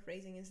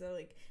paraphrasing, is that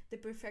like the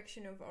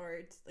perfection of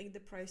art, like the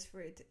price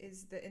for it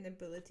is the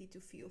inability to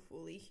feel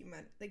fully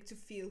human, like to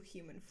feel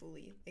human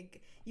fully.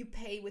 Like you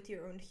pay with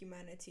your own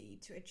humanity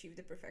to achieve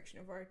the perfection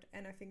of art,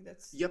 and I think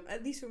that's, yep,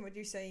 at least from what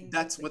you're saying,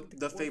 that's that's like what the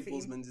the core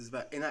theme. Fablesman is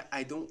about. And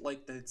I don't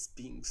like that it's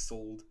being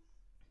sold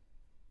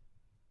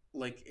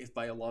like, if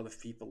by a lot of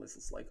people, it's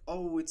just like,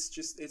 oh, it's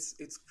just,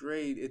 it's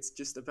great, it's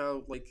just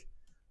about like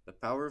the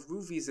power of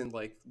movies, and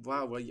like,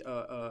 wow,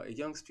 a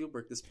young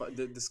Spielberg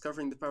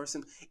discovering the power of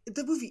cinema.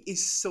 The movie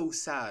is so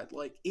sad,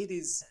 like it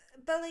is.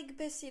 But like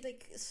Bessie,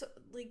 like so,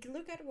 like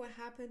look at what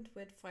happened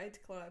with Fight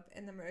Club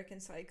and American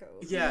Psycho.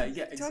 Yeah,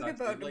 yeah, Talk exactly,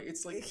 about like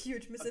it's a like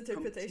huge a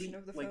misinterpretation complete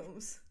of the like,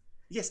 films.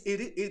 yes,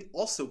 it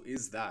also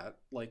is that,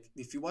 like,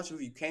 if you watch the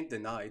movie, you can't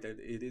deny that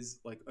it is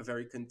like a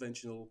very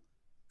conventional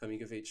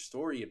coming of age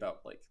story about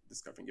like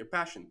discovering your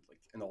passion, like,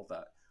 and all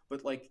that.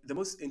 But like the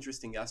most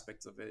interesting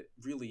aspects of it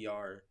really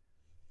are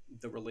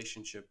the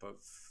relationship of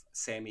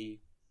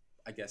Sammy,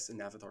 I guess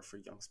an avatar for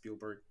young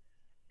Spielberg,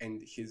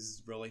 and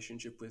his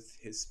relationship with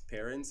his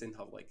parents, and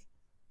how like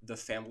the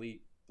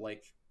family,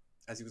 like,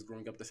 as he was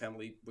growing up, the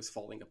family was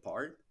falling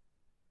apart,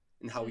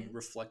 and how he Mm.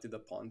 reflected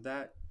upon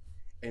that.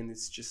 And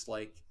it's just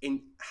like,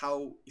 in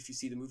how, if you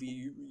see the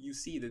movie, you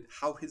see that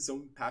how his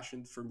own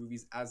passion for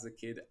movies as a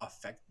kid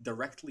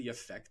directly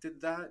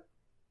affected that.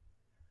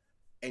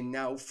 And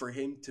now for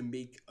him to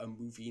make a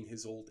movie in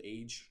his old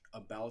age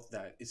about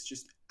that, it's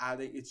just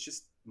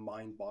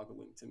mind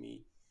boggling to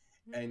me.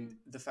 And Mm.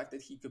 the fact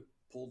that he could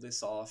pull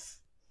this off,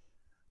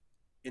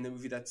 in a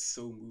movie that's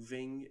so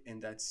moving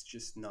and that's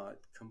just not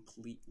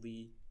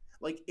completely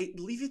like it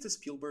leave it to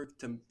Spielberg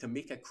to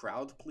make a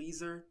crowd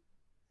pleaser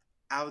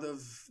out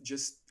of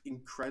just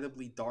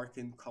incredibly dark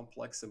and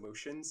complex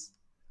emotions.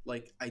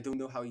 Like I don't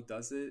know how he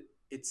does it.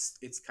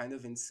 It's kind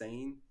of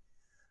insane.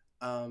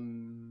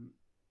 Um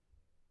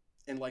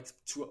and like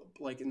to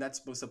like and that's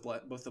both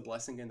a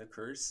blessing and a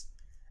curse.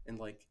 And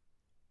like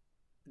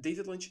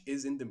David Lynch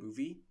is in the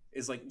movie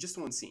is like just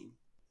one scene.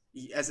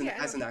 Yeah, I know.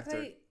 As an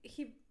actor.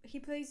 He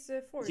plays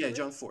Ford, Yeah, right?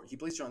 John Ford. He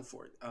plays John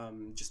Ford.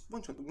 Just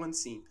one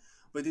scene,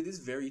 but it is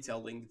very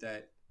telling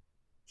that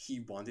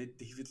he wanted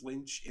David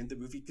Lynch in the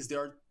movie because there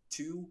are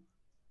two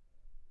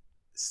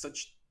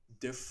such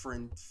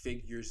different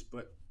figures,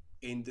 but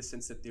in the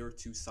sense that they are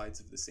two sides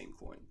of the same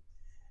coin.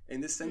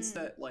 In the sense Mm.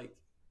 that like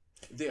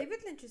they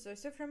David Lynch is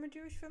also from a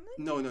Jewish family.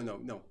 no.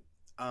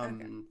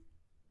 Okay,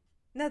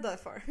 not that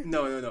far.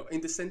 No.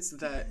 In the sense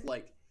that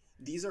like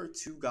these are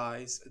two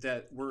guys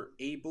that were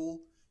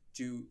able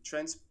to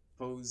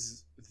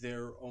transpose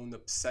their own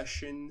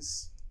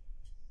obsessions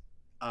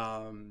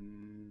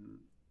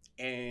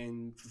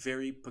and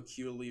very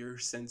peculiar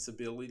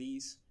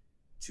sensibilities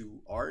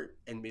to art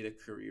and made a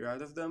career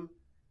out of them.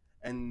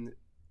 And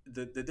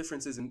the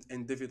difference is,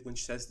 and David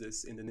Lynch says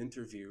this in an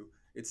interview,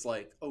 it's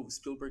like, oh,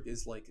 Spielberg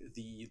is like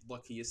the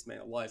luckiest man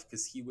alive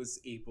because he was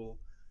able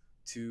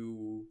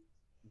to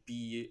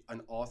be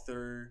an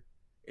author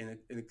in an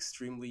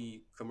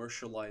extremely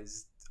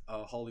commercialized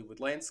Hollywood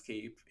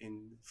landscape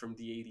from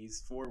the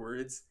 80s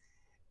forwards,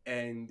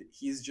 and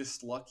he's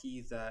just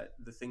lucky that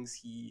the things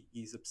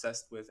he's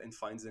obsessed with and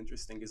finds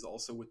interesting is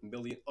also with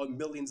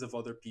millions of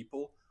other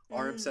people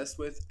are Mm. obsessed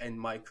with. And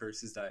my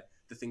curse is that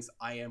the things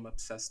I am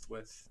obsessed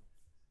with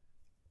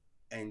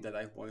and that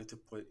I wanted to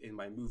put in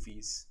my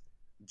movies,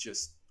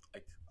 just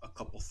like a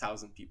couple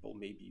thousand people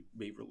maybe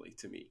may relate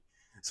to me.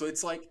 So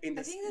it's like in I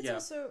this, think that's yeah.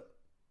 also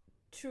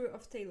true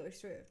of Taylor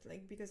Swift,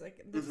 like because like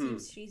the Hmm.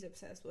 themes she's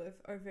obsessed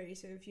with are very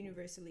sort of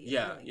universally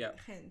Yeah, appealing. yeah.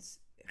 Hence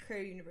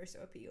her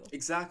universal appeal.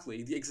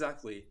 Exactly.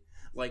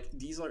 Like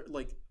these are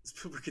like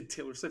Spielberg and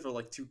Taylor Swift are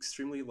like two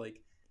extremely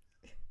like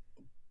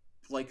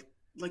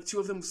like two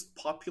of the most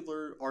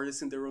popular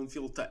artists in their own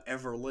field to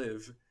ever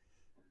live,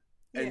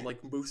 and Yeah,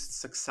 like most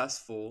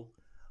successful,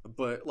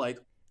 but like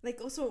like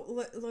also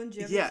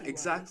longevity yeah, wise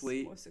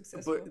exactly. more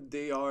successful. But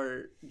they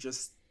are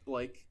just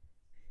like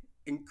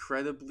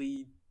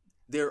incredibly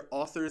they're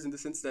authors in the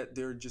sense that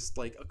they're just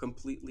like a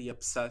completely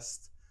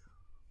obsessed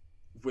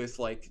with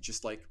like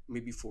just like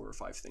maybe four or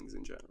five things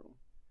in general,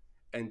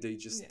 and they Yeah,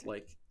 just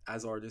like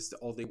as artists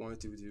all they wanted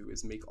to do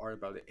is make art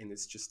about it, and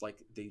it's just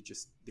like they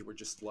were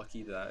just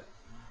lucky that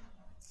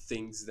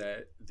things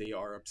that they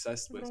are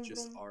obsessed with vroom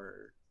just vroom.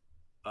 are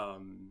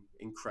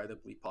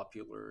incredibly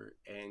popular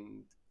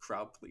and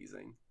crowd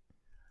pleasing.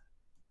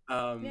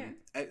 Yeah,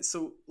 And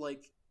so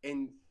like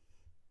and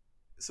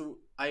so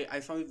I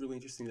found it really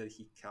interesting that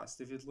he cast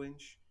David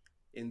Lynch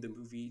in the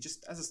movie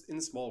just in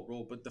a small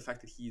role, but the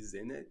fact that he's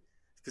in it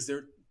because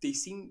they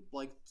seem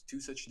like two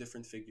such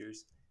different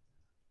figures,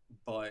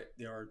 but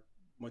they are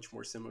much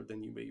more similar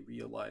than you may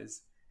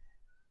realize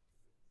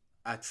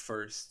at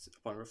first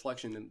upon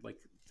reflection. And like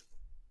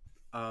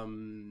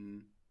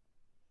um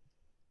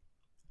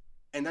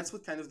and that's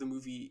what kind of the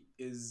movie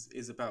is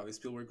about, is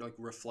Spielberg like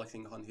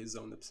reflecting on his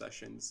own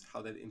obsessions,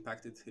 how that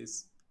impacted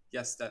his,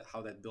 yes, that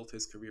how that built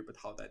his career, but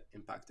how that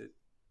impacted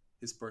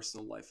his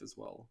personal life as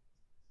well.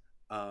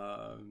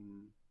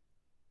 um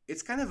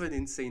it's kind of an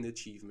insane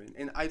achievement,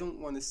 and I don't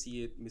want to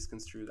see it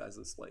misconstrued as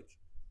this like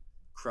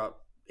crowd.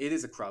 It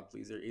is a crowd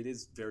pleaser. It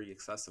is very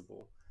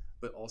accessible,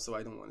 but also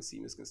I don't want to see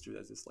misconstrued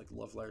as this like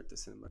love letter to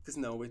cinema, because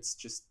no, it's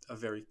just a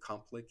very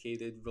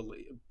complicated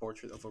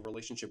portrait of a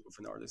relationship with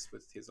an artist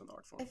with his own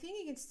art I form. think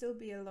it can still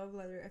be a love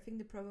letter. I think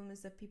the problem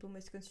is that people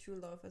misconstrue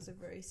love as a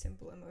very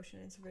simple emotion.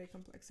 It's a very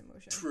complex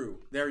emotion. True.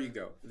 There you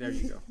go. There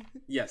you go.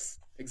 Yes,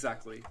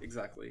 exactly,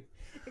 exactly.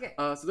 Okay.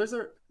 So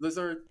those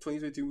are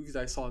 2022 movies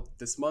I saw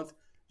this month.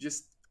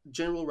 Just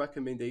general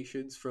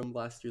recommendations from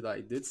last year that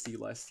I did see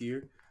last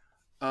year.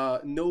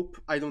 Nope,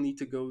 I don't need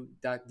to go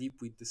that deep.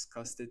 We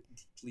discussed it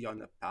deeply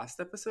on a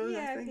past episode, I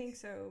Yeah, I think. think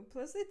so.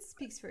 Plus, it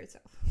speaks for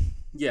itself.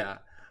 Yeah.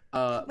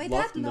 My Loved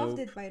dad loved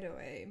Nope. it, by the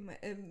way.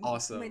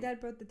 Awesome. My dad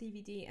brought the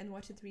DVD and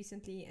watched it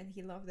recently, and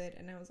he loved it.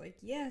 And I was like,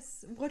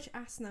 yes, watch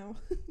Ass now.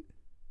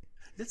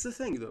 That's the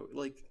thing, though.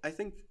 Like, I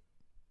think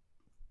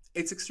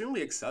it's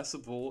extremely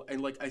accessible,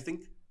 and like I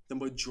think the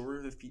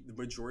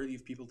majority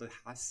of people that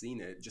has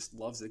seen it just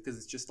loves it because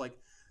it's just like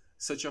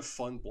such a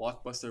fun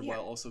blockbuster Yeah.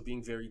 while also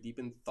being very deep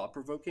and thought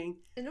provoking.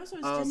 And also,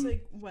 it's just Um,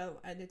 like well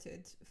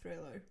edited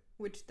thriller,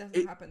 which doesn't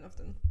it happen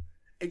often.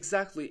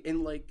 exactly,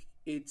 and like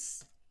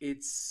it's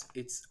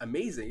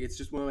amazing. It's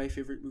just one of my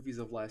favorite movies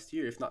of last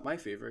year, if not my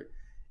favorite,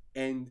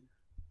 and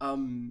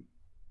um.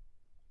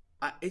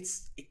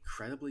 It's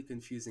incredibly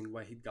confusing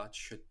why he got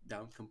shut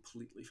down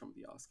completely from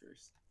the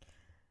Oscars.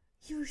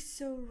 You're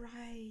so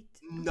right.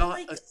 But Not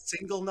like, a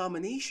single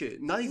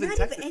nomination. Not even not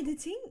even technical.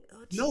 editing.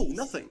 Oh, No,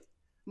 jeez.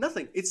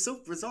 nothing. It's so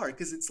bizarre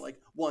because it's like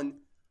one,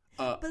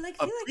 But like,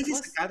 a feel like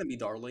previous Academy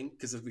darling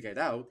because of Get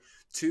Out.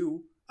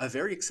 Two, a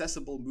very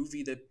accessible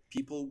movie that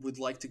people would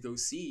like to go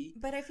see.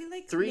 But I feel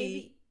like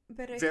 3,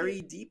 maybe,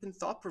 very deep and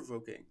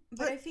thought-provoking.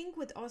 But I think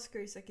with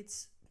Oscars, like,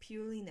 it's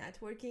purely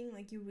networking.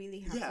 Like, you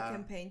really have to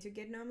campaign to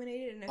get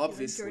nominated, and I feel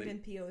like Jordan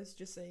Peele is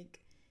just like,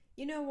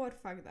 you know what,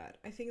 fuck that.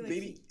 I think, like,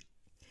 maybe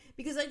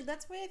because, like,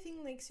 that's why I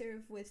think, like, sort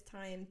of with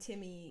time,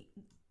 Timmy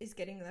is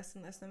getting less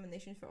and less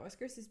nominations for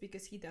Oscars, is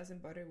because he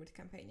doesn't bother with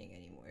campaigning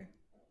anymore.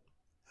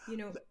 You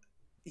know?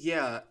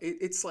 Yeah,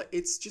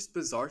 it's just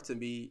bizarre to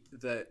me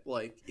that,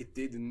 like, it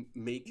didn't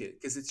make it,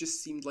 because it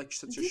just seemed like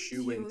such a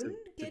shoe-in to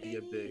be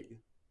a big...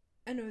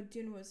 I know,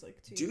 Dune was,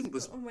 like, 2 Dune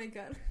was... Oh my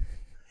god.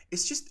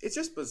 It's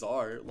just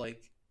bizarre,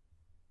 like,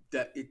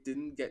 that it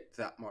didn't get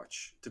that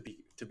much, to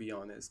be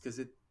honest, because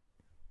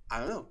I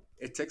don't know,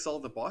 it ticks all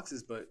the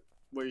boxes, but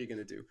what are you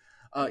gonna do?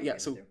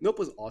 So Nope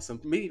was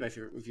awesome. Maybe my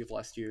favorite movie of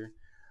last year.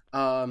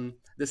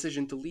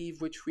 Decision to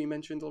Leave, which we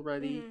mentioned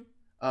already.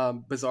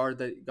 Bizarre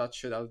that it got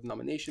shut out of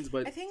nominations,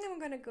 but I think I'm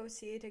gonna go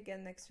see it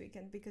again next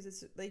weekend, because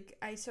it's like,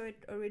 I saw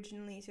it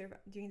originally sort of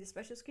during the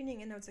special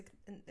screening, and now it's like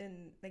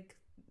in like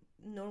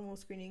normal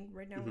screening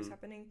right now what's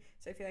happening,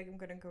 so I feel like I'm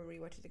gonna go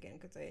rewatch it again,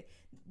 because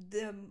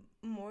the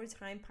more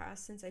time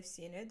passed since I've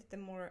seen it, the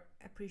more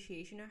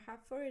appreciation I have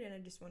for it, and I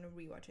just want to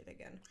rewatch it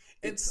again.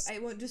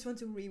 Just want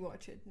to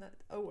rewatch it, not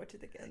watch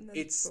it again.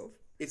 It's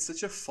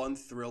such a fun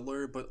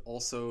thriller, but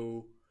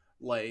also,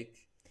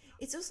 like,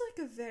 it's also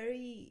like a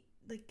very,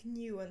 like,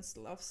 nuanced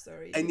love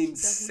story. An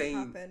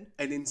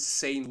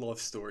insane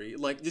love story,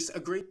 like, just a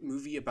great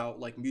movie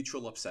about, like,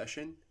 mutual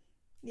obsession.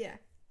 Yeah,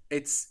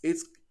 it's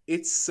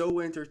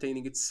so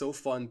entertaining, it's so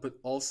fun, but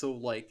also,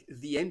 like,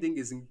 the ending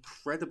is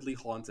incredibly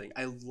haunting.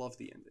 I love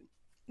the ending.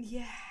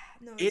 Yeah,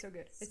 no, it's so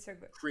good. It's so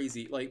good.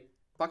 Crazy. Like,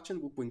 Park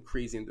Chan-wook went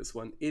crazy in this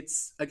one.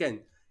 It's,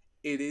 again,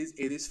 it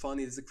is fun,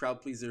 it is a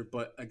crowd pleaser,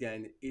 but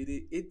again,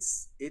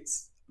 it's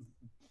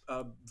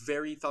a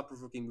very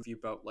thought-provoking movie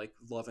about, like,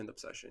 love and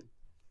obsession.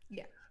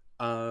 Yeah.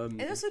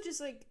 And also, just,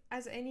 like,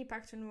 as any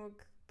Park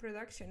Chan-wook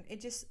production,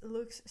 it just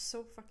looks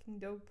so fucking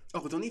dope.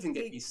 Oh, don't even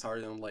get me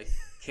started on, like,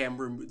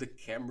 the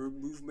camera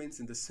movements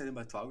and the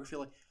cinematography.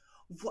 Like,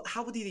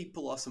 how did he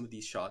pull off some of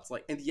these shots?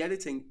 Like, and the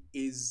editing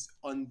is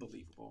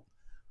unbelievable.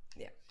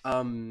 Yeah.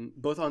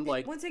 Both on,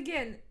 like, once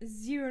again,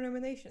 0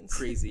 nominations.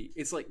 Crazy.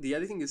 It's like the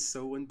editing is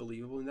so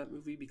unbelievable in that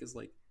movie, because,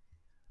 like,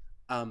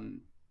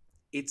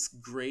 it's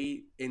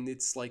great in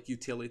its, like,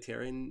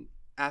 utilitarian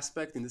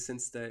aspect, in the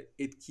sense that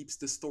it keeps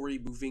the story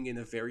moving in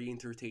a very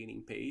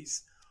entertaining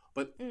pace,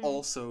 but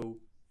also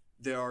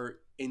there are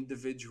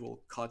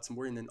individual cuts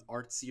more in an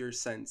artsier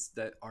sense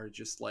that are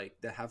just, like,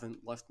 that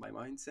haven't left my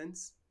mind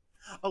since.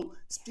 Oh,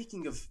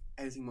 speaking of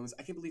editing moments,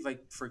 I can't believe I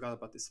forgot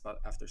about this about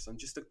After Sun.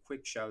 Just a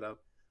quick shout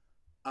out.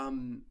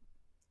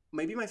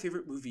 Maybe my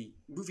favorite movie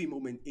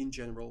moment in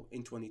general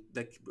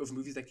of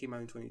movies that came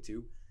out in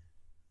 22,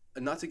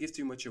 not to give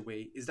too much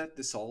away, is that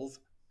Dissolve,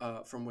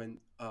 from when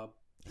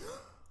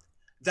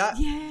that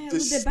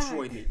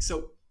destroyed me.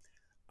 So,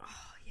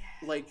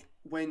 like,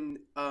 when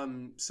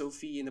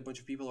Sophie and a bunch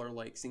of people are,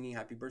 like, singing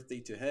happy birthday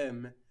to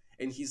him,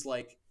 and he's,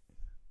 like,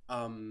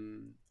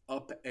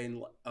 up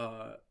and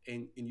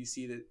you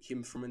see that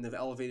him from an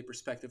elevated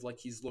perspective, like,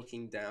 he's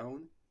looking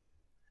down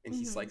and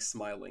he's, like,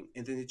 smiling,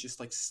 and then it just,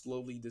 like,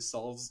 slowly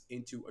dissolves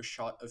into a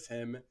shot of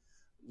him,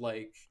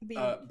 like,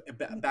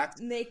 back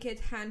naked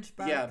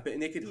hunchback.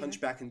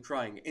 Hunchback and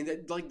crying, and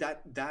that, like,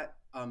 that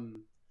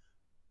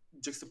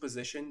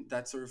juxtaposition,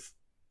 that sort of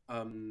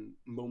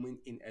moment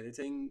in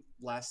editing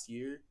last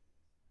year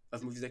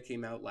of movies that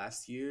came out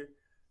last year,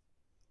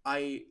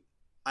 I'm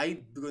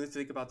going to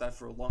think about that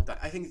for a long time.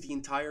 I think the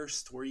entire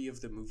story of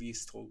the movie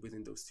is told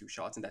within those 2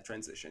 shots and that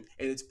transition,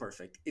 and it's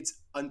perfect. It's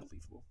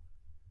unbelievable.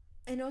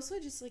 And also,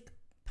 just, like,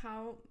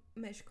 Pao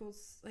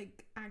Meshkol's,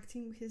 like,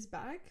 acting with his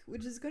back,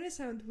 which is gonna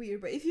sound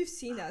weird, but if you've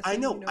seen that, I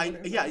know,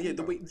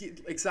 the way,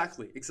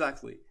 exactly.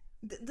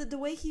 The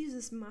way he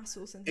uses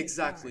muscles and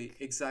exactly,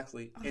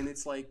 and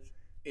it's like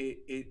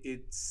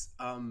it's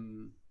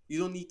you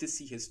don't need to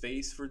see his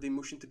face for the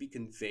emotion to be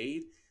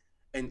conveyed,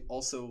 and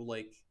also,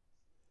 like,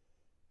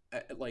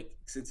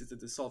 since it's a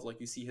Dissolve, like,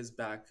 you see his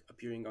back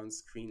appearing on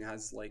screen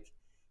as, like,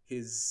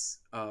 his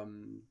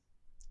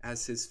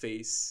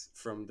face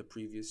from the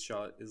previous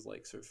shot is,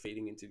 like, sort of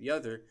fading into the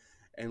other,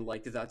 and,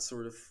 like, that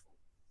sort of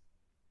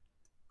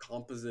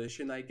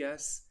composition, I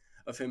guess,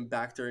 of him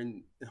back there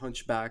and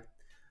hunchback,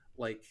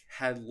 like,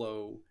 head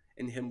low,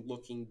 and him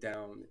looking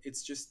down.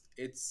 It's just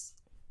it's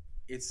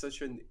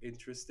such an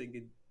interesting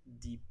and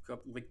deep,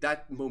 like,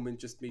 that moment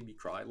just made me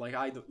cry. Like,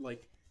 I don't,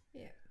 like,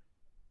 yeah.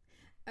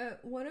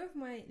 One of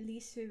my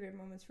least favorite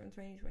moments from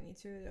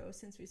 2022, though,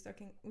 since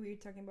we're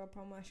talking about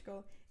Paul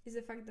Mashkol, is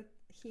the fact that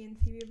he and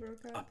Phoebe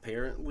broke up.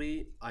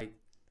 Apparently, I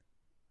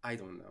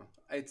don't know.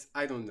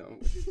 I don't know.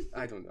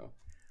 I don't know.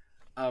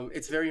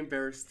 It's very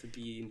embarrassed to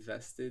be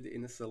invested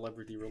in a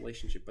celebrity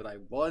relationship, but I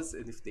was,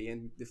 and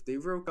if they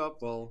broke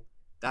up, well,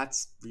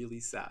 that's really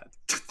sad.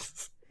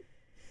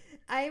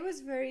 I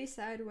was very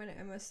sad when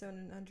Emma Stone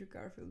and Andrew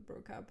Garfield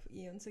broke up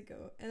eons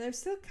ago, and I'm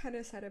still kind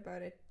of sad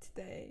about it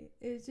today.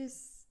 It's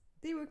just,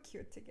 they were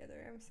cute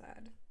together. I'm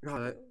sad.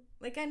 God,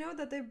 Like I know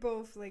that they're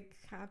both like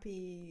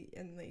happy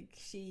and like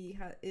she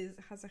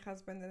has a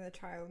husband and a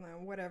child now.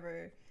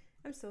 Whatever.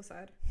 I'm still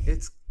sad.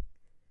 It's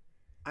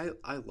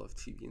I love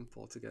Phoebe and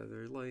Paul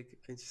together. Like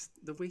I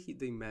just the way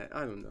they met.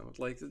 I don't know.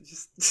 Like it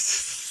just.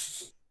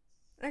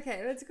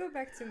 Okay, let's go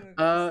back to movies.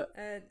 uh,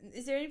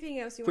 Is there anything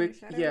else you want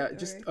quick to shout yeah,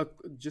 out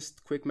or?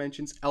 just quick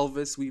mentions.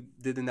 Elvis. We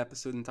did an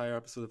entire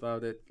episode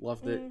about it.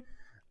 Loved it.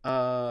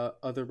 Mm.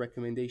 Other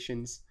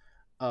recommendations.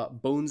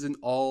 Bones and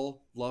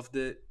All. Loved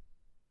it.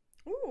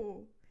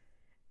 Ooh,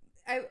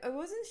 I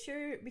wasn't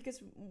sure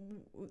because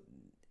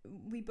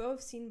we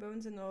both seen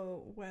Bones and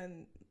All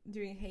when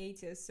during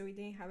hiatus, so we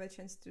didn't have a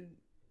chance to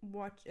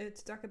watch to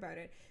talk about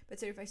it. But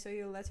so if I saw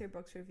your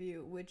letterbox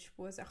review, which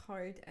was a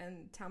hard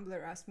and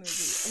Tumblr ass movie,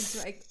 and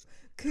so I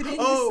couldn't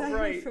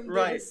decide from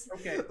this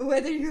okay.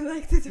 whether you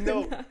liked it or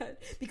No. not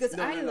because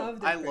No, I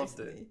loved it. I loved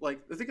personally. it.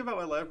 Like the thing about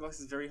my letterbox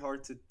is very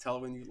hard to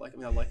tell when you like. I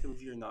mean, I like a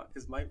movie or not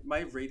because my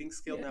rating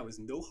scale Yeah. now is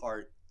no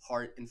heart,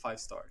 and 5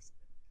 stars.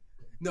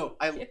 No,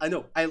 I Yeah. I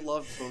know I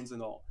love Bones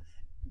and All.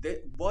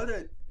 What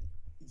a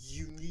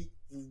unique,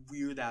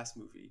 weird ass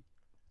movie.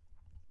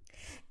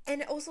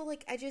 And also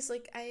like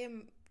I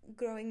am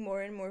growing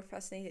more and more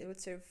fascinated with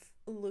sort of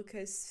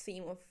Lucas'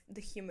 theme of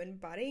the human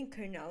body and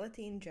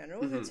carnality in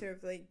general, Mhm. and sort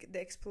of like the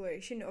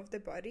exploration of the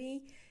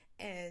body.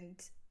 And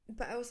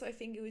but also I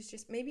think it was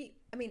just maybe,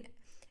 I mean,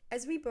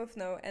 as we both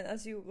know and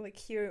as you like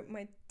hear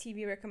my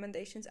TV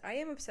recommendations, I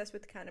am obsessed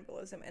with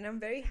cannibalism, and I'm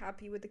very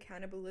happy with the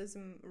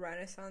cannibalism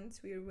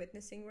renaissance we are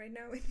witnessing right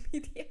now in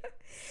media.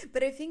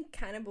 But I think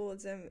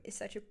cannibalism is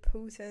such a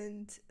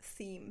potent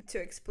theme to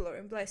explore,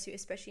 and bless you,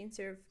 especially in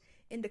sort of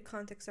in the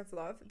context of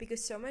love,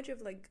 because so much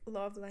of like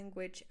love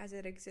language as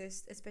it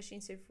exists, especially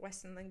in sort of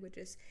Western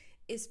languages,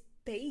 is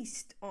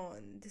based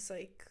on this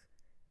like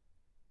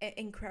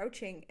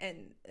encroaching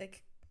and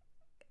like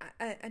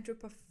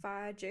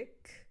anthropophagic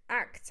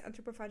act.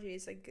 Anthropophagy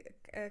is like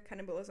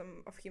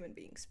cannibalism of human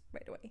beings, by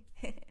the way.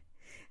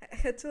 I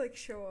had to like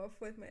show off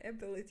with my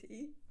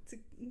ability to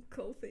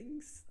call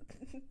things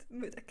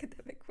with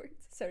academic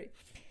words. Sorry.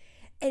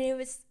 And it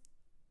was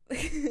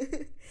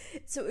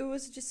so it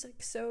was just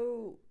like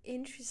so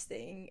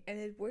interesting and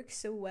it worked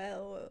so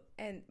well,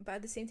 and but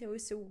at the same time it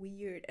was so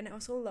weird. And I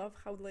also love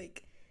how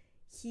like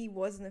he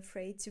wasn't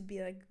afraid to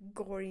be like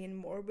gory and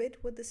morbid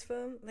with this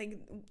film. Like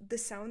the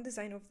sound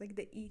design of like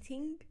the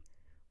eating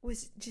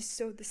was just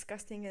so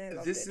disgusting, and I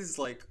loved This it. is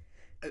like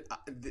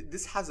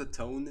this has a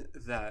tone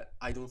that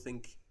I don't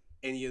think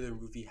any other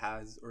movie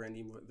has or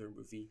any other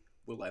movie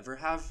will ever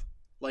have.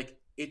 Like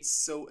it's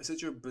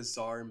such a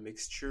bizarre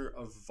mixture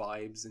of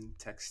vibes and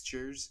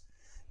textures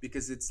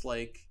because it's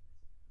like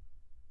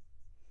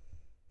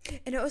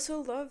And I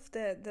also love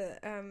the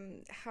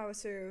how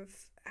sort of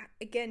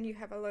again you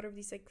have a lot of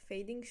these like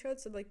fading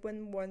shots, so like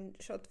when one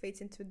shot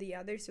fades into the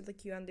other, so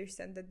like you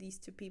understand that these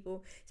two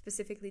people,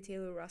 specifically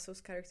Taylor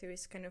Russell's character,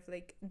 is kind of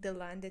like the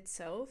land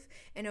itself.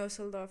 And I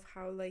also love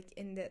how like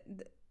in the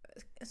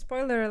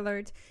spoiler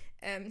alert,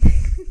 um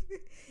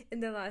in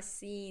the last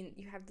scene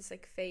you have this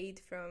like fade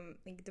from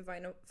like the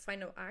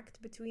final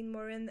act between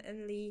Morin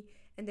and Lee,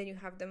 and then you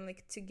have them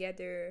like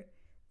together,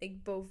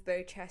 like both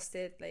bare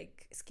chested,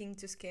 like skin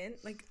to skin,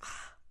 like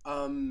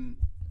um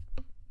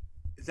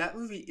that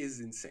movie is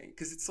insane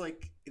because it's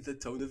like the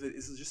tone of it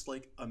is just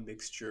like a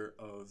mixture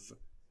of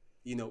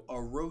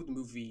a road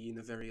movie in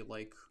a very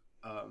like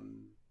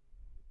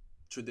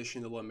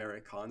traditional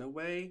Americana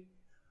way,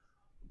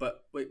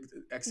 but like,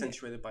 yeah.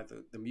 accentuated by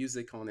the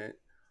music on it,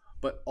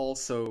 but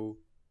also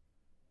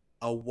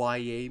a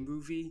YA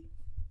movie.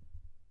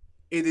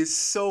 It is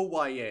so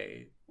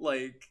YA.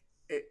 Like,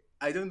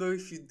 I don't know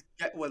if you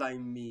get what I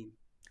mean.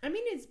 I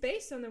mean, it's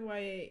based on the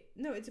YA.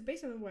 No, it's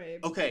based on the YA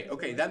book Okay,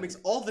 novel, I that makes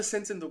think. all the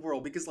sense in the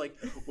world because, like,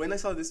 when I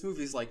saw this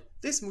movie, it's like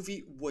this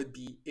movie would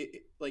be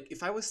like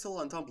if I was still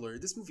on Tumblr,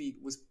 this movie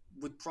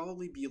would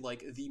probably be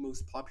like the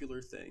most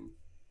popular thing.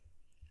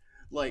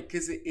 Like,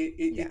 because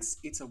Yeah.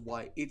 it's a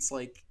it's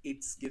like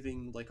it's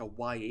giving like a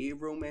YA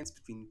romance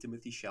between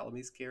Timothy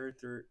Chalamet's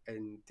character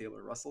and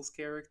Taylor Russell's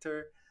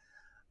character.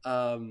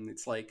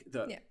 It's like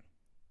the Yeah.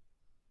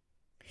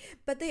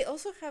 But they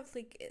also have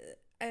like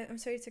I'm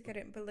sorry to cut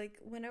in, but like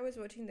when I was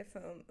watching the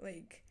film,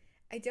 like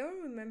I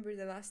don't remember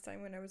the last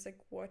time when I was like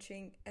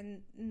watching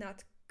and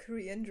not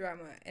Korean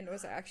drama and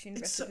was actually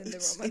invested in the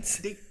it's romance.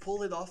 they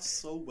pull it off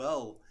so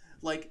well.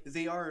 Like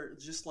they are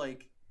just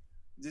like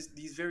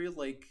these very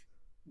like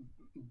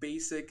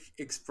basic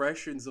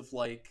expressions of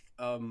like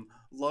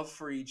love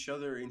for each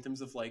other in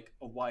terms of like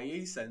a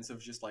YA sense of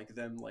just like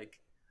them like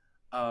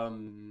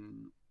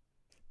um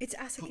It's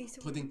us against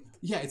the putting world.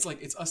 yeah, it's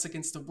like it's us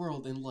against the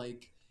world, and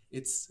like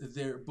it's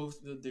they're both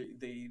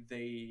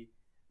they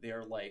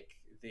are like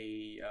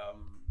they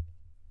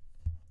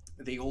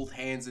hold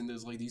hands, and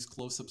there's like these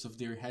close-ups of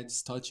their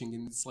heads touching,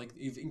 and it's like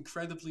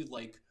incredibly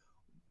like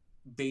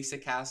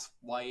basic ass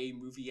YA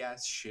movie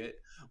ass shit,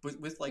 but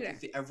with Yeah.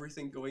 like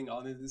everything going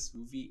on in this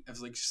movie, I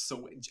was like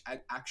so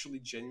actually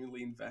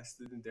genuinely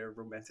invested in their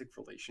romantic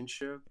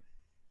relationship.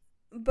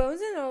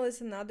 Bones and All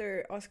is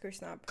another Oscar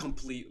snap.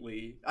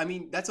 Completely. I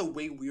mean, that's a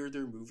way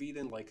weirder movie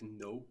than like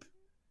Nope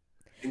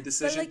and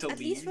But Decision like to at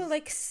least for Leave.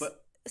 like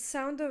But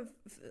sound of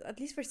at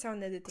least for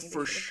sound editing they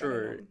for should have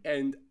gotten sure. them.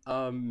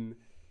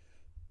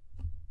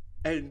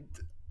 And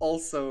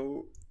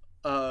also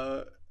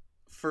uh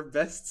for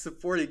best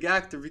supporting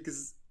actor,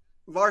 because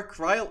Mark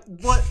Ryle,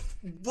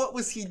 what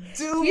was he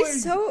He's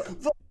doing? so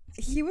What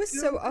he was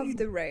so off doing?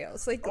 the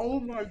rails. Like Oh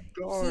my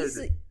god.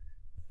 he's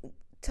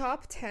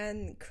top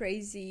 10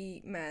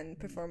 crazy man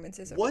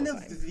performances of all One of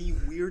time. the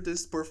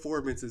weirdest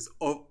performances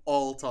of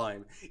all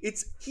time.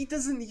 It's he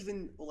doesn't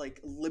even like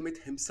limit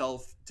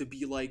himself to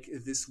be like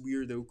this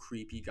weirdo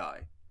creepy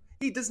guy.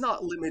 He does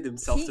not limit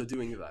himself to He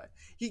doing that.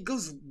 He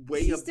goes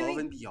way he's above doing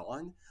and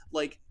beyond.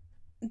 Like,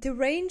 the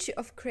range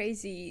of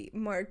crazy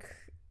Mark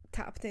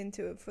tapped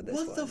into for this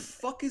what the one.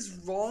 fuck is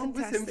wrong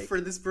with him Fantastic.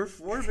 for this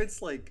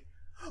performance? Like,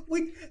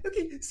 when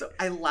okay, so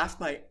I laughed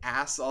my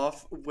ass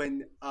off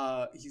when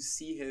you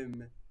see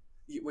him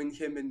when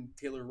him and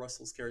Taylor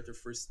Russell's character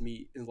first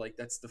meet, and like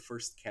that's the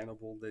first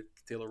cannibal that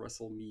Taylor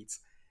Russell meets,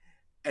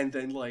 and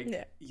then like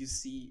Yeah. you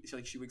see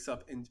like she wakes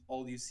up and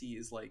all you see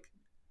is like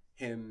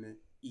him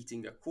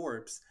eating a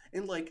corpse,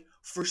 and like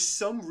for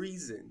some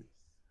reason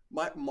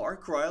my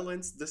Mark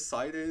Rylance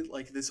decided,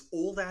 like this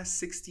old ass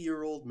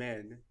 60-year-old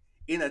man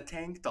in a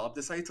tank top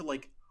decided to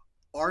like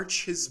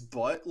arch his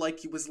butt like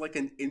he was like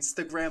an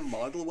Instagram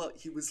model while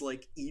he was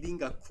like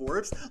eating a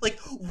corpse. Like,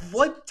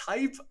 what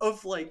type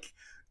of like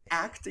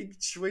acting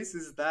choice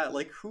is that?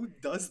 Like, who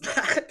does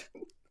that?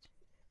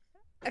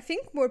 I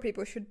think more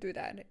people should do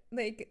that.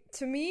 Like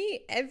to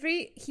me,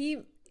 every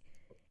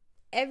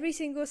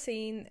single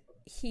scene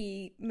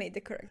he made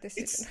the correct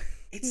decision. it's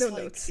it's No like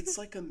notes. it's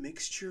like a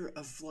mixture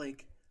of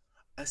like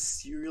a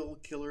serial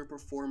killer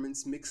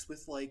performance mixed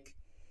with like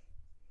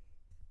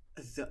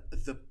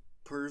the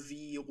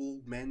pervy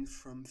old men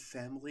from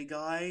Family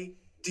Guy.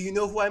 Do you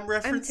know who I'm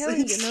I'm referencing?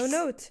 telling you, no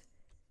notes.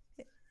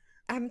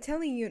 I'm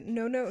telling you,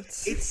 no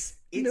notes. It's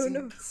No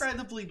notes.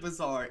 incredibly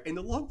bizarre, and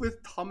along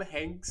with Tom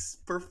Hanks'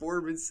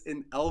 performance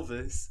in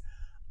Elvis,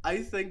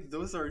 I think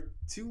those are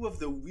two of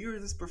the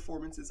weirdest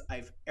performances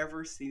I've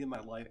ever seen in my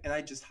life, and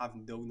I just have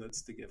no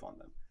notes to give on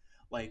them.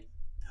 Like,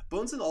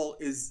 Bones and All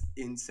is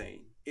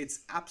insane.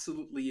 It's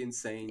absolutely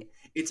insane.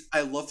 It's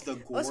I love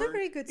the Also, a gore.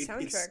 very good It's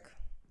soundtrack.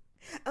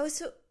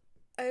 Also,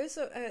 I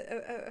also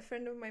a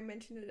friend of mine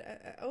mentioned it.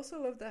 I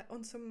also love that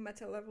on some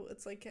meta level,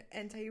 it's like an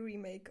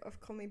anti-remake of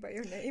Call Me by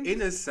Your Name.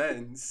 in a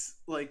sense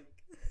like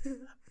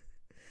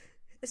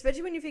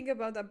Especially when you think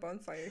about that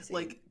bonfire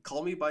scene.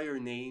 Call Me by Your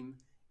Name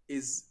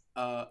is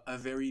a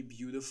very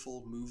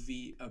beautiful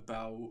movie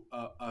about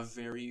a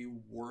very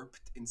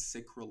warped and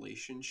sick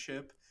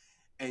relationship,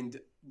 and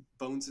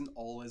Bones and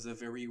All is a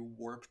very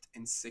warped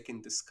and sick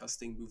and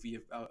disgusting movie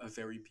about a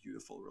very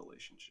beautiful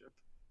relationship.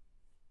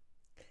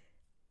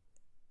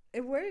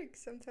 It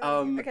works, I'm telling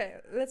you. Um, Okay,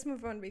 let's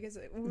move on because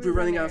we're we're running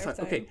running out out of of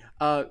time. time.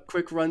 Okay,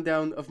 quick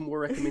rundown of more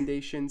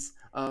recommendations.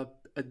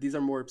 These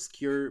are more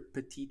obscure.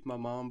 Petite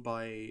Maman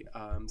by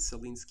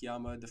Celine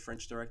Sciamma, the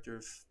French director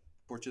of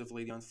Portrait of a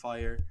Lady on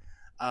Fire.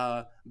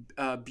 Uh,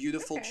 a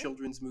beautiful Okay.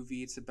 children's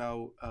movie. It's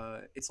about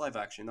it's live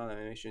action, not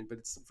animation, but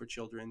it's for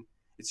children.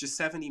 It's just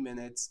 70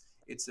 minutes.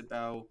 It's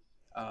about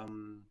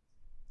um,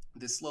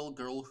 this little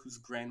girl whose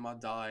grandma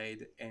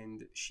died,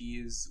 and she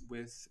is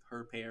with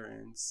her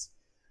parents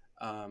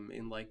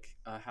in like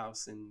a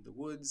house in the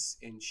woods,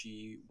 and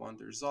she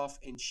wanders off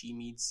and she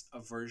meets a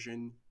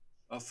version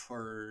of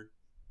her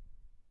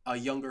a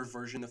younger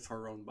version of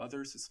her own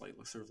mother. So it's like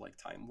sort of like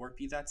time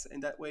warpy that's in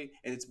that way,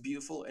 and it's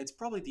beautiful. It's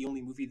probably the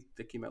only movie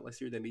that came out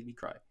last year that made me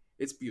cry.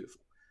 It's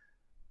beautiful.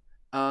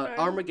 I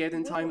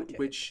Armageddon will Time, watch it.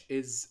 which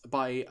is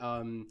by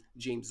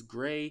James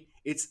Gray.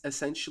 It's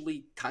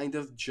essentially kind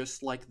of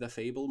just like The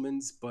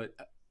Fablemans, but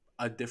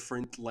a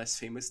different, less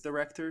famous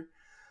director.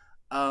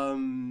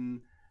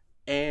 Um,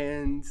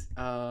 and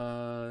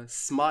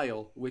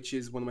Smile, which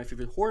is one of my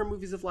favorite horror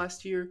movies of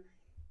last year.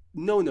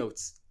 No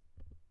notes.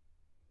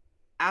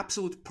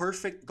 Absolute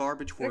perfect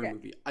garbage horror Okay.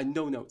 movie.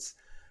 No notes.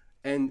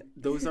 And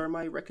those are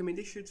my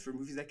recommendations for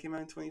movies that came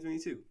out in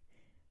 2022.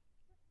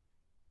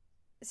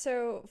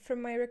 So,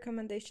 from my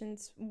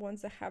recommendations,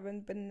 ones that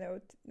haven't been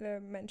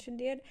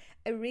mentioned yet,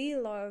 I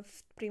really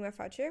love Prima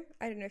Facie.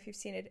 I don't know if you've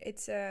seen it.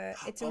 It's a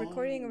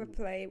recording of a Oh,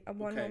 play, a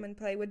one okay. woman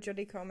play with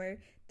Jodie Comer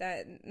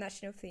that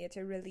National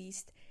Theatre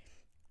released.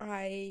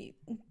 I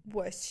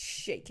was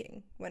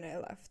shaking when I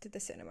left the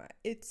cinema.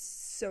 It's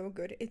so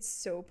good. It's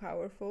so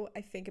powerful.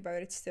 I think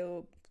about it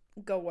still.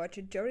 Go watch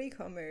it. Jodie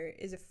Comer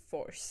is a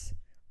force.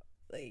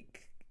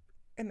 Like,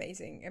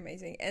 amazing,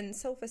 amazing. And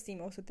Self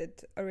Esteem also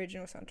did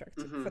original soundtrack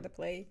for Hmm. the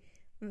play.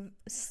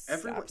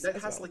 Everyone Slaps that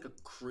as has well. like a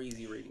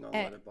crazy rating on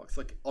And Letterboxd.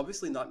 Like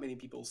obviously not many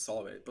people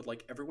saw it, but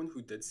like everyone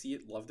who did see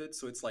it loved it,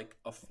 so it's like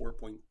a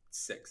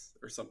 4.6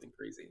 or something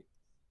crazy.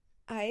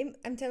 I'm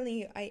telling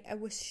you, I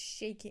was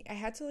shaking. I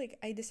had to like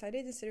I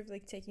decided instead of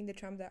like taking the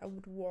tram that I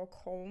would walk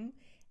home,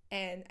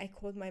 and I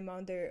called my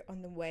mom there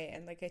on the way,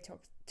 and like I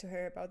talked to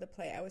her about the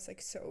play. I was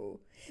like so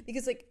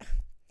because like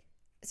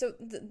So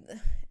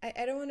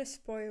I don't want to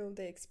spoil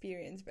the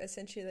experience, but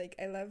essentially, like,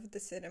 I love the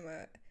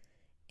cinema,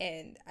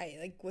 and I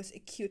like was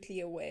acutely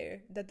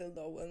aware that the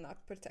law will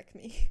not protect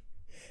me.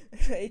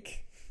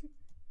 Like,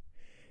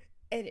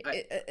 and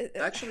I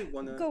actually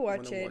wanna go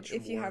watch wanna it watch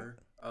if you have. more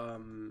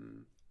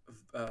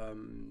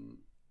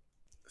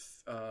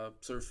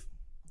sort of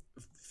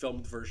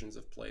filmed versions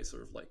of plays,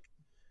 sort of like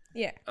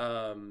Yeah,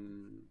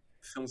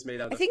 films made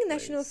out I of think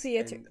National plays,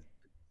 Theatre. and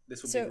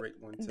this would be a So great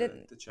one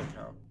the to check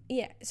out.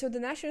 Yeah, so the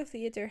National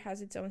Theatre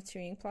has its own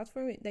streaming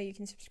platform that you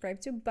can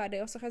subscribe to, but it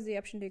also has the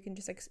option that you can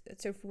just like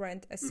sort of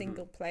rent a Hmm.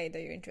 single play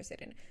that you're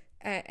interested in.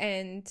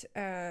 And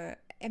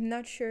I'm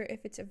not sure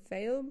if it's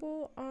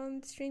available on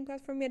the streaming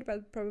platform yet,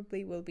 but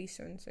probably will be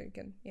soon. So you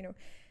can,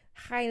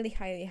 highly,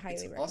 highly, It's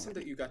highly awesome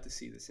that recommend. you got to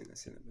see this in a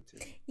cinema too.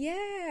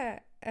 Yeah,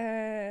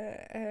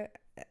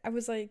 I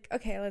was like,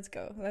 okay, let's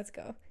go, let's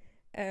go.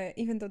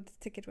 Even though the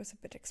ticket was a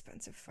bit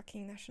expensive,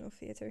 fucking National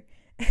Theatre.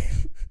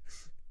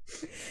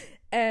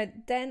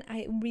 Then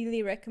I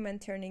really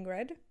recommend Turning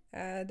Red,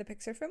 the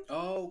Pixar film.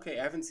 Oh, okay.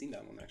 I haven't seen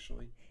that one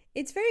actually.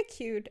 It's very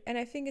cute, and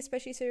I think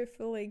especially sort of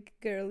for like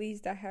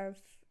girlies that have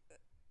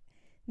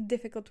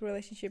difficult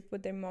relationship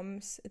with their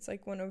moms, it's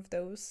like one of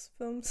those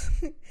films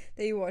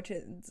that you watch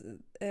it.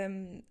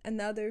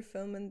 Another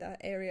film in that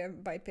area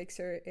by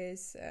Pixar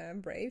is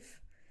Brave.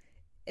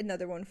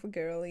 Another one for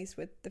girlies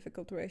with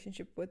difficult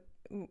relationships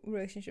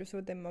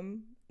with their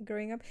mom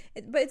growing up.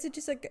 But it's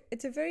just like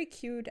it's a very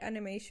cute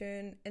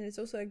animation, and it's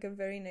also like a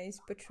very nice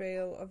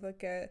portrayal of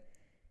like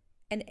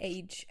an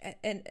age,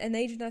 an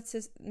age not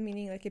just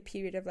meaning like a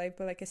period of life,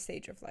 but like a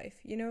stage of life.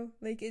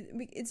 Like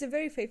it's a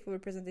very faithful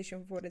representation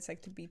of what it's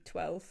like to be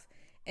 12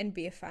 and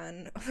be a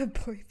fan of a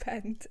boy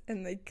band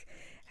and like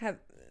have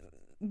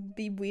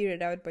be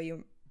weirded out by your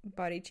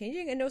body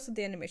changing, and also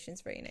the animation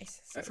is very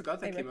nice. So I forgot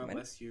that came out recommend.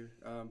 last year.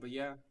 But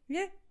yeah,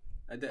 Yeah.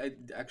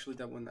 actually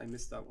that one I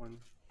missed that one.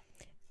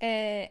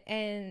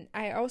 And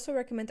I also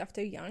recommend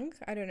After Young.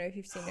 I don't know if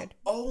you've seen it.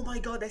 Oh my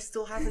god, I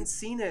still haven't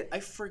seen it. I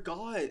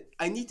forgot.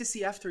 I need to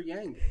see After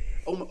Yang.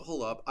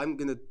 Hold up. I'm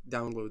gonna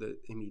download it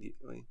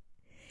immediately.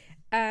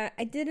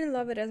 I didn't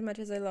love it as much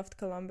as I loved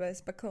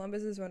Columbus, but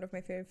Columbus is one of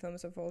my favorite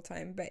films of all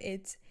time. But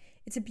it's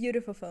a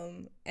beautiful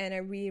film, and I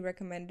really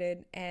recommend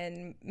it.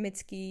 And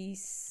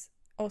Mitski's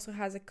also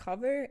has a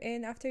cover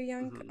in After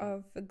Young Hmm.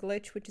 of a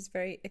glitch, which is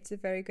it's a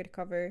very good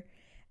cover.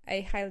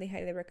 I highly,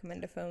 highly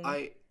recommend the film.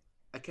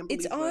 I can't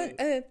It's believe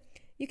on.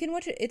 You can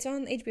watch it. It's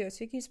on HBO,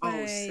 so you can use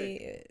Oh,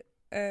 sick.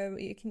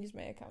 you can use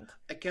my account.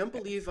 I can't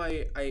believe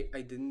I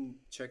didn't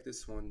check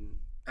this one.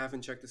 I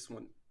haven't checked this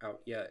one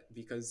out yet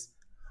because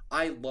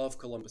I love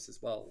Columbus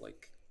as well.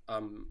 Like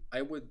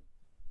I would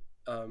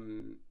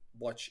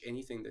watch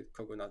anything that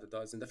Kogonada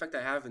does, and the fact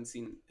that I haven't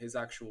seen his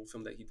actual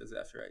film that he does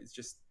after it's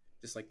just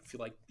like feel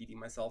like beating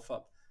myself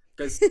up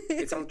because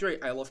it sounds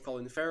great. I love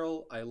Colin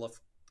Farrell. I love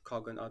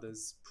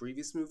Kogonada's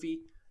previous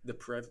movie. The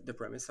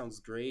premise sounds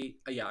great.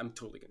 Yeah, I'm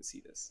totally gonna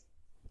see this.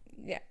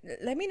 Yeah,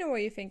 let me know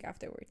what you think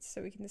afterwards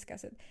so we can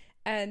discuss it.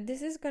 And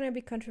this is gonna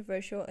be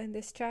controversial in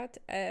this chat.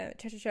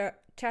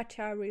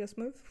 Cha real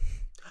smooth.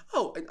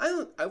 Oh, and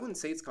I wouldn't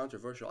say it's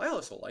controversial. I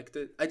also liked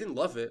it. I didn't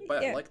love it, but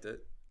I Yeah, liked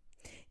it.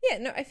 yeah.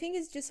 No, I think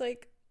it's just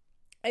like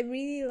I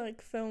really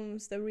like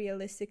films that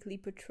realistically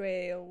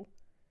portray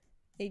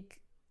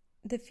like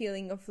the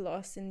feeling of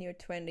loss in your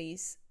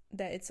 20s.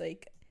 That it's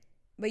like,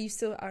 but you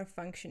still are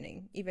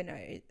functioning even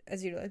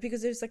as you like,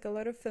 because there's like a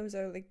lot of films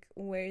that are like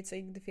where it's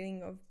like the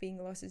feeling of being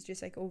lost is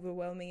just like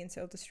overwhelming and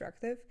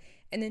self-destructive.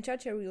 And in Cha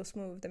Real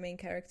Smooth, the main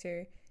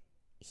character,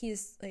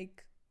 he's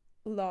like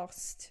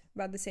lost,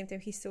 but at the same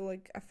time he's still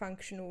like a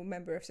functional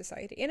member of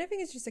society. And I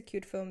think it's just a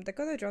cute film.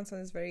 Dakota Johnson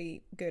is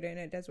very good in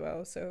it as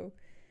well, so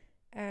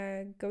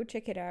go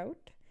check it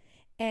out.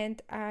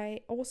 And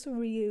I also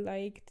really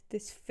liked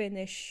this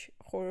Finnish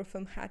horror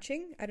film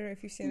Hatching. I don't know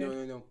if you've seen No, it.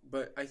 no, no.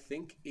 But I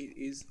think it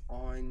is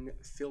on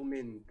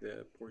Filmin,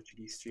 the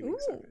Portuguese streaming Ooh,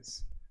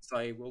 service. So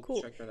I will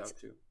cool. check that out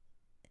too.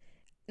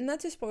 Not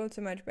to spoil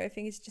too much, but I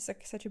think it's just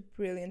like such a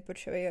brilliant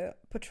portrayal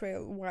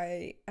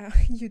why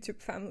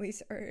YouTube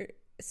families are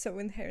so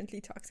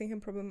inherently toxic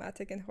and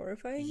problematic and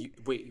horrifying.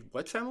 Wait,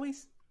 what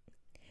families?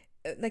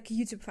 Like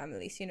YouTube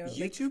families, like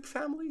YouTube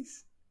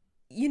families?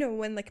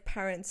 when like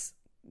parents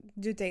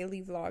do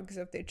daily vlogs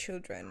of their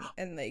children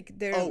and like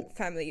their Oh,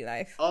 family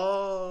life.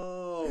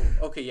 oh,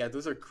 okay, yeah,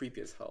 those are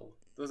creepy as hell.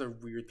 Those are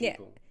weird Yeah.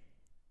 people.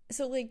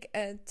 So like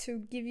to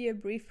give you a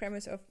brief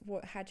premise of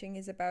what Hatching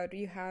is about,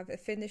 you have a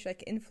Finnish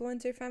like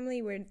influencer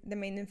family where the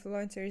main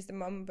influencer is the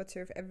mom, but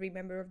sort of every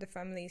member of the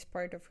family is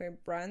part of her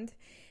brand.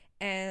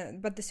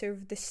 And but the sort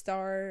of the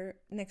star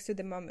next to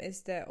the mom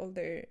is the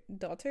older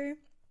daughter.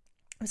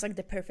 It's like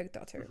the perfect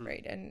daughter, Hmm.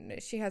 right?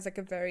 And she has like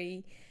a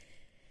very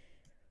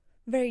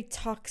very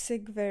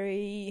toxic,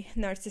 very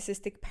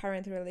narcissistic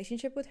parent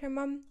relationship with her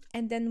mom.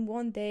 And then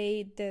one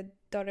day the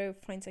daughter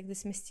finds like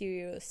this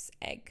mysterious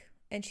egg,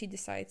 and she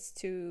decides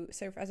to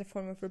serve as a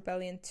form of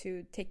rebellion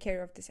to take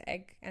care of this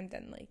egg. And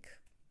then like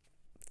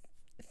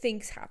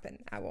things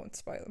happen. I won't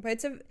spoil it,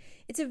 but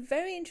it's a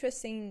very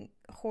interesting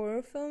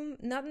horror film,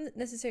 not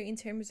necessarily in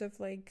terms of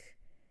like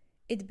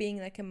it being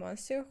like a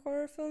monster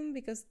horror film,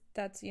 because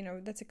that's, you know,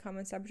 that's a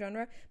common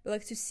subgenre, but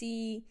like to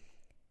see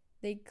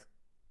like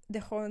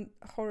the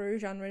horror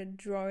genre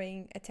drawing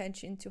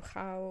attention to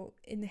how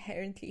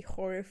inherently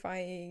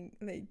horrifying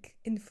like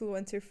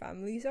influencer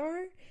families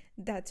are,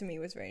 that to me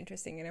was very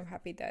interesting, and I'm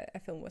happy that a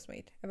film was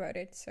made about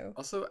it. So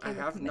Also, I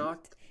have recommend.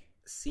 not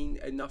seen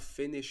enough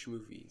Finnish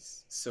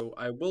movies, so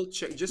I will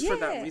check just for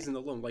that Yeah. reason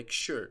alone. Like,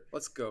 sure,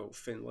 let's go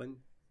Finland.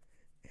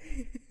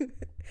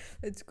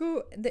 Let's go.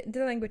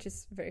 The language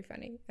is very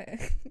funny.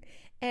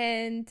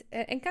 And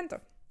Encanto,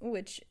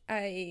 which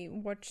I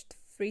watched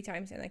 3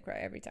 times and I cry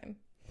every time.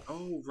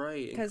 Oh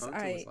right, 'Cause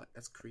Encanto was like,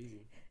 that's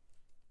crazy.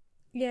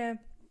 Yeah,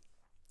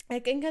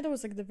 like Encanto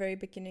was like the very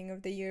beginning of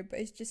the year, but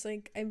it's just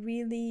like I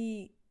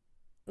really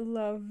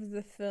love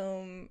the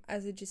film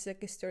as just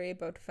like a story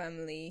about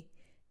family,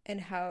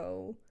 and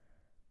how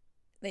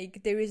like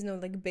there is no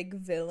like big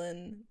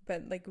villain,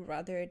 but like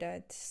rather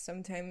that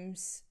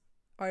sometimes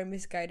our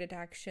misguided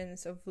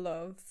actions of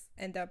love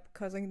end up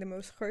causing the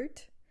most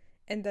hurt,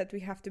 and that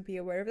we have to be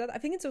aware of that. I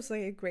think it's also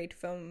like a great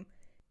film.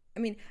 I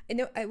mean, I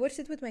know I watched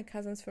it with my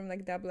cousins from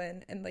like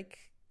Dublin, and like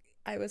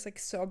I was like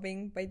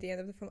sobbing by the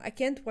end of the film. I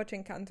can't watch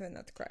Encanto and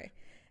not cry.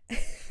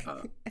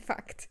 A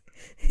fact.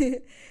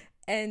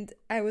 And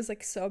I was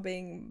like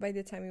sobbing by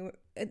the time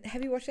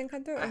have you watched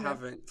Encanto? I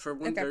haven't, for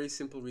one Okay. very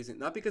simple reason.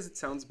 Not because it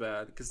sounds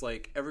bad, because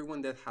like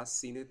everyone that has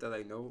seen it that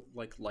I know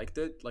like liked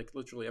it. Like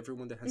literally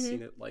everyone that has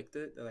seen it liked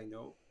it that I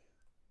know.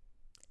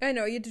 I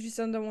know you just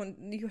don't want,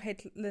 you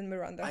hate Lin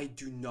Miranda. I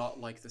do not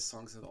like the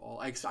songs at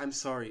all. I'm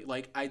sorry.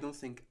 Like I don't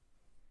think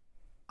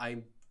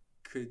I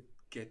could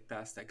get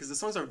past that, because the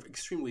songs are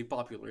extremely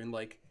popular, and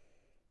like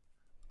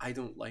I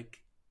don't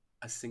like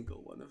a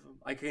single one of them.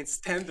 I can't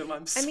stand them.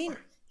 I'm sorry. I mean,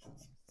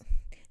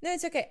 no,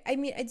 it's okay. I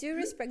mean, I do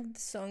respect the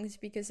songs,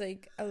 because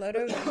like a lot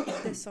of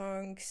the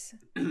songs,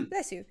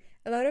 bless you,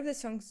 a lot of the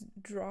songs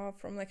draw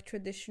from like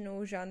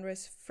traditional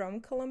genres from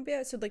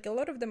Colombia. So like a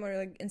lot of them are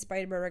like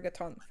inspired by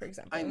reggaeton, for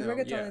example. I know, And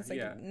reggaeton yeah, is like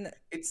yeah.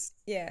 It's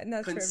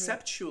not for everyone.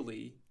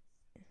 conceptually,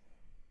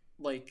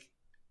 like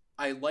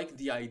I like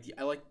the idea.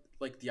 I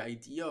like the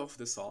idea of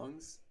the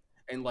songs,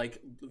 and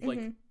like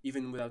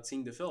even without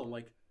seeing the film,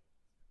 like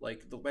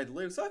the by the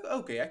lyrics, like,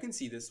 okay, I can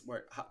see this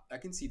I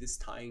can see this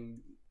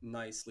tying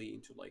nicely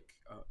into like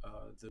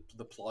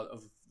the plot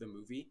of the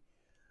movie,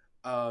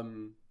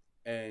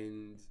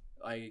 and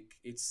like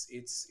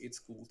it's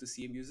cool to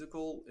see a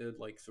musical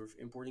like sort of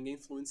importing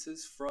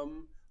influences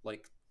from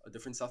like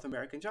different South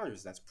American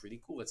genres. That's pretty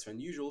cool. It's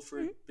unusual for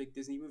a big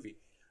Disney movie,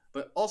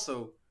 but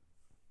also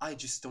I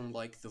just don't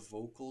like the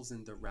vocals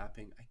and the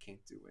rapping. I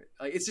can't do it.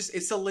 Like,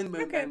 it's a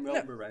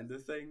Lin-Manuel Miranda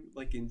thing,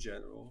 like in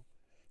general.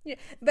 Yeah,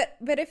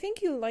 but I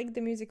think you like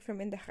the music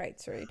from In the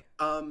Heights, right?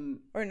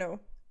 Or no?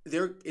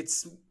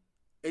 It's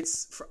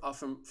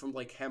from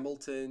like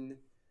Hamilton,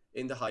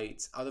 In the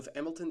Heights, out of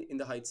Hamilton, In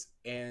the Heights,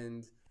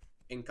 and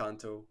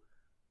Encanto.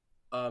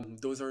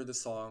 Those are the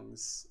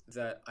songs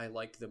that I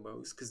like the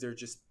most, because they're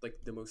just like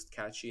the most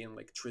catchy and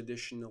like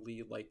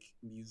traditionally like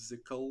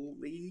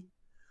musically.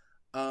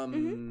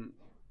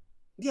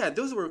 Yeah,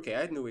 those were okay. I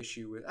had no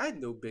issue with. I had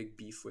no big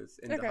beef with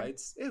In the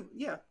Heights.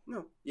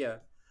 Yeah.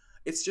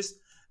 It's just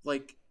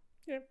like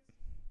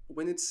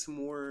when it's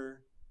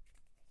more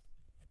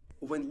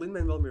when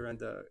Lin-Manuel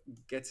Miranda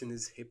gets in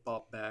his hip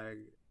hop bag,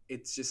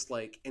 it's just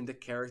like, and the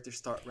characters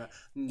start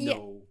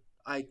no,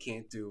 I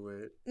can't do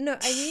it. No,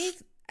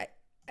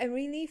 I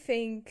really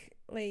think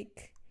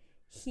like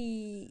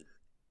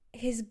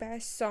his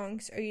best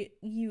songs are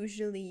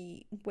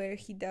usually where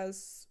he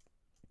does,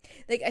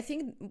 like, I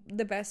think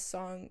the best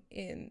songs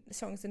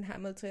in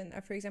Hamilton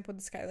are, for example,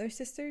 the Schuyler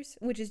Sisters,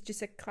 which is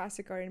just a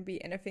classic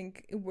R&B, and I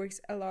think it works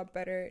a lot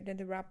better than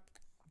the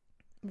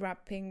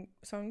rapping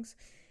songs.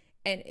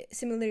 And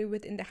similarly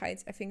with In the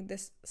Heights, I think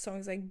this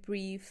songs like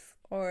Brief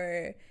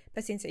or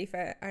Paciencia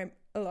Ifa are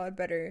a lot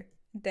better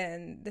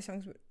than the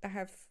songs that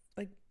have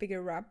like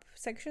bigger rap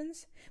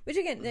sections, which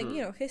again, like,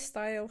 you know, his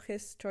style,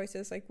 his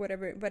choices, like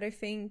whatever, but I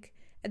think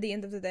at the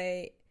end of the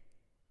day,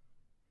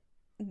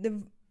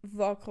 the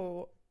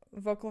vocal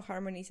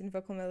harmonies and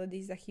vocal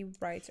melodies that he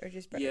writes are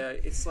just better. Yeah,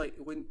 it's like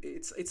when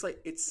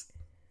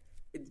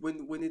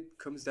when it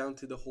comes down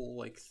to the whole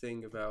like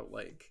thing about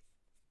like,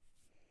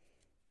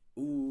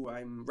 ooh,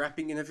 I'm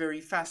rapping in a very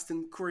fast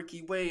and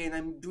quirky way, and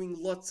I'm doing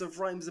lots of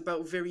rhymes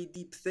about very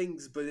deep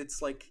things, but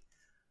it's like,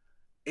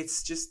 it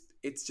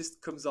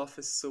just comes off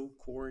as so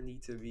corny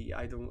to me.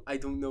 I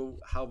don't know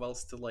how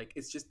else to like.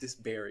 It's just this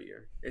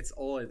barrier. It's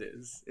all it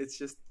is. It's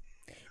just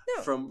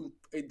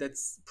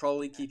that's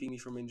probably keeping me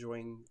from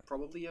enjoying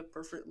probably a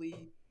perfectly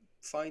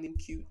fine and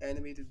cute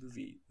animated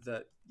movie.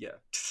 That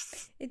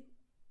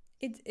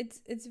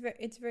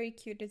It's very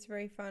cute. It's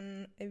very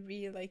fun. I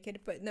really like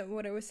it. But no,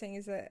 what I was saying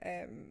is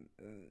that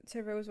so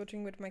I was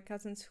watching with my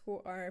cousins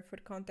who are, for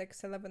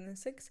context, 11 and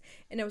 6,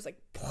 and I was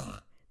like,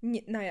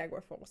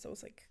 Niagara Falls. I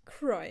was like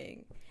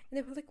crying, and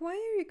they were like, "Why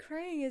are you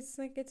crying? It's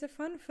like, it's a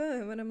fun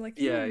film." And I'm like,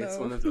 yeah, it's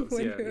one of those.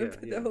 When you're a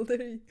bit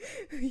older,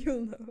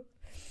 you'll know.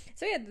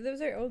 So yeah,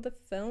 those are all the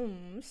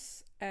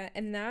films.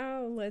 And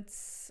now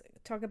let's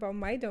talk about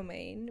my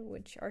domain,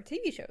 which are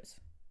TV shows.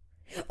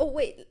 Oh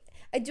wait,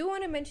 I do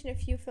want to mention a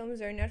few films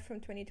that are not from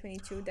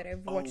 2022 that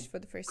I've Oh watched for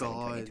the first time in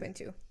God,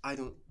 2022. I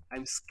don't.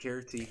 I'm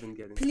scared to even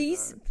get into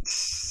Please.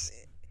 that.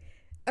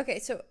 Okay,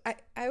 so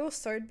I will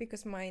start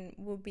because mine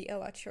will be a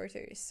lot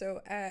shorter.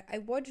 So I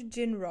watched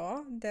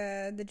Jinra,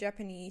 the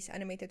Japanese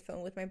animated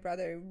film with my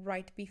brother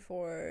right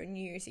before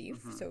New Year's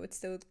Eve, Mhm. so it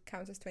still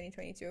counts as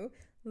 2022.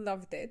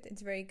 Loved it.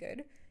 It's very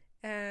good.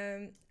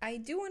 I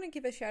do want to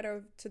give a shout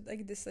out to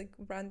like this like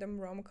random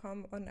rom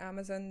com on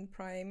Amazon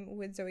Prime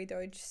with Zoe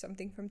Deutsch,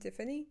 Something from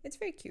Tiffany. It's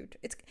very cute.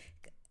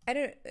 I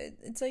don't.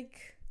 It's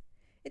like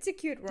it's a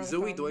cute rom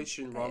Zoe com. Deutsch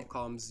in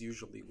rom-coms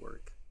usually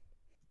work.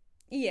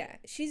 Yeah,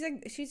 she's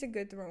a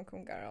good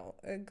rom-com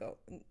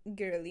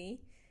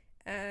girly.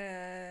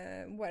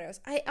 What else?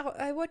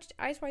 I watched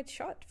Eyes Wide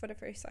Shut for the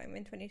first time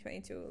in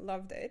 2022.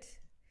 Loved it.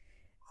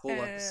 Whole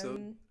episode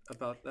Um,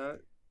 about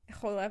that.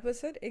 Whole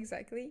episode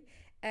exactly.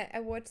 I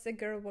watched The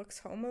Girl Walks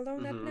Home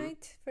Alone at Mm-hmm.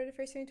 Night for the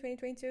first time in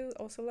 2022.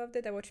 Also loved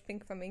it. I watched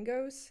Pink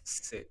Flamingos.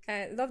 Sick.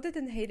 Loved it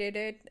and hated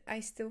it. I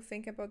still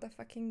think about the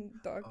fucking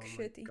dog Oh my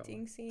shit God.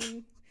 eating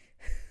scene.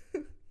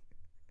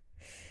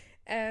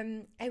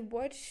 I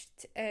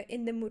watched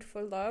In the Mood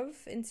for Love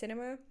in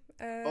cinema.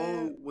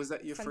 Oh, was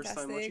that your first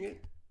time watching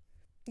Fantastic. it?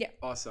 Yeah,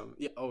 Awesome.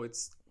 Yeah. Oh,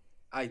 it's.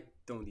 I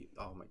don't.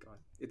 Oh my God,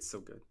 it's so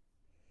good.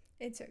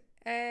 it's a.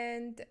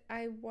 And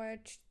I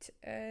watched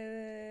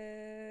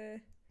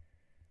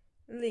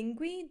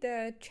Lingui,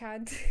 the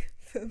Chad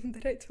film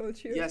that I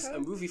told you Yes, a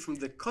about. movie from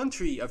the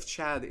country of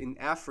Chad in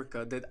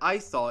Africa that I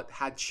thought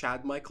had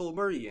Chad Michael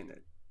Murray in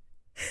it.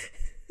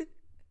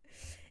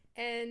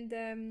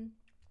 And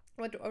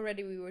what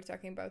already we were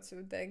talking about,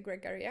 so the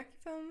Greg Ariaki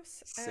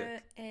films.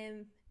 Sick.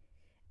 And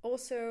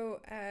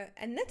also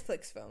a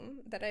Netflix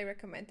film that I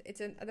recommend.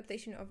 It's an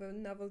adaptation of a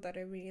novel that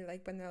I really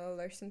like by Nella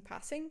Larson,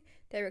 Passing,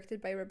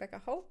 directed by Rebecca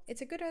Hall.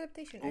 It's a good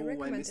adaptation. I Oh, I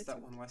recommend missed it.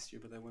 that one last year,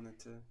 but I wanted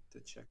to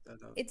check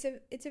that out.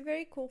 It's a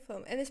very cool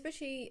film, and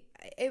especially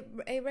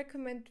I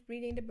recommend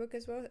reading the book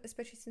as well,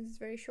 especially since it's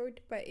very short.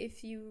 But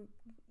if you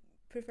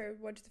prefer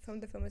watch the film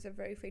is a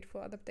very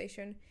faithful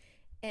adaptation,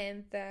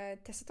 and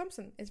Tessa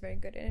Thompson is very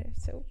good in it.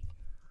 So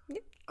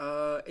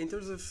In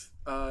terms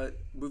of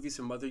movies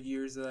from other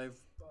years that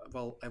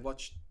I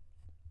watched.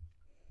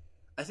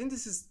 I think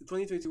this is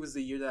 2022 was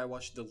the year that I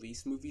watched the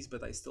least movies,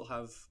 but I still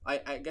have.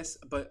 I guess,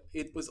 but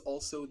it was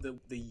also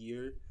the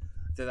year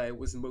that I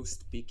was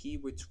most picky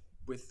with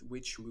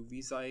which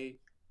movies I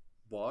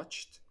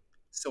watched.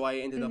 So I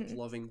ended up mhm.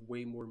 loving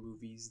way more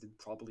movies than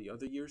probably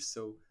other years.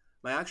 So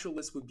my actual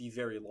list would be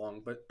very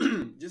long, but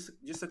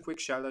just a quick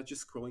shout out.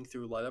 Just scrolling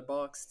through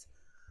Letterboxd.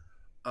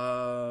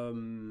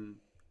 Um,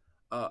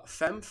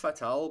 Femme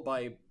Fatale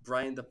by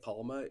Brian De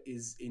Palma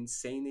is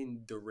insane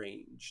and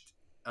deranged.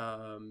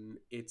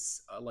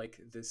 It's like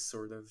this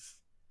sort of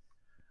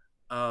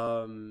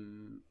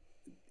um,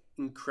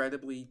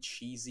 incredibly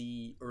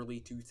cheesy early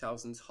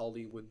 2000s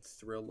Hollywood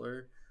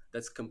thriller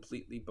that's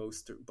completely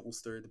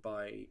bolstered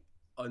by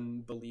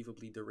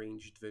unbelievably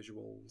deranged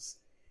visuals.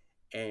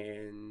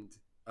 And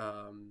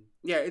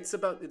yeah, it's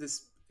about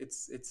this.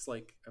 It's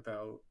like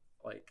about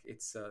like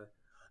it's a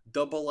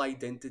double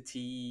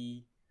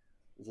identity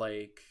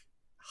like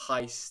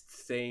heist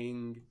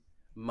thing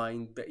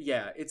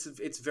yeah,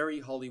 it's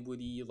very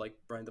hollywoody like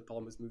Brian De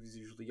Palma's movies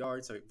usually are.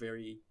 It's like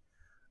very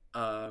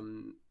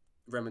um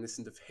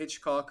reminiscent of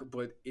Hitchcock,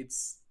 but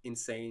it's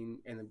insane,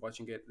 and then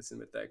watching it at the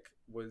Cinematheque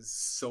was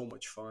so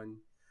much fun.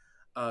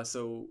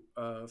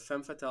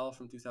 Femme Fatale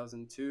from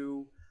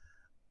 2002.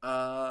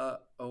 Oh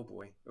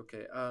boy,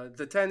 okay.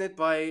 The Tenet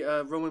by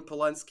Roman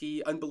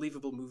Polanski,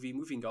 unbelievable movie.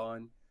 Moving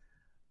on.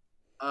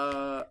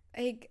 uh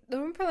Like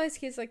Roman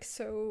Polanski is like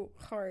so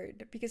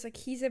hard because like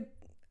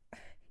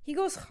he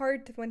goes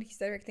hard when he's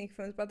directing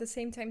films, but at the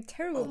same time,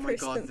 terrible oh my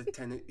God, person. The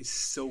Tenet is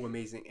so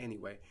amazing.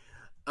 Anyway,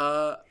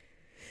 uh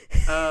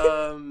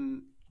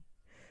um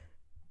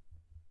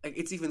like,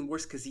 it's even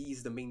worse because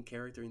he's the main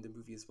character in the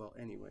movie as well.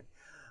 Anyway,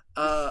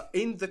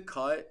 In the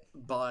Cut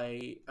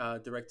by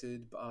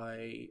directed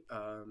by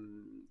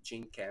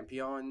Jane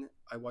Campion,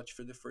 I watched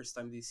for the first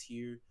time this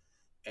year,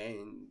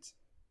 and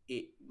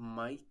it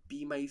might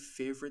be my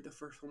favorite of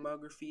her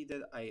filmography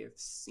that I have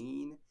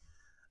seen.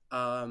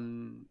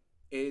 um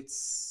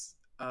it's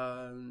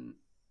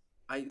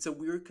it's a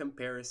weird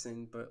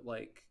comparison, but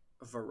like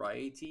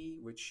Variety,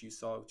 which you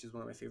saw, which is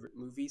one of my favorite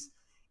movies,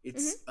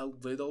 Hmm.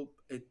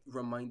 it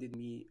reminded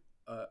me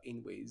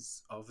in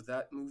ways of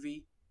that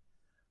movie.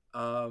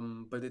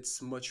 But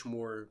it's much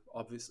more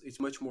obvious. It's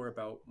much more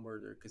about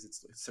murder because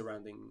it's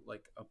surrounding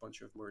like a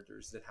bunch of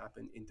murders that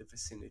happen in the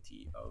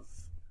vicinity of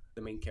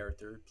the main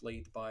character,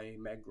 played by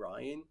Meg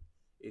Ryan.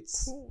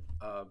 It's Cool.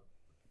 uh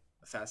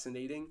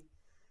fascinating.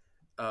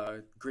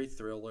 Great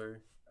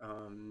thriller.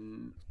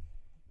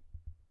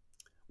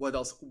 What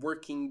else?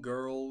 Working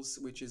Girls,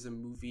 which is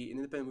an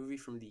independent movie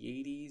from the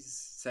 80s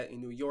set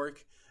in New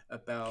York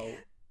about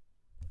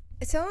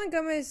Selena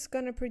Gomez is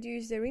gonna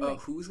produce the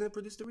remake. who's going to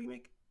produce the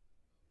remake?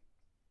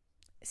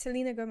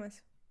 Selena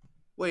Gomez.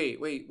 Wait.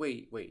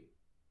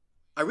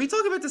 Are we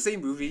talking about the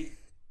same movie?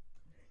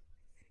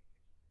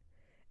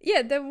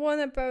 Yeah, the one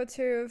about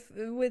her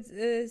with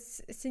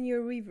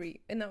Senor Riri.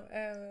 No,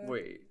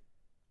 Wait,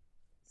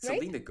 right?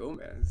 Selena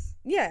Gomez.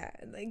 Yeah,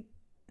 like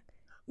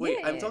Wait,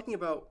 I'm yeah, talking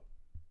about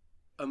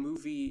a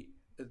movie.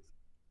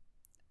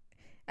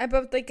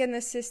 about like an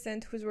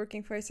assistant who's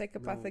working for a No,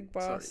 psychopathic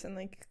sorry. boss, and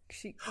like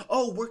she.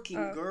 Oh, Working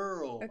Oh,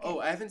 Girl. Oh,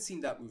 okay. I haven't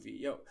seen that movie.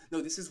 Yo,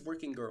 no, this is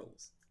Working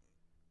Girls.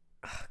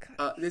 Oh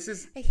God, This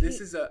is I this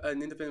hate. is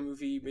an independent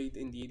movie made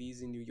in the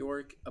 80s in New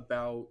York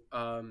about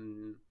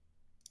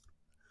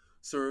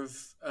sort of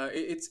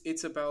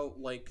it's about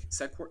like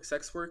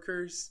sex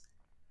workers,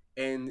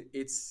 and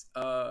it's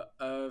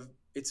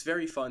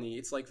very funny.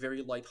 It's like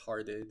very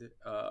lighthearted,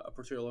 a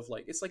portrayal of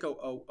like it's like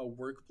a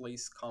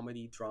workplace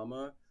comedy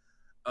drama,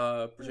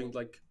 portraying Mm.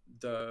 like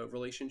the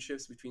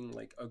relationships between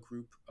like a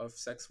group of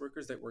sex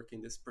workers that work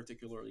in this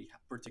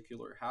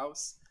particular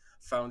house.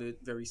 Found it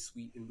very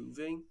sweet and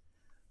moving.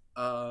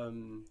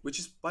 Which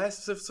is why I'm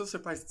so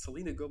surprised that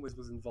Selena Gomez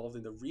was involved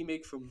in the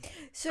remake from an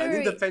Sorry,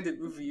 independent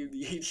movie in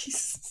the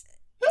 80s.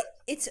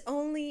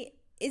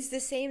 it's the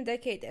same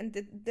decade, and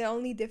the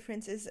only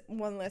difference is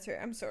one letter.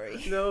 I'm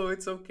sorry. No,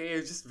 it's okay.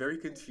 I'm just very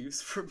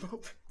confused for a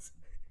moment.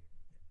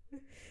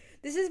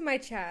 This is my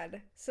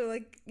Chad. So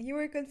like you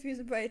were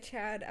confused by a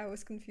Chad, I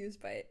was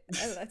confused by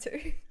a letter.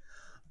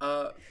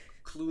 uh,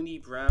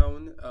 Clooney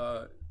Brown,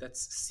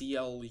 that's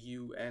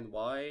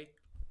Cluny.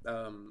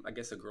 I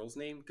guess a girl's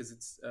name because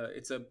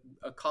it's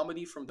a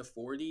comedy from the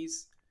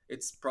 40s.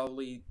 It's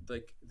probably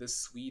like the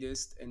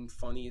sweetest and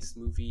funniest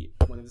movie,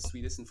 one of the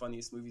sweetest and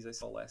funniest movies I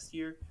saw last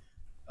year.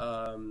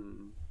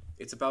 Um,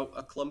 it's about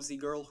a clumsy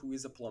girl who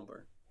is a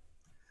plumber.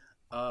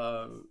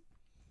 Uh,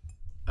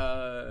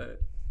 uh,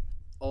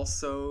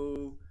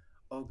 Also,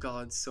 oh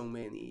god, so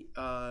many.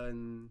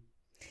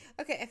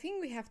 Okay, I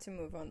think we have to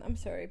move on. I'm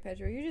sorry,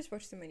 Pedro. You just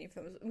watched too many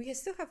films. We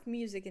still have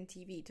music and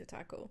TV to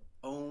tackle.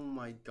 Oh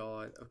my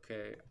god.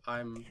 Okay,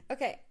 I'm.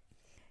 Okay,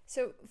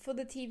 so for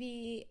the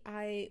TV,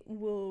 I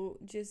will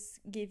just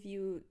give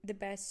you the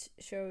best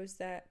shows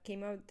that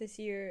came out this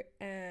year,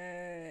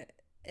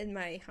 in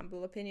my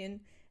humble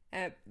opinion.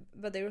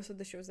 But they're also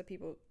the shows that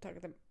people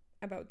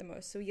about the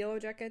most. So Yellow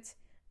Jackets,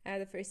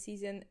 the first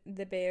season,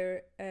 The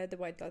Bear, The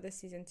White Lotus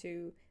season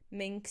 2,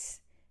 Minx,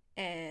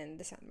 and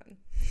The Sandman.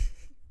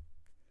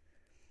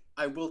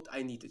 I will.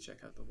 I need to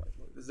check out the White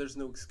Lotus. There's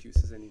no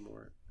excuses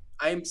anymore.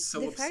 I am so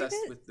The fact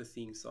obsessed that with the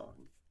theme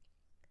song.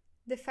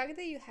 the fact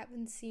that you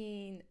haven't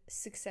seen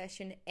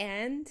Succession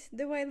and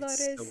The White It's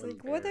Lotus, so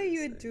like, what are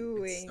you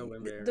embarrassing. It's so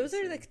doing? Those are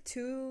embarrassing. like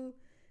two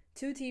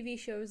TV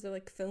shows that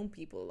like film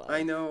people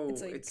I love. It's know.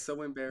 It's like so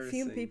film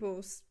embarrassing.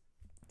 people's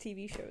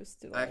TV shows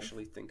to I love.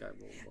 actually think I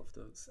will love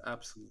those.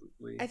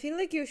 Absolutely. I feel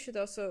like you should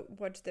also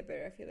watch The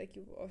Bear. I feel like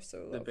you also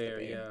The love The bear,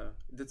 Bear. yeah.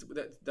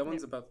 That Yeah,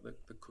 one's about the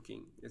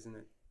cooking, isn't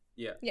it?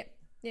 Yeah. yeah,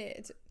 yeah.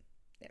 It's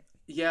yeah.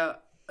 Yeah.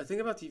 I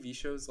think about TV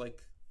shows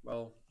like,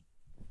 well,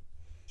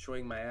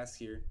 showing my ass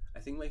here. I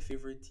think my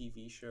favorite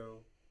TV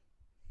show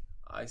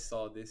I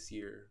saw this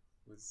year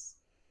was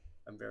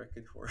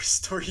American Horror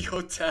Story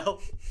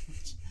Hotel.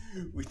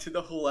 We did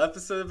a whole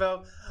episode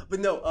about, but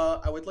no.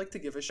 I would like to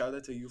give a shout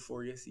out to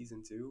Euphoria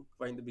season 2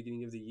 right in the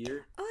beginning of the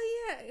year,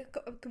 Oh yeah,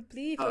 I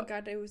completely uh,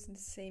 forgot it was in the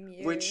same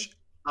year. which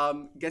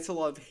gets a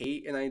lot of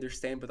hate, and I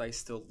understand, but I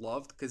still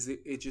loved because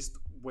it just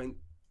went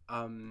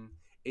um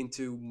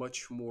into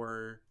much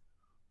more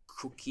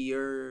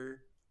cookier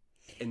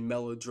and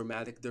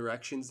melodramatic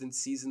directions than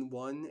season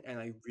 1, and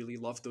I really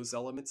loved those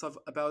elements of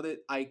about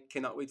it. I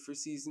cannot wait for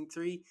season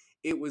 3.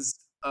 It was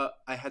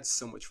I had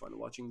so much fun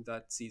watching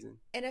that season.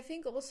 And I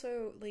think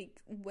also, like,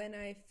 when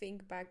I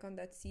think back on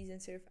that season,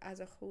 sort of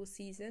as a whole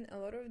season, a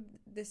lot of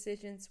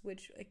decisions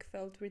which like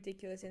felt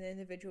ridiculous in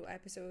individual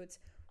episodes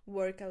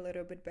work a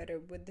little bit better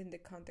within the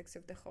context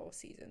of the whole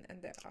season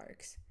and the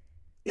arcs.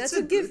 Not It's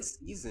a to give good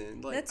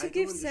season. not Like to I don't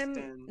give Sam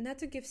understand. not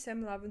to give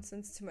Sam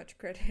Levinson too much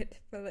credit,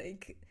 but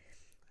like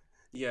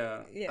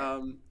Yeah. yeah.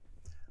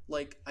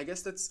 Like I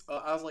guess that's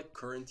I have like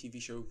current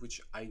TV show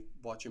which I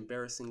watch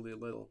embarrassingly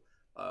little.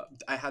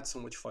 I had so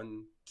much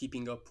fun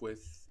keeping up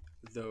with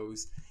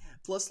those.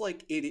 Plus,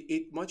 like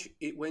it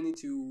went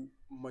into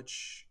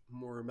much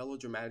more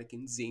melodramatic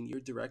and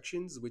zanier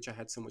directions, which I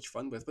had so much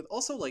fun with. But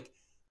also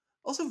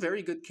also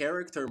very good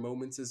character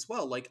moments as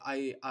well. Like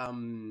I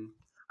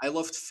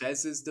loved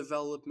Fez's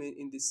development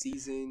in this I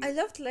season.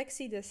 loved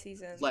Lexi this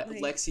season. Like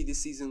Lexi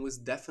this season was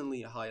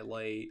definitely a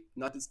highlight.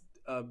 Not as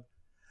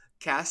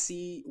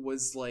Cassie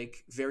was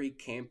like very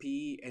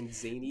campy and but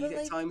zany at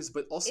like times,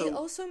 but it also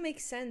also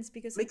makes sense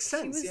because like makes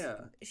sense. Yeah,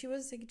 she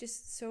was like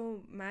just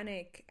so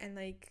manic, and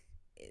like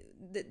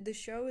the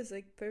show is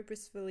like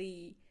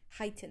purposefully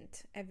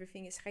heightened.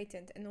 Everything is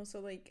heightened, and also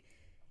like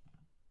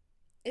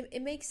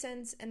it makes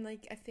sense. And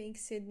like I think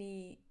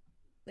Sydney,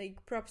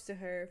 like, props to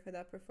her for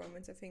that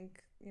performance. I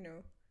think,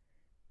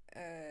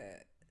 uh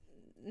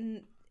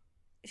n-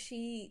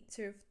 she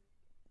sort of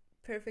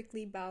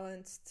perfectly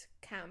balanced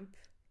camp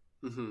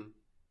hmm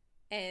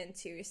and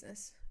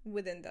seriousness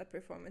within that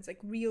performance, like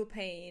real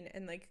pain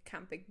and like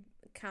campy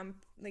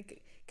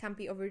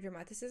over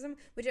dramaticism,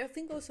 which I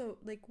think also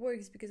like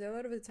works because a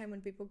lot of the time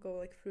when people go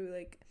like through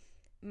like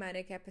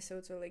manic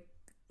episodes or like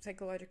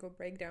psychological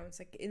breakdowns,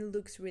 like it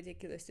looks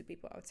ridiculous to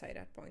people outside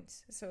at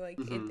points. So like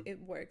it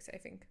works, I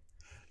think.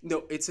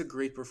 No, it's a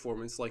great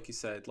performance, like you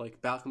said,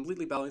 like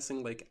completely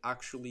balancing like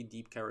actually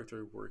deep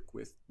character work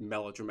with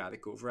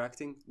melodramatic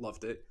overacting.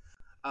 Loved it.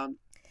 I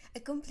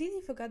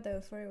completely forgot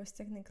that before it was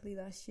technically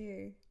last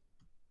year.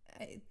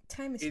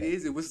 Time is It fake.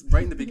 is. It was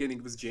right in the beginning.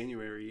 It was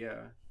January.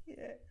 Yeah.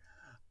 Yeah.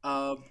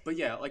 But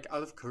yeah, like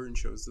out of current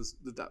shows,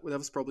 that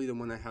was probably the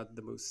one I had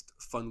the most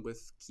fun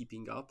with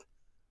keeping up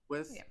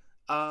with. Yeah.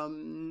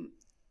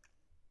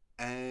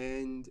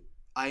 And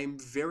I'm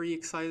very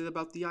excited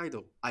about The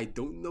Idol. I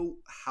don't know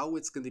how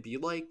it's going to be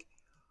like,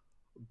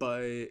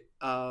 but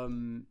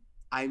I'm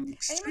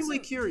extremely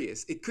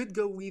curious. It could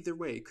go either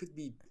way. It could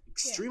be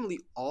extremely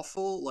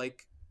awful,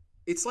 like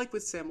it's like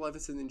with Sam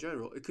Levinson in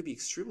general. It could be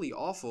extremely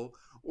awful,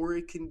 or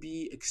it can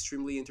be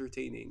extremely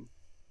entertaining.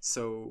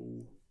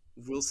 So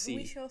we'll see.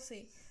 We shall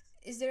see.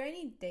 Is there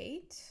any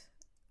date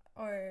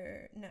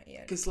or not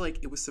yet? Because like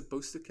it was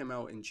supposed to come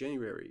out in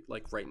January,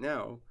 like right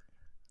now,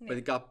 but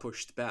it got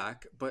pushed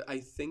back. But I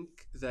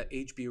think that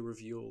HBO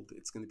revealed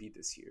it's going to be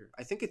this year.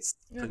 I think it's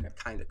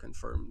kind of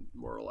confirmed,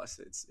 more or less,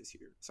 it's this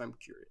year. So I'm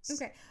curious.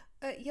 Okay.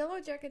 Yellow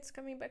Jacket's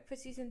coming back for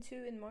season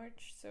 2 in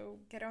March, so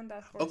get on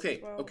that horse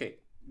as well. Okay.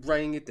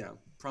 Writing it down.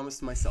 Promise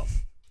to myself.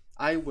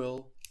 I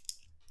will.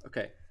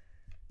 Okay.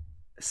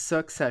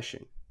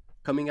 Succession.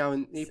 Coming out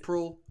in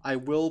April. I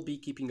will be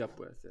keeping up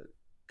with it.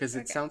 Because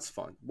it sounds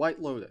fun.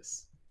 White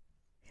Lotus.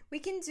 We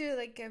can do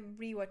like a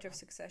rewatch of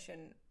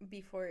Succession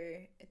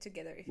before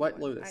together. If White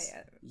Lotus.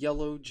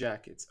 Yellow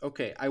Jackets.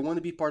 Okay, I want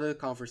to be part of the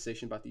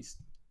conversation about these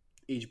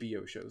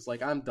HBO shows.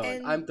 Like, I'm done.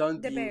 And I'm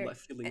done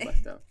feeling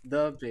left out.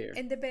 The Bear.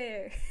 And The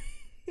Bear.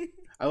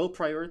 I will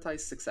prioritize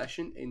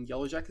Succession and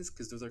Yellow Jackets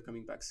because those are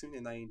coming back soon,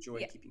 and I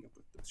enjoy keeping up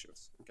with those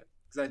shows. Okay,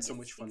 because I had so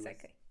much fun with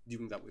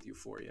doing that with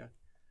Euphoria.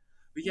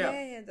 But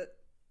yeah.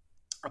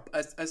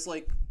 As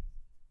like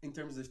in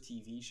terms of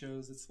TV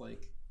shows, it's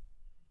like.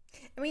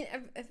 I mean,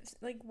 I've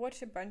like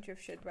watched a bunch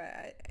of shit,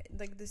 but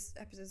like this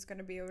episode is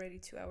gonna be already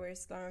 2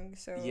 hours long,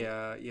 so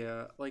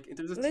yeah. Like in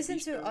terms of listen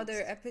TV to shows,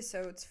 other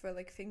episodes for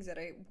like things that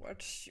I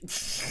watch.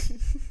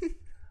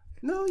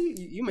 No,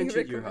 you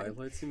mentioned your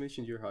highlights.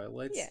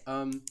 Yeah.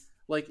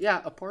 Like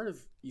a part of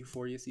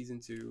Euphoria season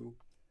 2.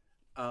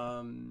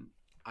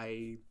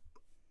 I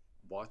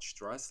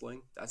watched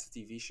wrestling. That's a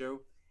TV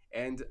show,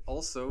 and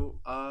also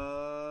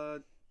I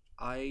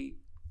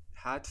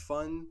had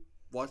fun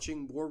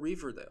watching more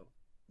Riverdale.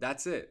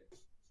 That's it.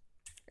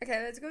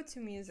 Okay, let's go to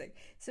music.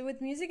 So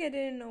with music, I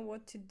didn't know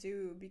what to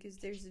do because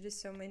there's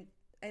just so many.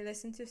 I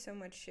listened to so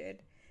much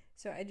shit,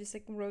 so I just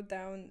like wrote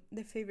down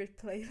the favorite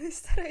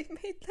playlist that I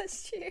made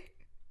last year.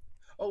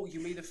 Oh, you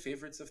made a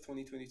favorites of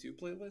 2022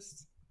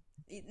 playlist?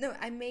 No,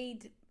 I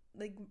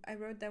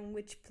wrote down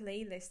which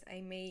playlist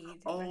I made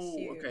last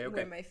year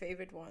were my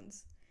favorite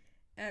ones.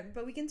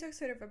 But we can talk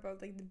sort of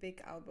about like the big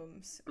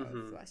albums of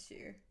last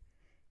year.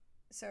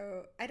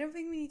 So I don't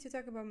think we need to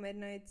talk about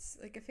Midnights.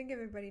 Like I think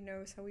everybody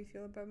knows how we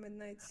feel about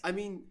Midnights. I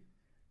mean,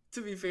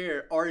 to be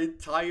fair, our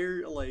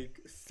entire like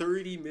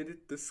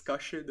 30-minute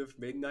discussion of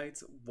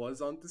Midnights was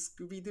on the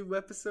Scooby-Doo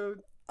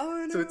episode.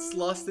 Oh no! So it's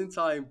lost in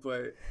time,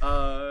 but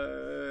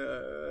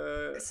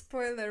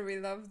spoiler, we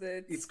loved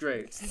it. It's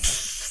great.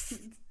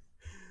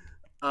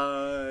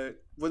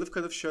 Would have,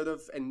 could have, should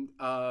have, and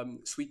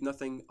Sweet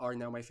Nothing are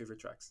now my favorite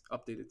tracks.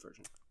 Updated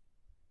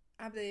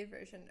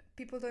version.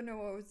 People don't know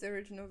what was the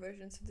original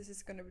version, so this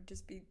is gonna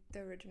just be the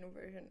original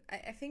version.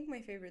 I think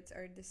my favorites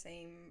are the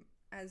same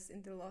as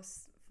in the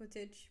lost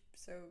footage.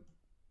 So,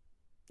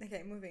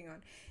 okay, moving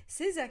on.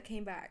 SZA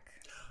came back.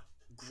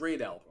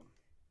 Great album.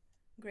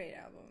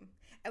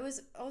 I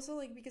was also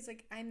like, because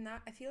like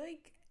I feel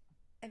like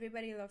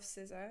everybody loves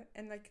SZA,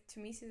 and like to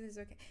me SZA is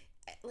okay.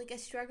 Like I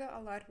struggle a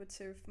lot with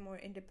sort of more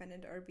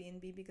independent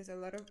R&B because a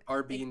lot of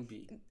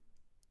R&B.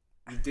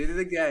 You did it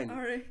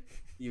again.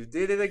 You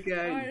did it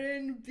again.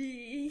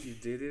 R&B. You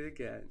did it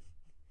again.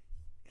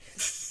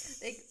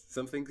 Like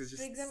some things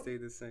just stay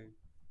the same.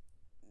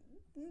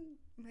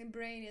 My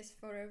brain is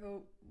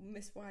forever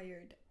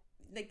miswired.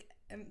 Like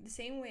the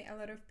same way a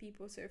lot of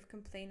people sort of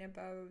complain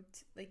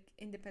about like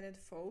independent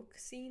folk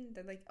scene,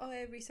 that like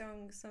every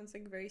song sounds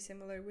like very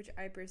similar, which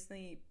I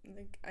personally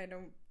like. I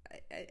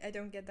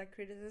don't get that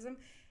criticism.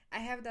 I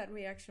have that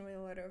reaction with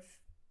a lot of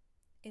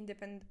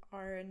independent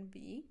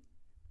R&B.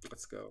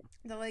 Let's go.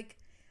 That like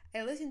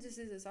I listen to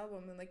SZA's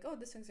album and like,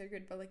 the songs are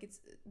good, but like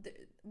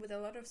with a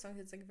lot of songs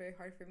it's like very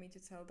hard for me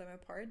to tell them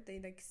apart. They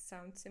like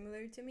sound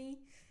similar to me.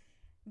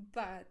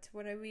 But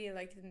what I really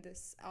liked in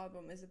this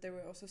album is that there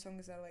were also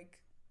songs that like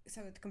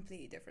sounded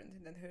completely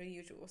different than her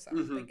usual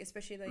sound. Like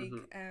especially like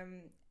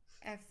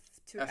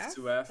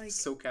F2F. Like,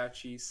 so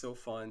catchy, so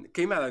fun.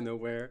 Came out of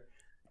nowhere.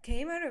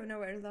 I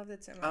loved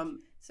it so much.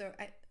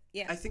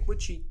 I think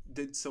what she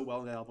did so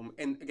well in that album,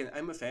 and again,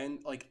 I'm a fan.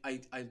 Like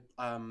I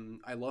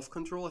love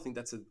Control. I think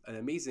that's an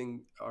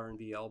amazing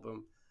R&B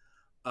album.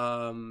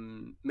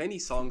 many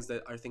songs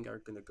that I think are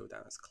gonna go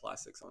down as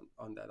classics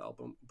on that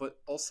album. But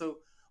also,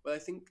 what I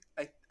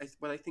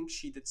think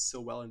she did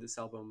so well in this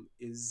album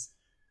is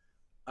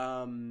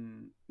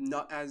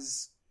not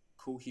as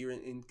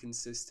coherent and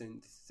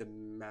consistent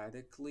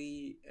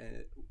thematically,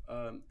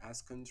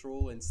 as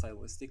Control, and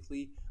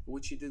stylistically.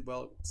 What she did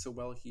well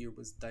here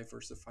was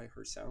diversify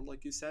her sound,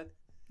 like you said,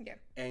 Yeah.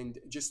 and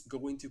just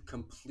go into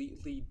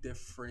completely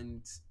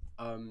different,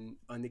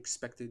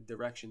 unexpected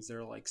directions. There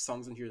are like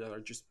songs in here that are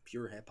just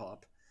pure hip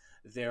hop.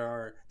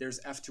 There's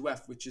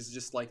F2F, which is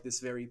just like this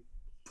very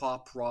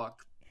pop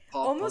rock,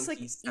 pop Almost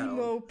punky like sound.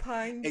 emo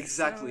punk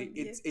Exactly. sound.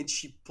 Yeah. It's and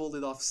she pulled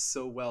it off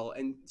so well,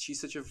 and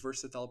she's such a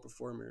versatile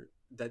performer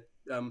that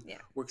Yeah.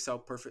 works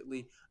out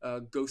perfectly.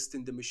 Ghost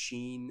in the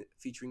Machine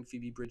featuring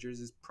Phoebe Bridgers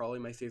is probably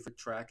my favorite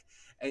track,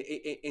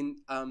 and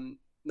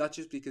not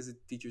just because it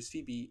features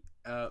Phoebe,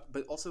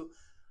 but also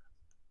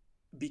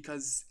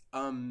because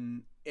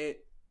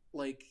it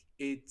like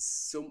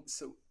it's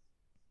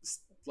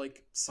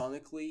like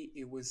sonically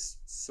it was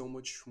so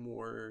much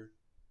more,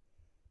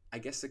 I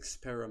guess,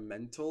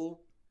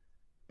 experimental,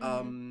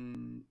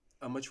 Mhm.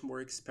 a much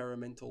more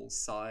experimental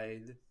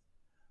side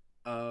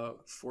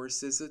for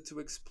SZA to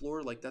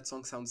explore. Like that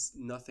song sounds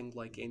nothing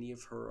like any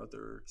of her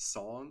other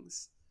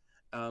songs.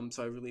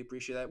 So I really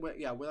appreciate that. What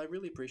I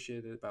really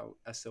appreciated about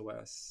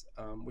SOS,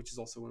 which is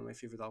also one of my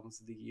favorite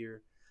albums of the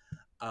year,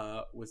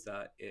 was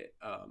that it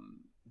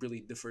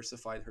really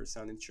diversified her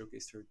sound and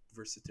showcased her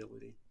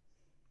versatility.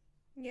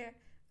 Yeah.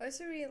 I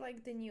also really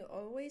like the new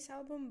Always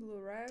album, Blue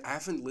Rev. I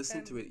haven't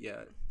listened to Um, it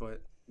yet,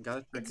 but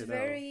gotta check it's it out.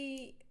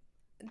 very,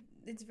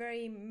 it's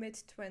very mid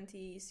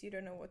 20s. You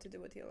don't know what to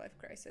do with your life I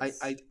crisis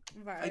I, I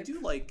vibe. do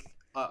like.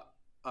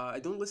 I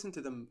don't listen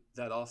to them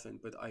that often,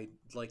 but I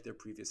like their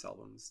previous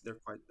albums. They're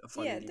quite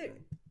fun Yeah, and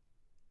even.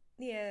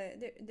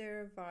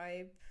 they're a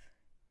vibe.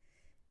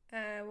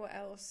 What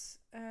else?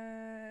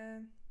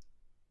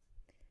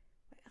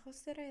 What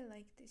else did I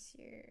like this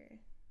year?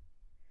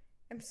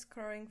 I'm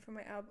scrolling for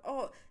my album.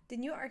 Oh, the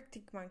new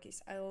Arctic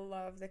Monkeys. I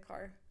love the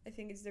car. I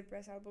think it's their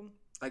best album.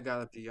 I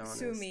gotta be Sue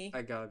honest. me,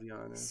 I gotta be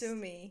honest. sue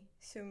me,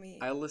 sue me.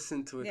 I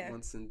listened to it Yeah.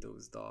 once and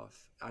dozed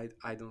off.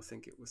 I don't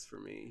think it was for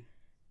me.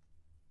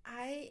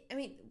 I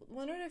mean,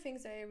 one of the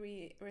things I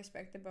really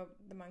respect about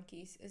the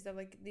Monkeys is that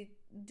like they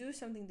do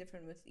something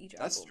different with each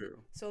That's album.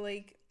 true. So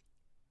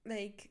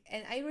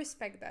and I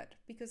respect that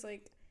because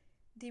like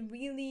they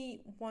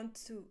really want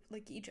to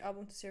like each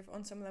album to serve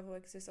on some level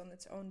exist on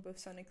its own, both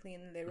sonically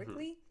and Hmm.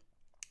 lyrically.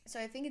 So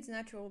I think it's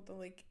natural that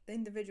like the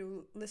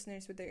individual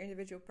listeners with their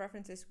individual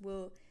preferences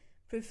will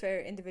prefer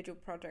individual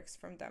projects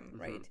from them,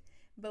 Hmm. right?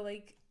 But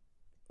like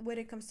when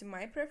it comes to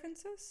my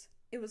preferences,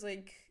 it was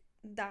like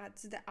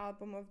that's the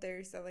album of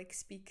theirs that like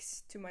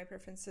speaks to my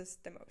preferences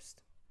the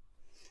most.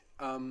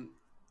 Um,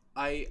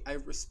 I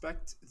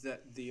respect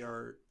that they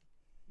are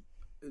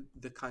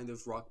the kind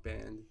of rock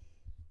band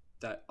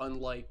that,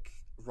 unlike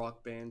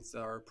rock bands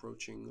that are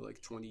approaching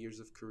like 20 years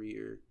of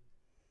career,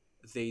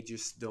 they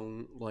just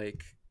don't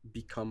like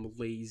become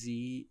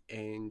lazy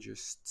and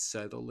just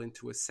settle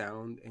into a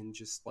sound and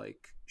just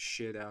like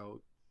shit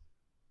out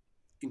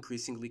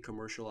increasingly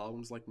commercial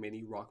albums like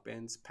many rock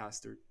bands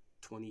past their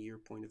 20-year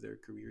point of their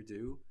career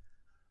do.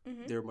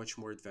 Mm-hmm. They're much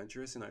more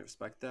adventurous, and I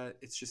respect that.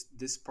 It's just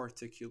this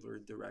particular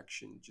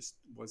direction just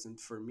wasn't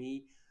for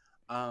me.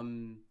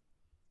 um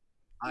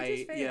Which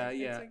is I yeah fair. It's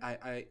yeah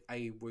like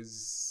I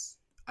was,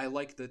 I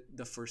like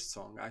the first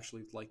song. I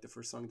actually like the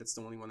first song. That's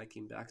the only one I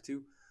came back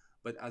to,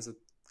 but as a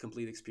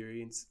complete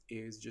experience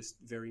is just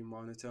very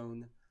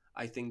monotone.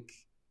 I think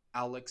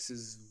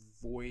Alex's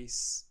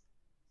voice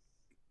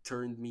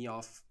turned me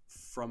off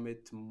from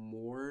it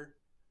more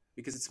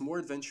because it's more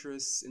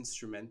adventurous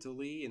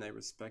instrumentally, and I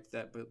respect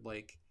that. But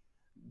like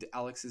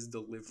Alex's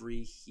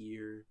delivery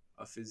here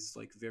of his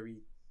like very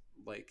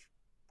like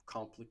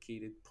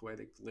complicated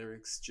poetic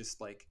lyrics just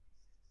like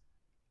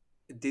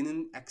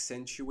didn't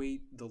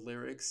accentuate the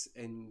lyrics,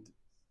 and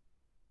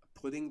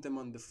putting them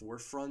on the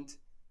forefront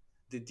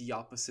did the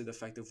opposite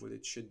effect of what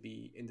it should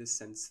be, in the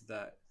sense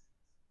that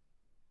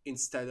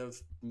instead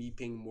of me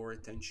paying more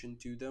attention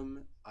to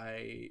them,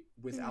 I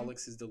with mm-hmm.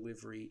 Alex's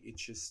delivery, it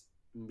just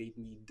made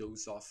me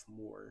doze off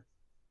more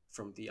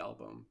from the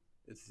album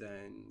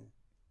than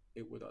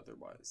it would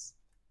otherwise.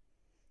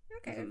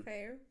 Okay, Hmm.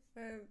 fair.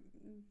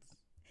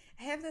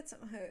 I have that.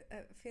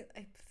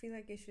 I feel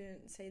like I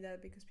shouldn't say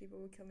that because people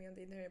will kill me on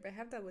the internet. But I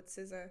have that with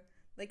SZA.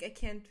 Like I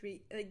can't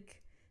read.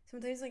 Like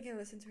sometimes, like I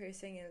listen to her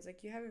sing, and it's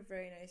like you have a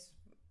very nice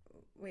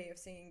way of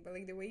singing, but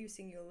like the way you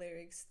sing your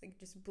lyrics, like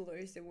just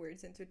blurs the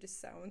words into just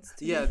sounds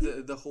to Yeah,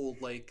 me. the whole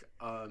like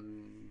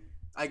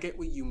I get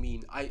what you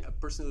mean. I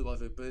personally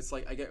love it, but it's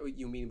like I get what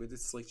you mean, but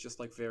it's like just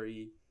like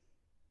very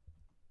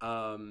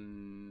how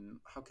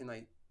can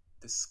I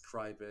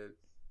describe it?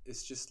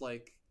 It's just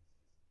like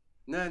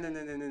no no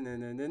no no no no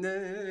no no no.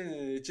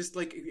 It's just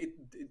like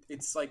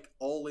it's like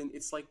all in.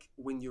 It's like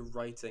when you're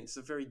writing. It's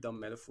a very dumb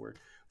metaphor.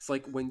 It's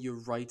like when you're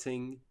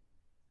writing.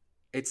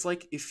 It's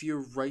like if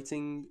you're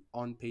writing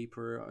on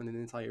paper on an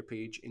entire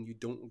page and you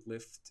don't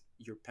lift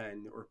your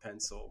pen or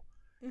pencil.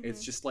 It's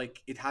Mm-hmm. just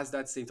like it has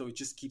that same tone. It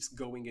just keeps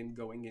going and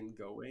going and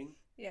going.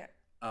 Yeah.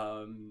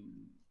 Um,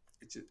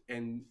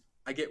 and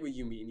I get what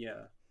you mean.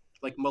 Yeah,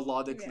 like Yeah.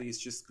 melodically, it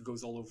just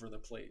goes all over the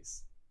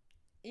place.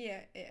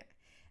 Yeah. Yeah.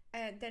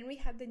 Then we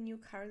had the new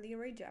Carly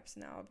Rae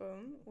Jepsen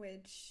album,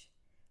 which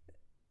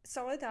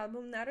solid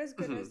album, not as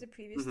good Hmm. as the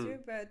previous Hmm. two,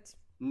 but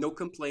No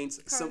complaints.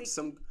 Carly,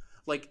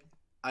 Like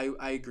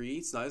I agree.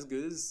 It's not as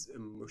good as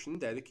Emotion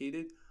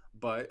Dedicated,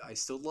 but I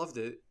still loved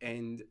it,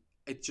 and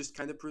it just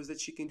kind of proves that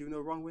she can do no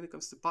wrong when it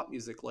comes to pop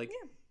music. Like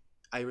yeah,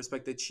 I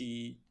respect that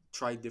she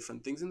tried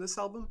different things in this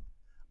album,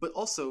 but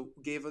also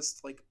gave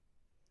us like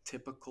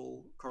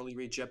typical Carly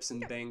Rae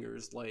Jepsen yeah,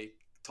 bangers like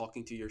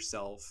Talking to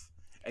Yourself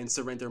and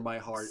Surrender My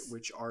Heart, S-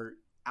 which are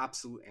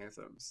absolute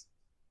anthems.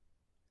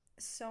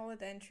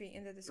 solid entry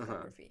in the Uh-huh.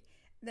 discography.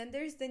 Then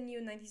there's the new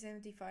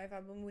 1975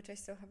 album, which I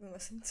still haven't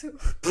listened to.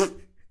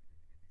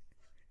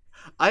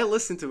 I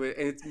listened to it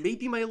and it's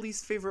maybe my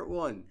least favorite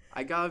one.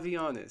 I gotta be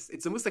honest.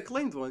 It's the most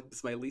acclaimed one.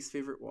 It's my least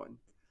favorite one.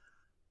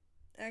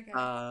 Okay.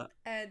 Uh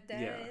yeah.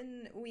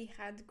 Then we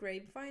had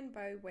Grapevine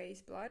by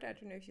Waste Blood. I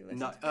don't know if you listened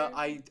Not to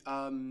it.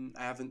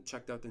 I haven't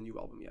checked out the new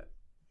album yet.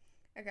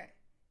 Okay.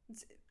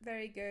 It's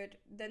very good.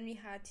 Then we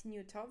had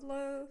New Top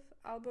Love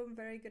album,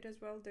 very good as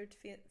well. Dirt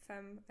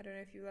Femme. I don't know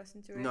if you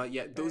listened to it, Not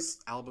yet. but Those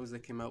albums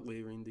that came out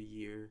later in the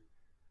year,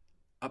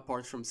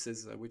 apart from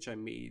SZA, which I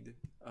made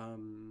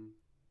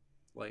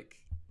like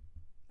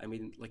I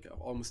made like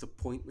almost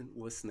appointment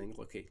listening.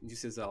 Okay, new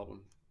SZA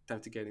album. Time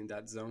to get in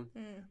that zone.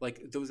 mm,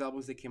 Like those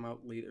albums that came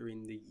out later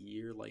in the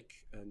year, like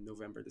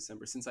November,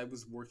 December. Since I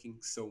was working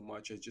so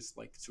much, I just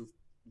like sort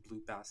of blew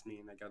past me,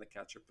 and I gotta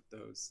catch up with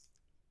those.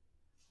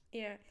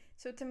 yeah.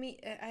 So Tami,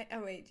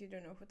 oh wait, you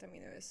don't know who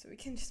Tamino is, so we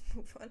can just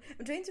move on.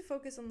 I'm trying to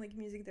focus on like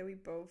music that we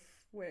both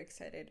were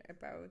excited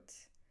about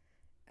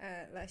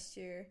last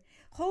year.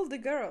 Hold the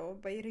Girl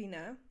by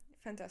Irina.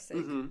 Fantastic.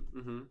 Mm-hmm.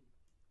 Mm-hmm.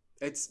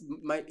 It's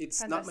not my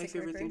Fantastic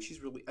favorite thing record.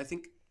 she's really. I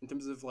think in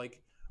terms of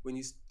like when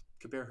you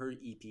compare her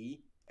EP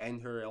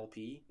and her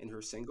LP and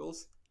her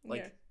singles, Yeah.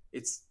 like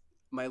it's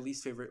my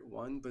least favorite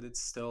one, but it's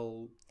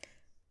still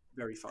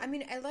very I fun.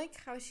 mean, I like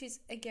how she's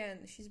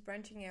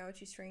branching out,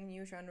 she's trying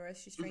new genres,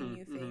 she's trying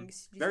new Mm-hmm, mm-hmm.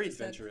 things. Very Just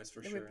that adventurous for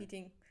the sure.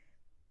 repeating.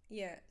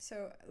 Yeah,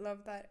 so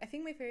love that. I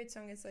think my favorite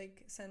song is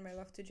like Send My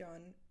Love to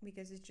John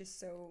because it's just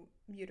so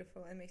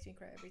beautiful and makes me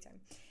cry every time.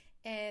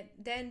 And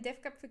then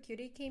Def Cup for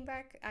Cutie came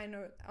back. I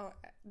know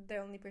the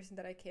only person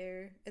that I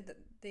care,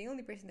 the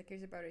only person that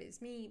cares about it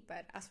is me,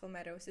 but Asphalt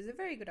Meadows is a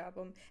very good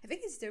album. I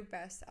think it's their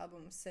best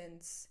album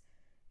since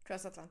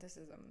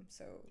Transatlanticism.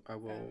 So, I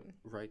will um,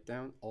 write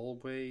down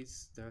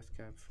always Death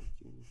Cab for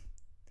Cutie.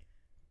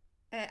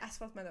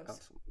 Asphalt Meadows.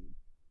 Absolutely.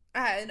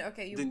 And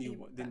okay, The new you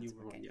one, the that's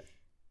newer one, okay.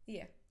 yeah.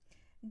 Yeah.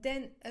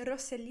 Then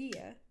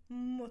Rosalia,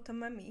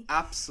 Motomami.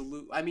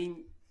 Absolute. I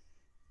mean,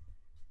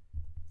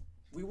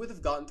 we would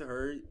have gotten to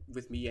her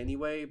with me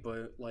anyway,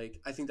 but like,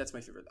 I think that's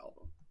my favorite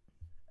album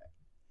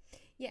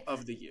Yeah.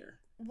 of the year.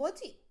 What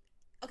do you...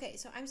 Okay,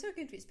 so I'm so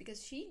confused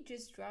because she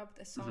just dropped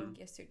a Hmm. song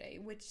yesterday,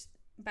 which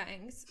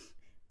bangs,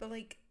 but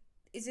like,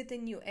 is it a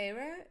new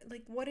era?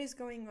 Like, what is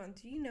going on?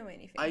 Do you know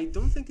anything? I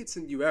don't think it's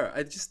a new era.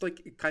 I just like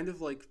it kind of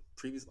like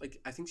previous.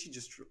 Like, I think she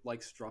just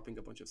likes dropping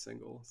a bunch of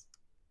singles.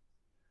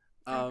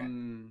 Okay.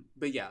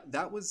 But yeah,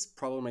 that was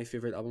probably my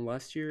favorite album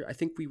last year. I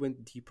think we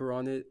went deeper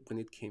on it when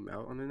it came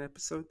out on an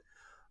episode.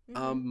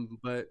 Mm-hmm.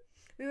 But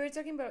We were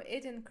talking about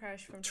it and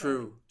Crash from 12.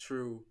 true,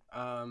 true.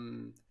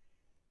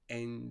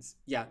 And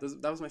yeah,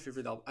 that was my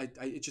favorite album.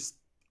 It just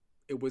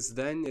it was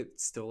then, it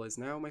still is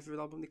now my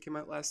favorite album that came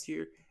out last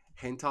year.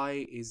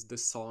 Hentai is the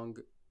song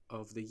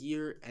of the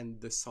year and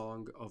the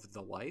song of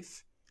the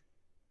life.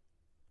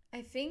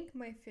 I think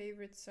my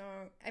favorite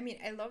song, I mean,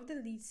 I love the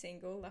lead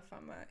single, La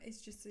Fama.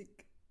 It's just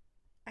like,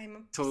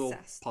 I'm Total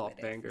obsessed with pop it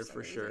for banger some for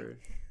reason. sure.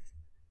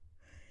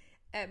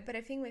 But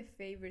I think my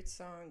favorite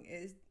song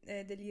is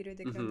Delirio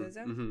de Hmm.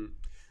 Grandeza. Hmm.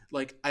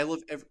 Like I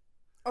love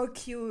Oh,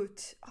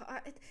 cute.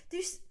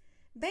 There's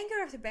banger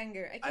after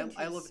banger. I can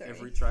I choose, love every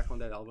sorry. track on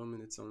that album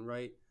in its own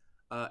right.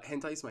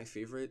 Hentai is my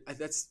favorite.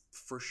 That's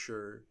for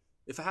sure.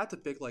 If I had to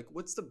pick, like,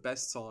 what's the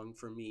best song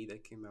for me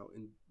that came out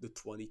in the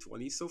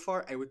 2020s so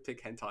far, I would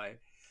pick Hentai.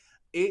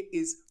 It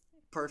is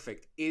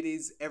perfect. It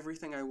is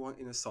everything I want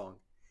in a song.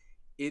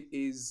 It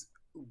is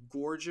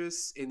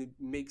gorgeous and it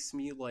makes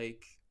me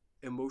like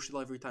emotional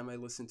every time I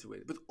listen to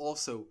it, but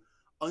also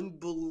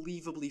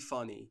unbelievably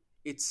funny.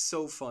 It's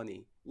so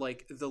funny.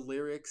 Like the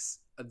lyrics,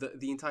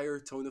 the entire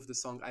tone of the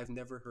song, I've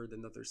never heard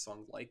another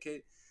song like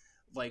it.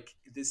 Like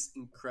this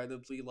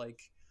incredibly like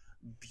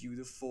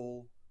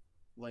beautiful,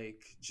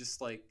 like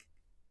just like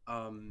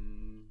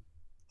um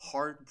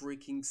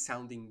heartbreaking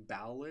sounding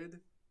ballad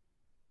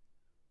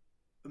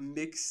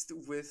mixed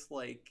with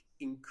like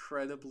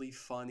incredibly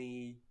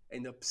funny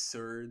and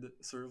absurd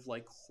sort of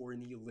like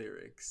horny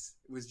lyrics.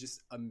 It was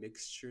just a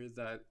mixture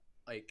that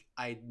like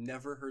I'd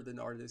never heard an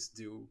artist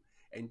do,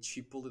 and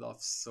she pulled it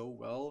off so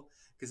well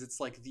because it's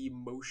like the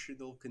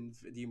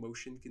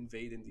emotion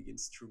conveyed in the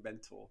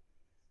instrumental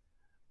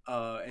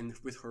and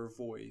with her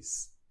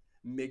voice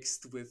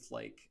mixed with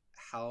like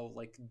how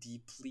like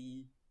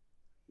deeply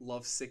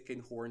lovesick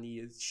and horny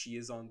as she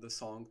is on the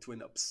song to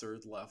an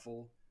absurd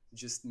level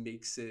just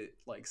makes it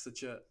like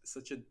such a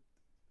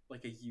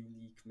like a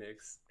unique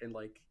mix. And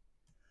like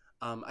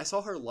I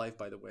saw her live,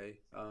 by the way,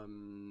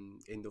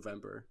 in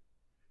November.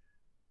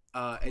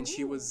 And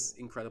she was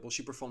Cool. incredible.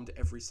 She performed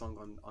every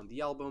song on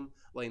the album,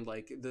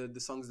 like the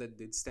songs that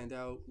did stand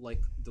out,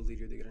 like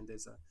Delirio de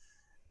Grandeza.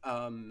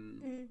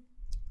 Um, Mm.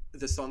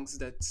 the songs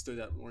that stood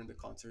out more in the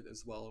concert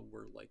as well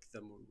were like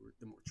the more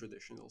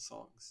traditional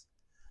songs,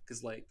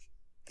 because like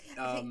I think,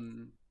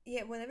 um,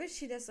 yeah, whenever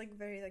she does like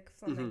very like mhm.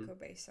 flamenco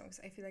based songs,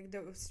 I feel like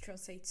those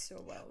translate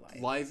so well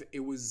live. Live it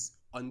was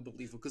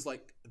unbelievable because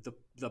like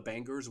the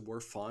bangers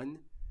were fun,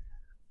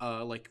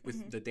 like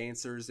with Hmm. the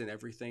dancers and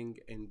everything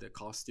and the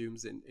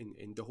costumes and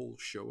the whole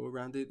show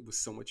around it was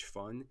so much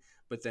fun.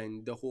 But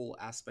then the whole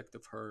aspect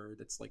of her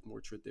that's like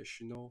more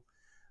traditional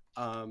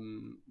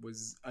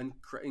was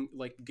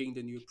like gained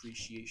a new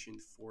appreciation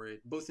for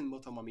it, both in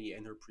Motomami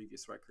and her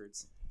previous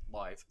records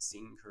live,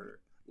 seeing her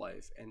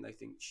live. And I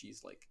think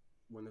she's like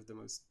one of the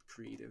most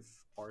creative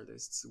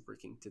artists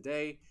working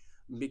today,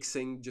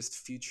 mixing just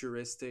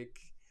futuristic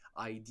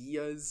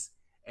ideas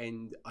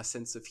and a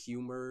sense of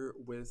humor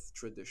with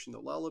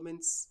traditional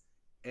elements.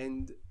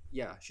 And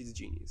yeah, she's a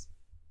genius.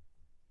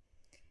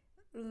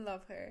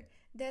 Love her.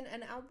 Then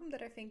an album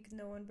that I think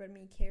no one but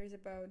me cares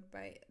about,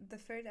 by the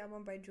third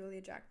album by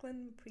Julia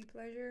Jacqueline, Pre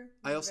Pleasure,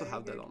 I also very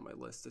have that good. on my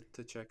list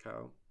to check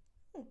out.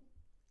 Oh,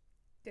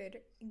 good,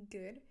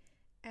 good.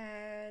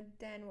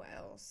 Then what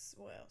else?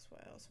 What else?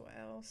 What else? What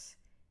else?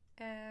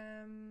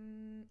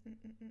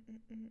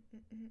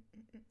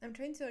 I'm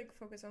trying to like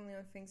focus only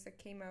on things that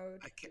came out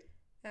I can't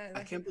I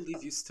last year. can't believe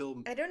Oh, you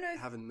still I don't know if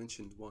haven't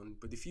mentioned one,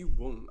 but if you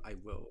won't, I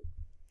will.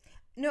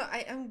 no,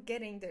 I am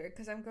getting there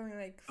because I'm going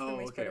like through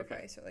my Oh, okay, okay.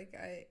 Spotify. So like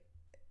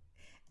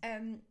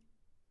um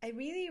I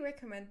really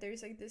recommend.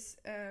 There's like this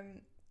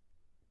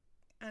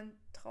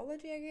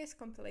anthology, I guess,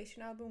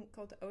 compilation album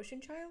called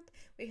Ocean Child.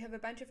 We have a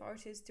bunch of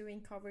artists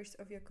doing covers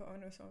of Yoko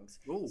Ono songs.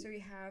 Oh, So we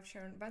have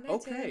Sharon Van Etten,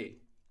 okay.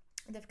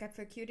 Def Cap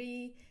for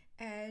Cutie,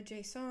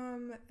 Jay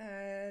Som,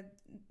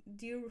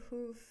 Deer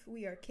Hoof,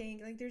 We Are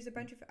King. Like there's a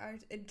bunch of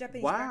art.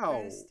 Japanese Wow,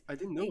 Breakfast, I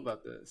didn't know like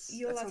about this. That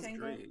Yola sounds Tango.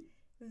 great.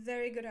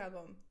 Very good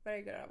album.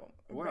 Very good album.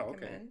 Wow,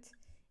 okay. Recommend.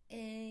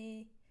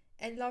 Uh,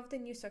 I love the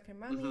new Soccer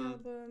Mommy Mm-hmm.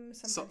 album,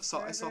 So, Sometimes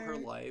I saw her Forever.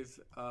 live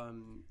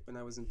when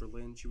I was in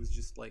Berlin. She was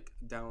just like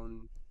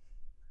down,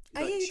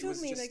 Ah, yeah, like you she told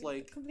was me, just like,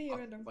 like completely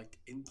random. like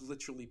in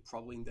literally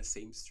probably in the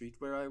same street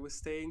where I was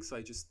staying. So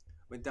I just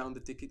went down. The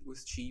ticket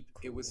was cheap.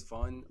 It was Cool.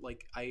 fun.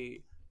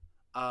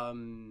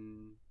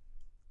 Um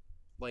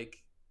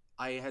like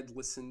I had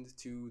listened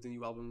to the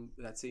new album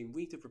that same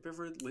week to prepare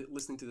for it.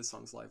 Listening to the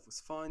songs live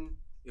was fun.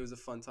 It was a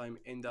fun time,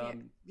 and Yeah.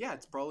 yeah,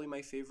 it's probably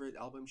my favorite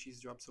album she's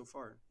dropped so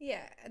far.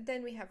 Yeah, and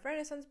then we have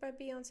Renaissance by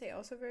Beyonce,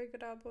 also very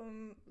good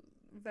album,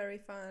 very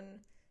fun.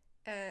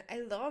 I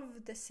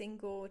love the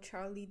single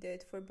Charlie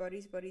did for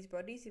Bodies, Bodies,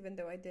 Bodies, even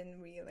though I didn't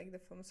really like the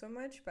film so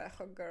much, but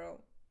Hot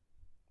Girl,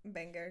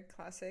 banger,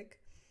 classic.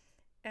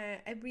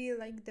 I really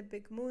like the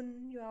Big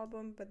Moon new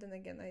album, but then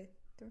again, I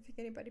don't think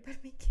anybody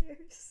but me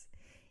cares.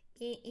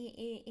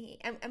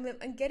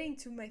 I'm getting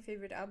to my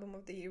favorite album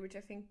of the year, which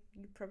I think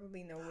you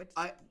probably know, which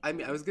I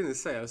mean, I was gonna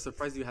say I was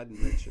surprised you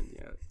hadn't mentioned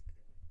yet.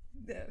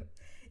 no,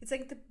 it's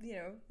like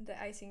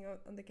the icing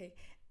on the cake.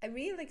 I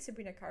really like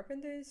Sabrina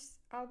Carpenter's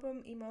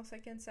album Email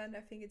Second Sun.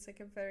 I think it's like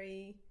a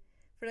very,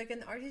 for like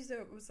an artist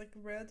that was like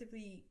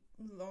relatively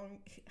long,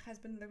 has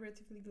been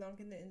relatively long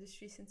in the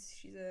industry since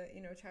she's a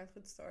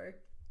childhood star.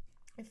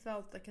 It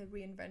felt like a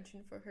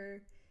reinvention for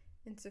her.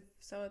 It's a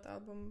solid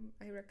album.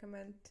 I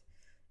recommend.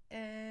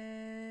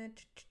 And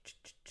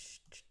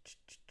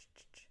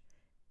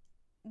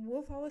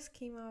Wolf Alice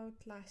came out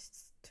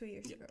last 2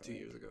 years Yeah, ago, 2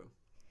 years right? ago.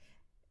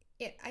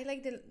 Yeah, I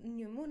like the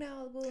new Moon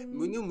album.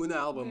 Munu Muna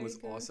album Very was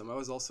good. awesome. I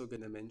was also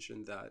gonna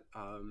mention that.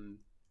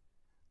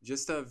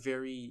 Just a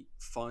very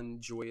fun,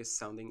 joyous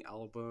sounding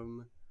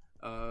album,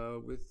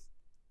 with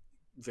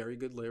very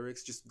good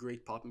lyrics, just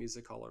great pop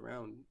music all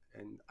around.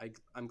 And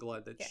I'm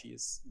glad that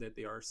Yeah,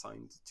 they are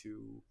signed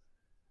to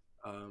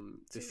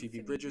to Phoebe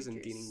Phoebe Bridgers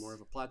and gaining more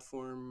Bridgers. of a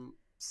platform.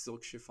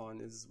 Silk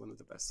Chiffon is one of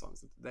the best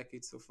songs of the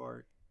decade so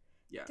far.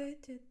 Yeah.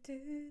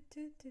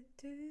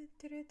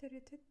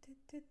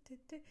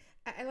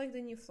 I like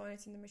the new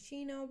Florence and the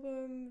Machine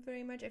album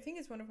very much. I think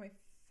it's one of my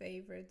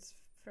favorites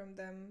from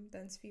them,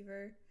 Dance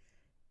Fever.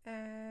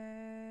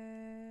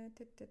 I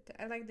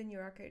like the new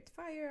Arcade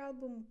Fire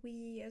album,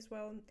 We as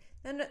well.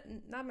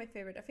 Not my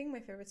favorite. I think my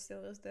favorite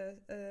still is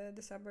the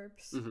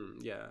Suburbs.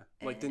 Yeah.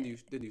 Like Uh,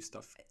 the new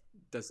stuff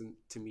doesn't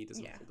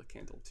yeah, hold a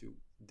candle to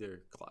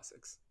their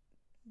classics.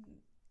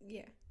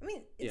 yeah. I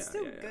mean, it's Yeah,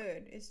 still yeah, yeah.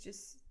 good. It's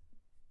just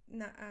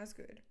not as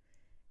good.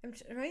 I'm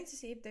trying to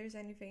see if there's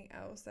anything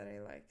else that I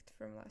liked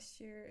from last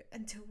year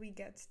until we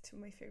get to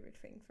my favorite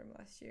thing from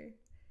last year.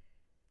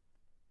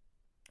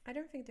 I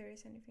don't think there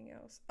is anything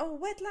else. Oh,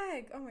 Wet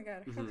Leg! Oh my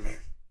god. hmm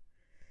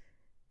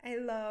I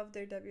love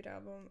their debut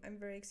album. I'm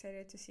very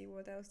excited to see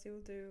what else they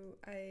will do.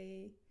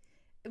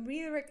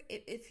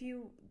 if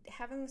you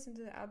haven't listened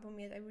to the album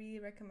yet, I really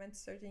recommend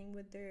starting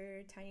with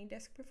their Tiny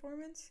Desk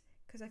performance,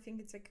 because I think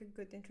it's like a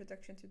good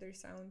introduction to their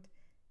sound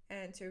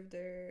and sort of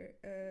their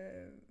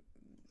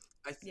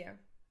I th- yeah,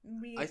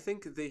 I really.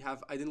 think they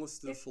have. I didn't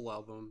listen to Yeah. the full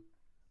album.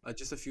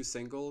 Just a few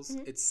singles.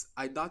 Mhm.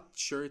 I'm not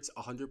sure it's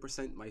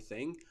 100% my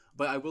thing,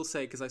 but I will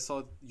say because I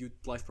saw you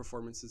live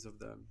performances of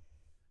them.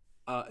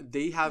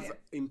 They have Yeah.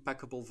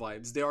 impeccable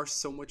vibes. They are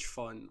so much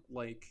fun.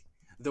 Like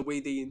the way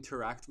they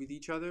interact with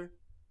each other,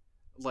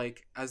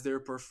 like as they're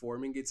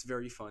performing, it's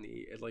very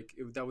funny.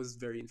 That was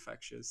very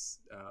infectious.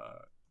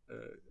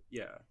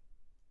 Yeah,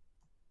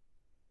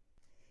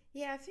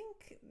 Yeah, I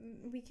think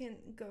we can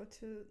go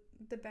to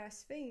the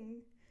best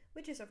thing,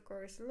 which is of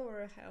course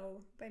Laura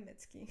Hell by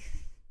Mitski.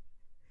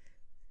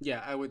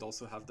 yeah. I would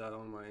also have that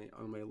on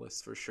my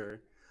list for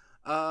sure.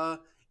 Uh,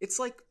 it's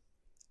like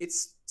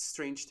it's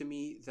strange to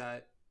me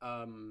that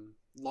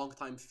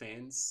longtime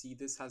fans see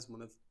this as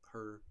one of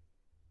her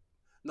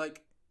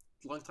like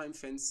longtime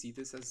fans see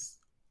this as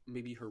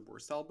maybe her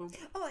worst album.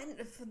 Oh,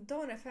 and for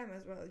Dawn FM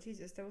as well.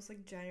 Jesus, that was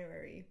like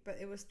January, but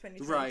it was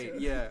Right, 2022.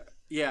 yeah.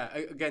 Yeah,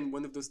 again,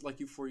 one of those like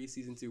Euphoria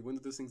season 2, one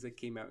of those things that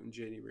came out in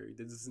January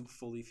that doesn't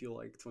fully feel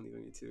like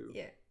 2022.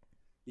 Yeah.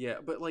 Yeah,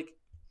 but like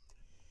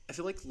I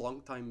feel like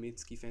longtime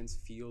Mitski fans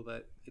feel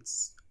that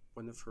it's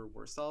one of her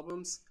worst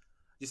albums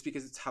just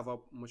because it's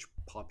how much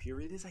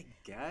poppier it is, I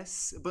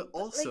guess. But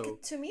But like also,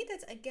 to me,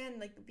 that's again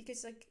like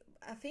because like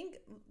I think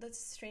that's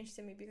strange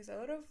to me because a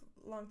lot of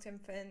longtime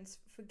fans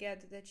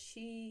forget that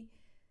she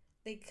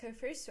like her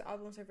first two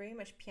albums are very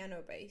much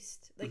piano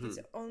based. Like it's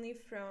mhm, only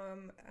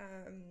from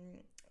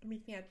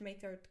Meet Me at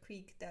Maynard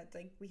Creek that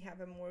like we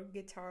have a more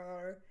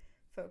guitar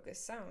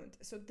focused sound.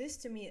 So this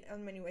to me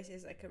in many ways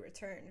is like a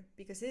return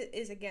because it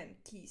is again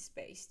keys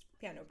based,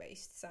 piano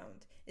based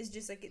sound. It's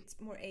just like it's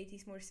more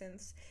 80s, more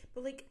synths.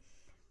 But like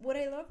what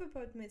I love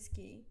about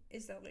Mitski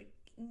is that like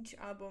each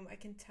album I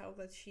can tell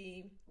that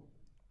she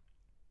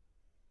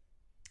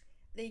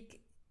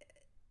like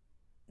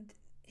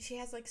she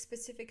has like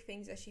specific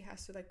things that she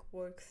has to like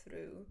work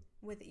through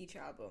with each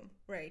album,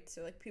 right?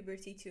 So like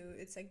puberty too,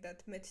 it's like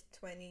that mid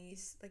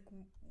 20s, like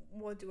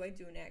what do I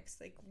do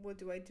next? Like what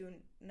do I do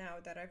now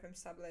that I've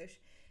established?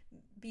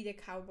 Be the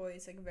Cowboy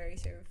is like very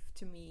sort of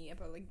to me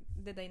about like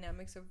the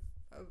dynamics of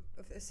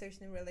a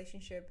certain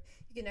relationship.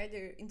 You can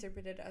either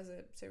interpret it as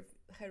a sort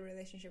of her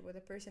relationship with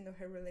a person or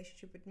her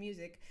relationship with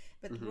music,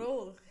 but mhm.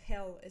 Roll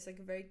Hell is like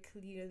very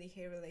clearly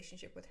her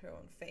relationship with her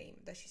own fame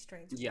that she's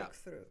trying to Yeah, work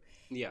through,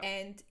 yeah.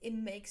 and it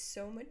makes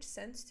so much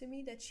sense to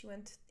me that she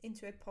went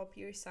into a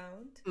popular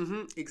sound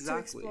to Exactly.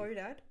 explore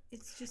that.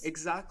 It's just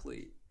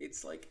Exactly.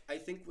 It's like I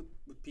think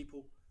with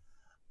people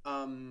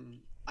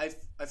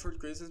I've heard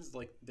criticisms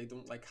like they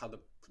don't like how the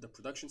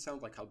production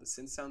sound, like how the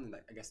synths sound, and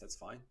I guess that's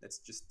fine. That's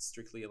just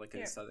strictly like an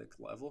yeah. aesthetic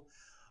level.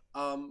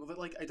 But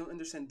like I don't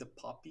understand the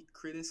poppy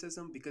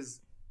criticism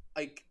because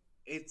like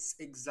it's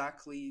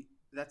exactly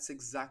that's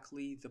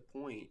exactly the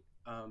point.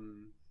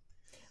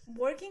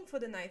 Working for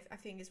the Night, I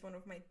think, is one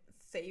of my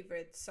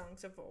favorite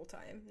songs of all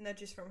time. Not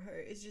just from her.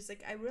 It's just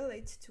like I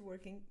relate to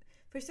working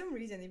for some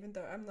reason, even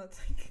though I'm not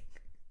like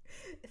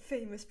a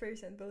famous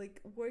person, but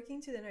like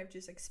working to the Knife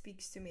just like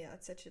speaks to me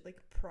at such a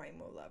like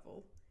primal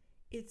level.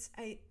 It's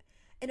I,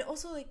 and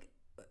also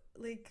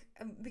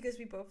because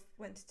we both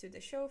went to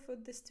the show for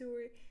this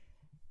tour.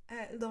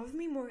 Love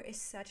Me More is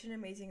such an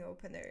amazing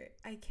opener.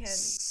 I can.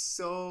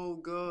 So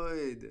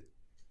good.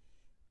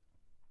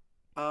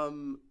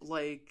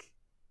 Like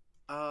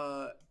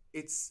uh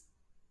it's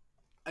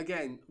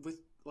again with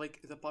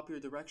like the popular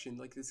direction,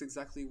 like that's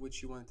exactly what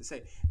she wanted to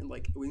say. And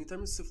like in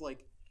terms of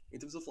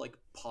like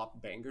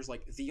pop bangers,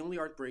 like The Only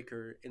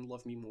Heartbreaker and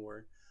Love Me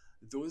More,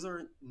 those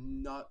are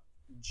not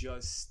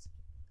just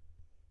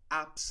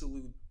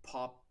absolute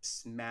pop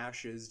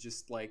smashes,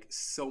 just like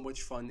so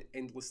much fun,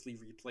 endlessly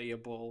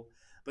replayable,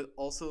 but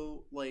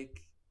also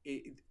like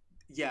it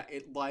yeah,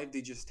 it live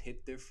they just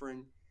hit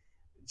different,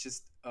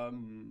 just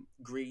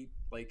great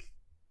like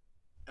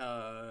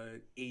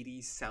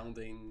 80s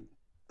sounding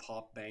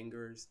pop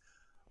bangers,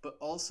 but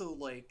also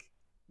like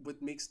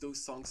what makes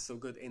those songs so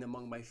good and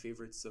among my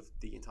favorites of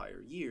the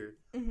entire year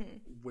Mm-hmm.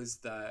 was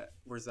that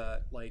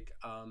like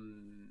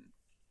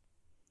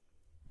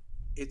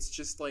it's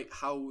just like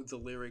how the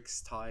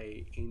lyrics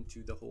tie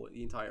into the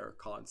entire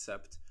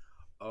concept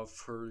of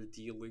her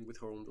dealing with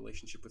her own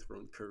relationship with her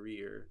own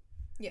career,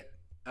 Yeah.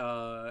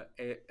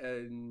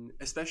 and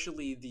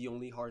especially The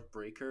Only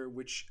Heartbreaker,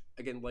 which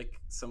again,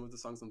 like some of the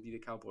songs on Be the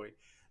Cowboy,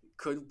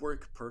 could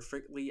work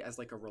perfectly as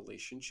like a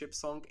relationship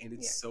song, and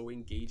it's Yeah. so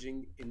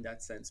engaging in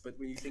that sense. But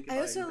when you think I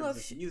about it in also terms love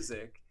of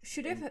music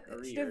should and have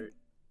should have career,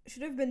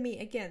 should have been me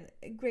again.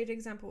 A great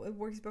example. It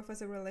works both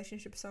as a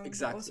relationship song,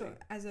 but also exactly,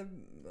 as a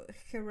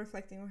her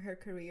reflecting on her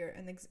career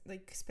and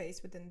like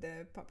space within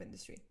the pop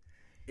industry.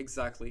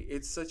 exactly,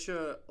 it's such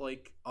a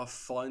like a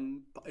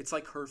fun. It's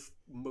like her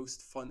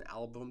most fun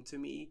album to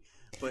me,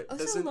 but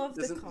Also love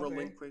the doesn't cover.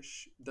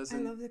 relinquish I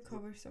doesn't love the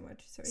cover so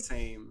much. Sorry.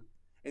 same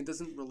and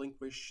doesn't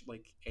relinquish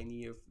like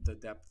any of the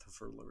depth of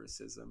her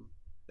lyricism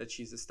that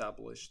she's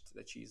established,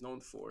 that she's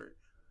known for.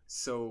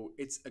 So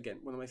it's again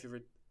one of my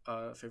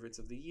favorites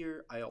of the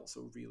year. I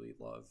also really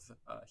love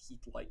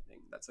Heat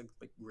Lightning. That's a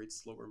like great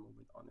slower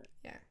moment on it.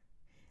 Yeah.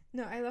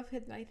 No, I love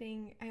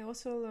Headlighting. I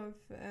also love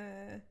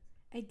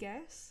I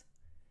guess.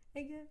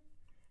 I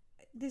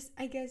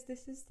guess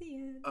this is the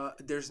end.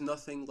 There's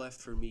Nothing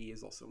Left for Me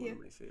is also one Yeah. of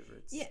my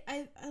favorites. Yeah,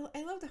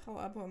 I love the whole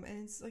album,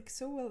 and it's like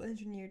so well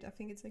engineered. I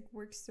think it's like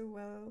works so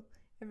well,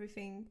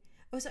 everything.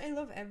 Also, I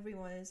love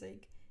Everyone. It's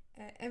like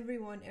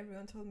everyone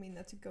told me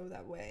not to go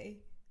that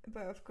way,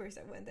 but of course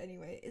I went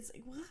anyway. It's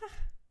like wah!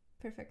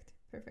 Perfect.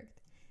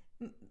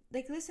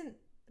 Like listen,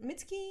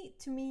 Mitski,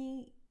 to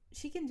me,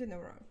 she can do no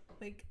wrong.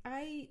 Like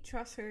I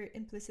trust her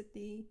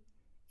implicitly.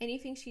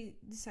 Anything she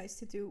decides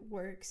to do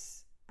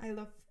works. I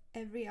love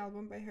every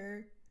album by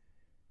her.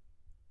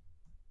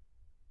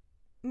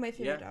 My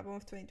favorite album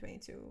of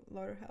 2022,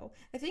 Laurel Hell.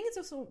 I think it's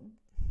also,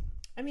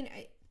 I mean,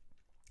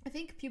 I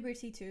think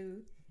Puberty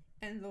 2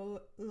 and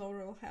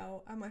Laurel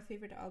Hell are my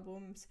favorite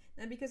albums.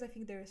 Not because I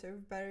think they're sort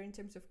of better in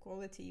terms of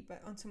quality,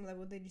 but on some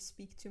level they just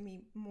speak to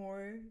me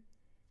more.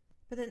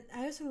 But then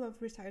I also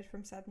love Retired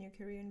from Sad New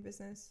Career in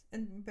Business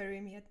and Bury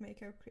Me at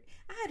Makeup.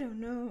 I don't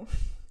know.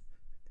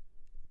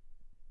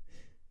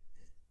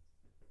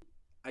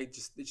 It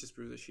just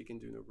proves that she can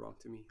do no wrong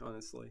to me,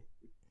 honestly.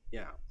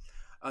 Yeah.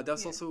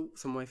 That's also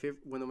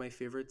one of my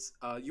favorites.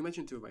 You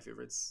mentioned two of my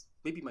favorites,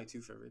 maybe my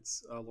two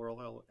favorites, Laurel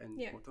Hell and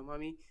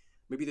Motomami.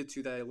 Maybe the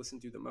two that I listen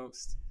to the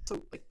most.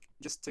 So, like,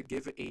 just to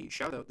give a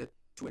shout out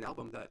to an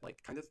album that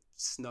like kind of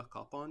snuck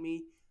up on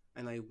me,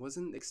 and I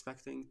wasn't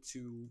expecting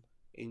to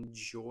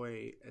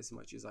enjoy as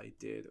much as I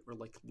did, or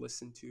like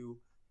listen to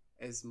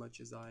as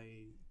much as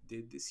I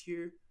did this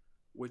year,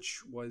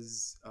 which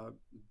was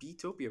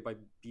Beatopia by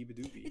Biba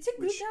Dooby. It's a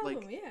good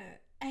album, like, yeah.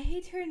 I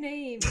hate her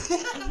name.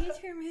 I hate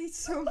her name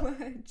so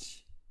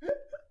much.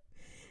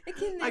 I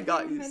can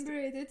never remember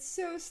it. It's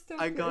so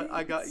stupid.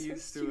 I got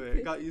used to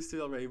it. Got used to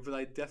it already, but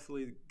I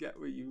definitely get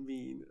what you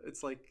mean.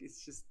 It's like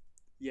it's just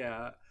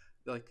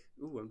like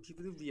ooh, I'm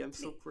Biba Dooby. I'm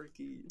so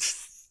quirky.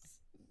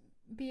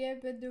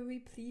 Biba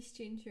Dooby, please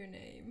change your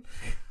name.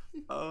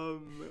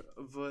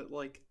 But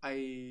like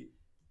I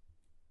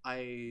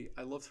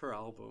loved her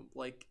album.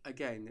 Like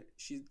again,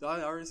 she's not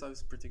an artist I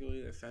was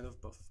particularly a fan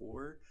of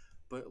before,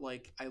 but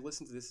like I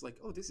listened to this like,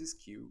 oh, this is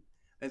cute,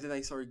 and then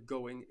I started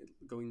going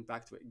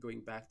back to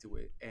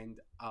it, and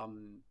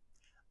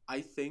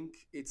I think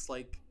it's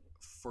like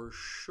for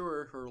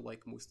sure her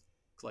like most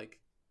like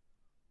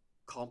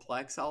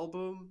complex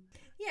album.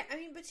 Yeah, I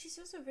mean, but she's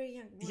also very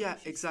young. Yeah,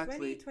 she's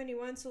exactly.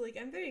 21, so like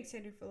I'm very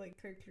excited for like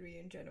her career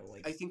in general.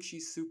 Like I think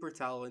she's super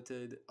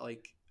talented.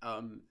 Like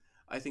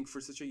I think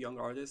for such a young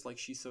artist, like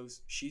she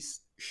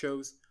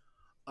shows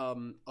a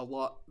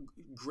lot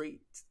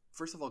great.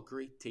 First of all,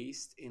 great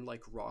taste in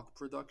like rock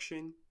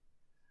production.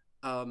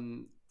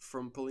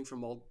 From pulling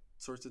from all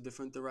sorts of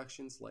different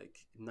directions,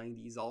 like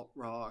 90s alt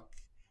rock,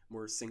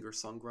 more singer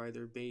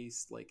songwriter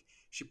based. Like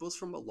she pulls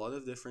from a lot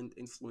of different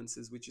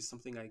influences, which is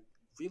something I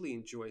really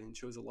enjoy, and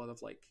shows a lot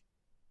of like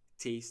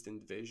taste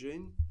and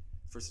vision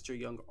for such a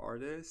young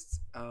artist.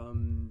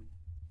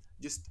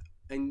 Just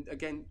and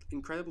again,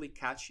 incredibly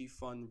catchy,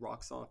 fun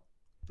rock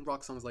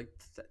songs like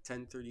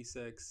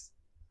 1036,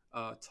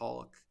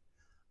 Talk,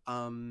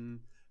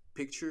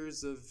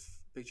 pictures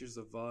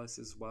of Us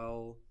as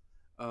well,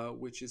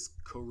 which is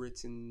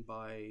co-written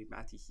by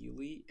Matty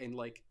Healy, and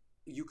like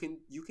you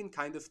can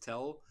kind of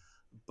tell,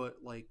 but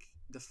like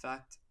the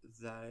fact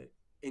that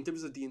in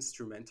terms of the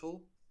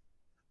instrumental,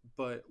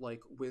 but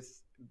like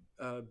with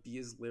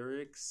Bia's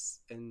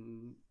lyrics,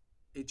 and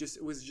it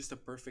was just a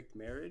perfect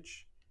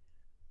marriage.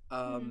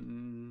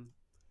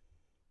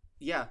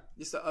 Yeah,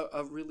 just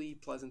a really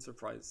pleasant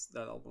surprise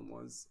that album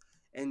was.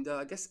 And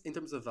I guess in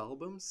terms of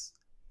albums,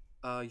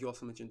 you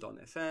also mentioned Dawn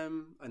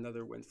FM,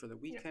 another win for the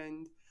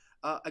weekend.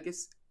 I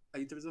guess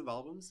in terms of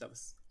albums, that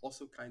was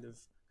also kind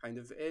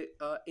of it.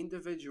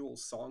 Individual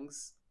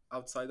songs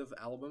outside of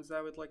albums that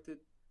I would like to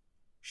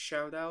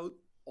shout out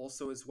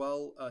also as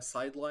well.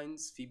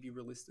 Sidelines, Phoebe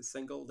released a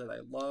single that I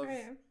love. Oh,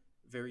 yeah.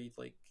 Very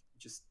like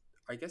just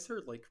I guess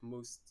her like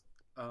most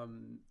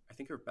I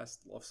think her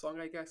best love song,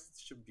 I guess.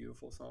 It's such a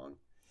beautiful song.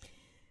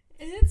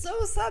 And it's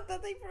so sad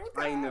that they broke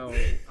up. I know.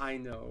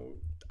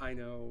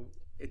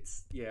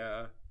 It's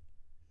yeah.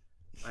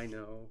 I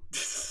know.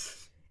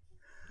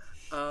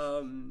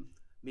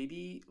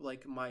 Maybe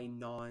like my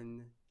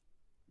non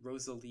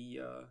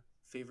Rosalia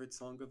favorite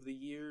song of the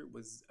year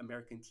was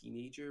American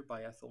Teenager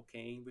by Ethel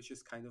Cain, which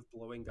is kind of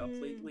blowing up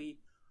lately.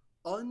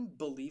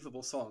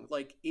 Unbelievable song.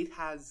 Like it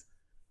has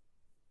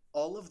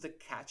all of the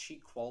catchy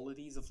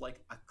qualities of like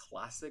a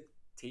classic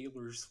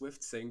Taylor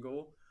Swift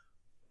single,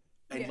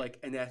 and like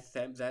an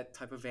that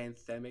type of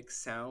anthemic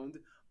sound,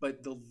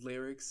 but the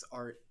lyrics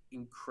are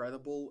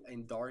incredible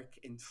and dark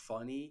and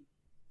funny.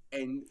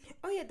 And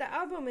the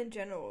album in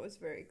general was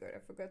very good. I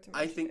forgot to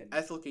mention I think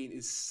Ethel Cain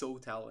is so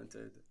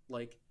talented.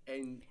 Like,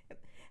 and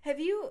have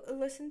you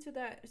listened to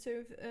that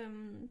sort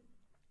of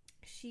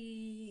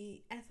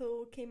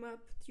Ethel came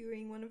up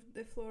during one of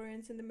the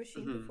Florence and the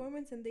Machine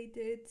performance, and they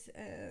did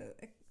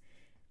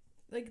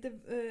like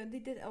they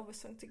did Elvis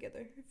song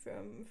together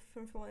from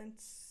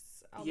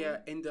Florence album. Yeah,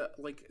 and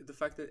like the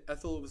fact that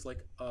Ethel was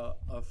like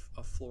a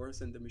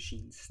Florence and the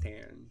Machine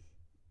stan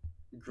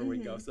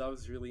growing up, so that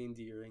was really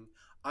endearing.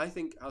 I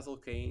think Ethel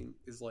Kane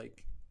is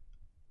like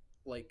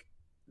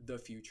the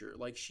future.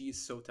 Like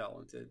she's so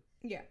talented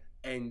Yeah.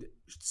 and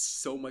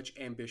so much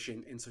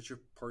ambition and such a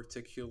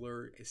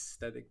particular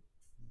aesthetic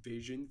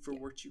vision for Yeah.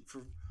 what she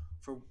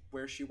for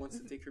where she wants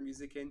to take her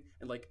music in.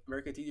 And like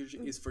American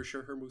Teenager is for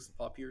sure her most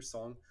popular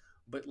song,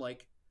 but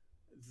like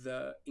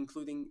the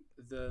including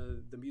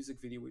the music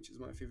video, which is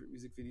one of my favorite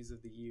music videos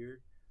of the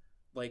year,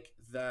 like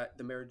that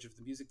the marriage of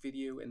the music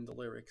video and the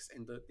lyrics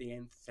and the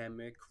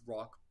anthemic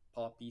rock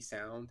poppy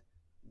sound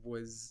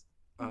was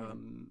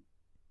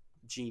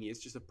genius,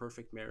 just a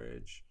perfect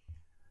marriage.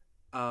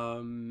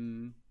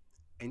 um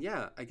and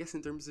yeah, I guess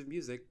in terms of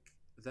music,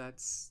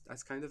 that's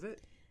kind of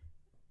it.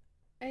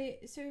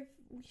 So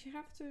if we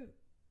have to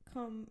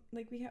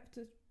we have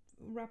to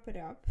wrap it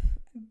up.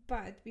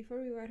 But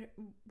before we wrap,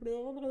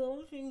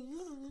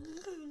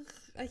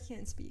 I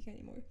can't speak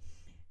anymore.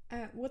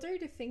 What are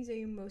the things that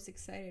you're most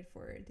excited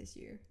for this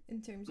year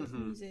in terms of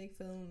music,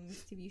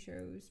 films, TV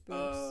shows,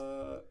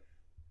 books?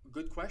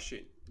 Good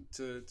question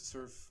to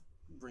sort of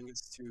bring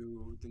us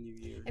to the new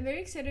year. I'm very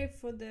excited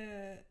for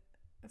the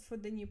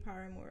new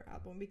Paramore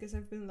album because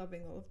I've been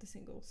loving all of the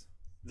singles.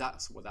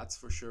 That's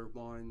for sure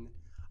one.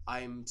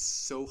 I'm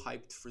so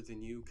hyped for the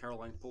new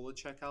Caroline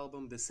Polachek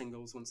album. The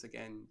singles, once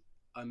again,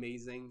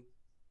 amazing.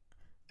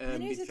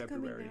 When is it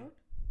coming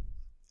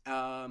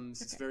out?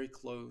 So it's very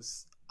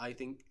close. I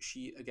think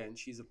she's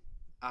an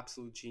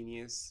absolute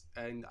genius,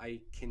 and I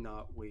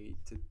cannot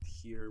wait to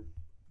hear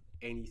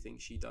anything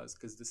she does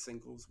because the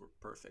singles were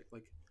perfect.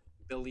 Like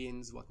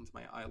Billions, Welcome to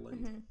My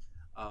Island,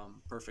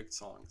 perfect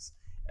songs.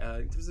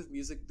 In terms of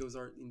music, those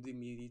are in the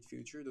immediate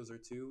future. Those are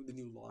two. The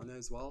new Lana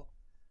as well.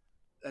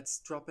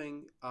 That's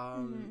dropping.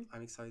 I'm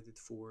excited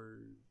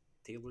for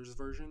Taylor's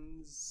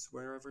versions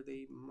whenever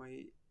they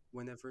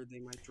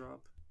might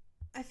drop.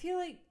 I feel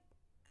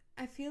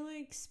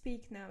like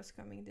Speak Now is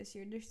coming this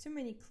year. There's too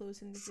many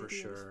clues in the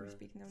videos for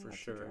Speak Now not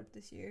to drop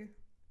this year.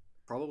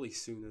 Probably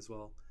soon as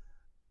well.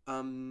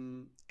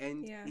 And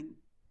yeah.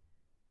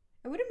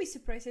 I wouldn't be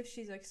surprised if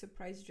she's like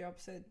surprise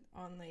drops it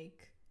on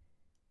like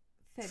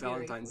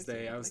February Valentine's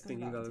Day. I was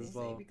thinking that as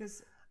well.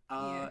 Because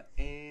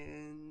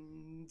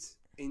and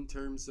in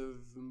terms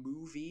of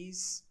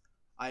movies,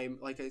 I'm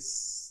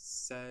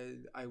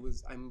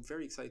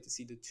very excited to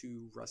see the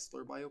two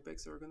wrestler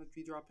biopics that are going to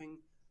be dropping.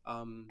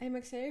 I'm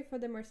excited for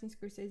the Martin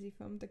Scorsese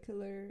film, The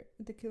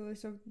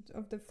Killers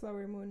of the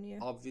Flower Moon. Yeah,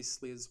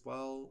 obviously as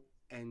well,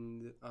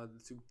 and the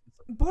two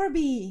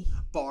Barbie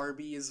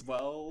as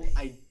well.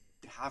 I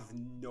have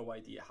no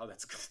idea how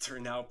that's going to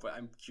turn out, but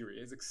I'm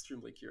curious,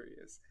 extremely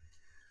curious.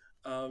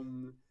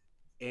 And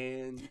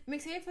I'm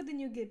excited for the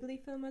new Ghibli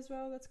film as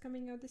well that's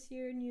coming out this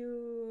year.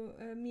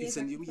 Miyazaki. It's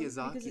a new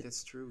Miyazaki.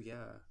 That's true.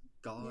 Yeah,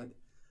 God.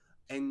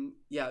 Yeah. And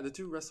yeah, the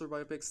two wrestler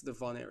biopics,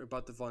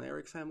 about the Von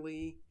Erich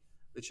family,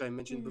 which I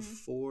mentioned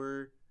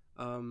before.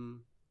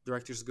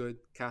 Director's good,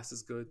 cast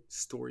is good,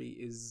 story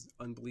is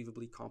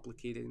unbelievably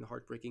complicated and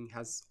heartbreaking,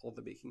 has all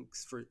the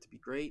makings for it to be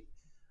great,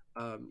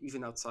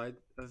 even outside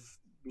of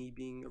me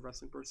being a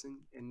wrestling person.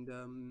 And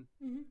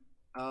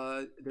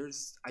I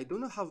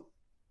don't know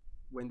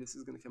when this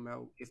is going to come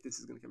out, if this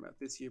is going to come out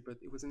this year, but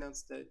it was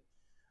announced that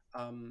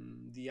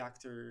the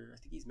actor, I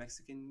think he's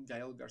Mexican,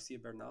 Gael Garcia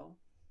Bernal,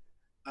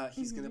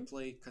 he's going to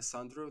play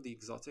Cassandro the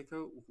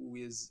Exotico, who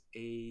is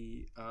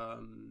a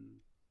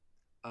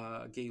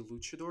gay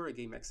luchador, a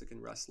gay Mexican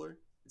wrestler.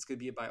 It's going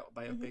to be a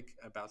biopic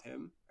about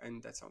him,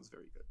 and that sounds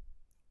very good.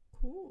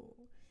 Cool.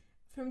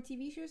 From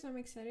TV shows, I'm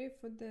excited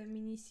for the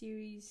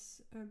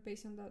mini-series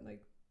based on that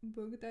like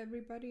book that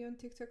everybody on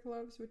TikTok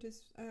loves, which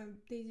is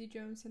Daisy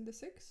Jones and the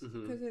Six,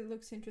 because it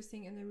looks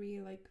interesting, and I really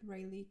like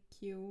Riley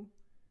Q,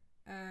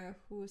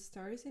 who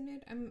stars in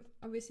it. I'm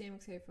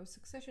excited for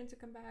Succession to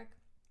come back,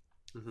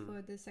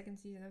 for the second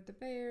season of The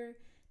Bear,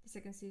 the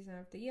second season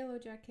of The Yellow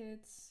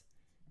Jackets.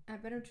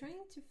 But I'm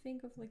trying to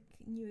think of like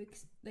new,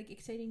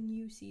 exciting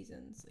new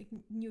seasons, like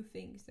new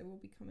things that will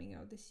be coming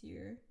out this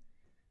year.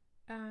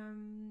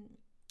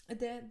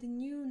 The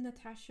new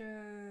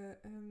Natasha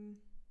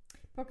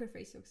Poker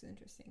Face looks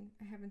interesting.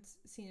 I haven't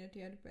seen it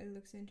yet, but it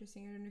looks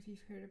interesting. I don't know if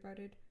you've heard about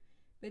it,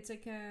 but it's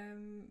like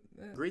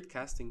great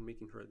casting,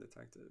 making her a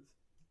detective.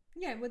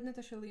 Yeah, with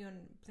Natasha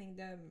Lyonne playing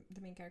the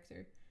main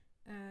character.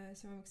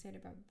 So I'm excited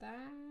about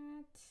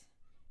that.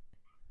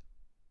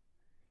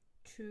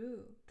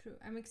 True.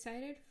 I'm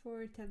excited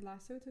for Ted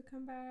Lasso to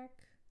come back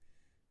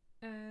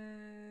for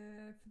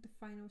the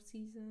final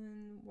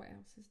season. What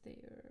else is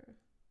there?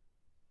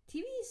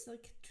 TV is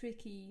like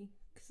tricky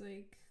because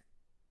like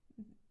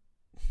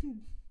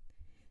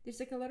there's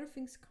like a lot of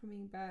things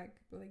coming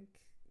back, but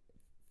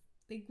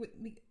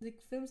like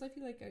films I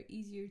feel like are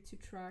easier to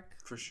track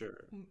for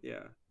sure.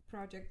 Yeah.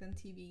 Project than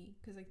TV,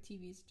 because like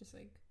TV is just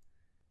like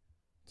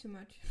too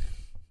much.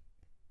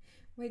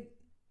 Why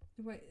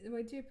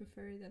do you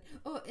prefer that?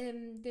 Oh,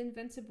 The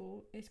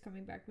Invincible is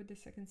coming back with the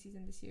second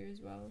season this year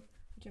as well,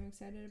 which I'm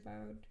excited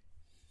about.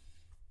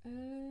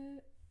 Uh,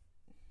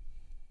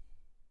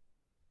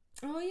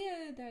 oh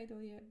yeah, the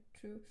idol. Yeah,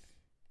 true.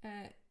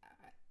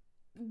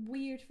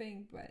 Weird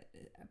thing, but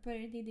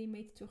apparently they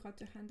made Too Hot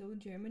to Handle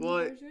Germany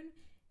version,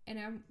 and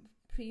I'm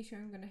pretty sure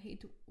I'm gonna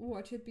hate to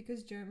watch it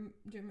because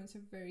Germans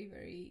are very,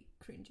 very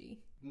cringy.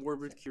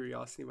 Morbid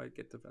curiosity might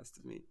get the best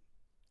of me.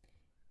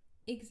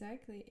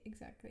 Exactly.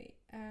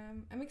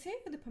 I'm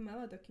excited for the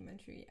Pamela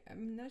documentary.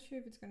 I'm not sure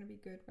if it's gonna be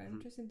good, but I'm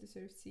interested to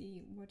sort of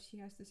see what she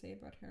has to say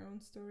about her own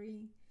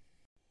story.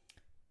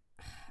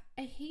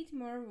 I hate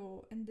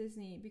Marvel and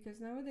Disney because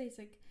nowadays,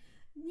 like,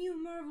 new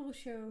Marvel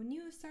show,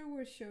 new Star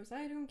Wars shows,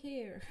 I don't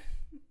care.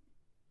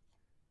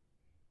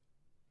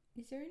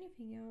 Is there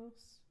anything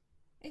else?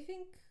 I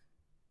think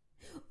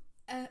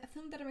a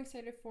film that I'm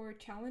excited for,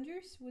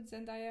 Challengers, with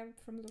Zendaya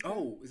from Luca.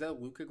 Oh, is that a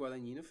Luca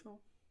Guadagnino film?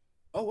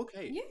 Oh,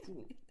 okay. Yeah,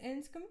 cool. And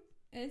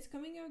it's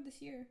coming out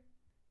this year.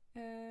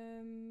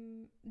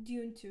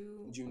 Dune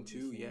 2. June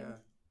 2, yeah.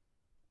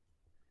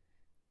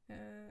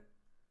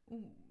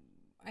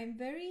 I'm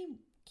very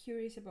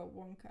curious about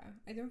Wonka.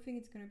 I don't think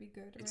it's gonna be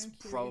good. It's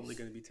probably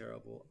gonna be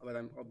terrible, but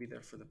I'll be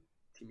there for the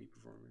Timmy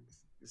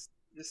performance.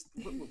 Just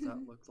what will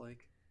that look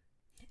like?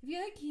 I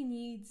feel like he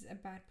needs a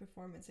bad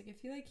performance. Like, I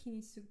feel like he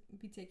needs to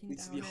be taken down. He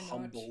needs to be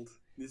humbled.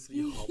 He needs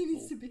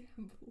to be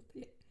humbled.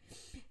 Yeah.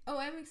 Oh,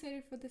 I'm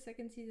excited for the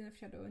second season of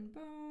Shadow and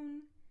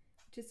Bone,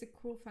 which is a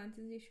cool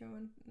fantasy show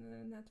on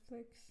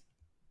Netflix.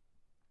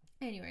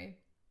 Anyway,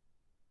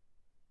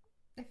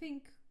 I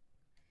think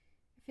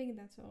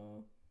that's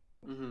all.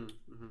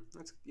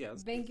 That's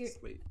a good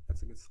slate.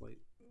 That's a good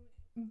slate.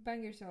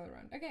 Bangers all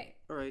around. Okay.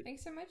 All right.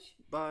 Thanks so much.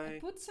 Bye.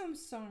 Put some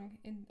song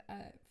in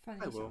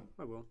funny song.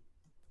 I will.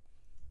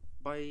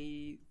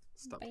 Bye.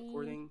 Stop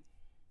recording.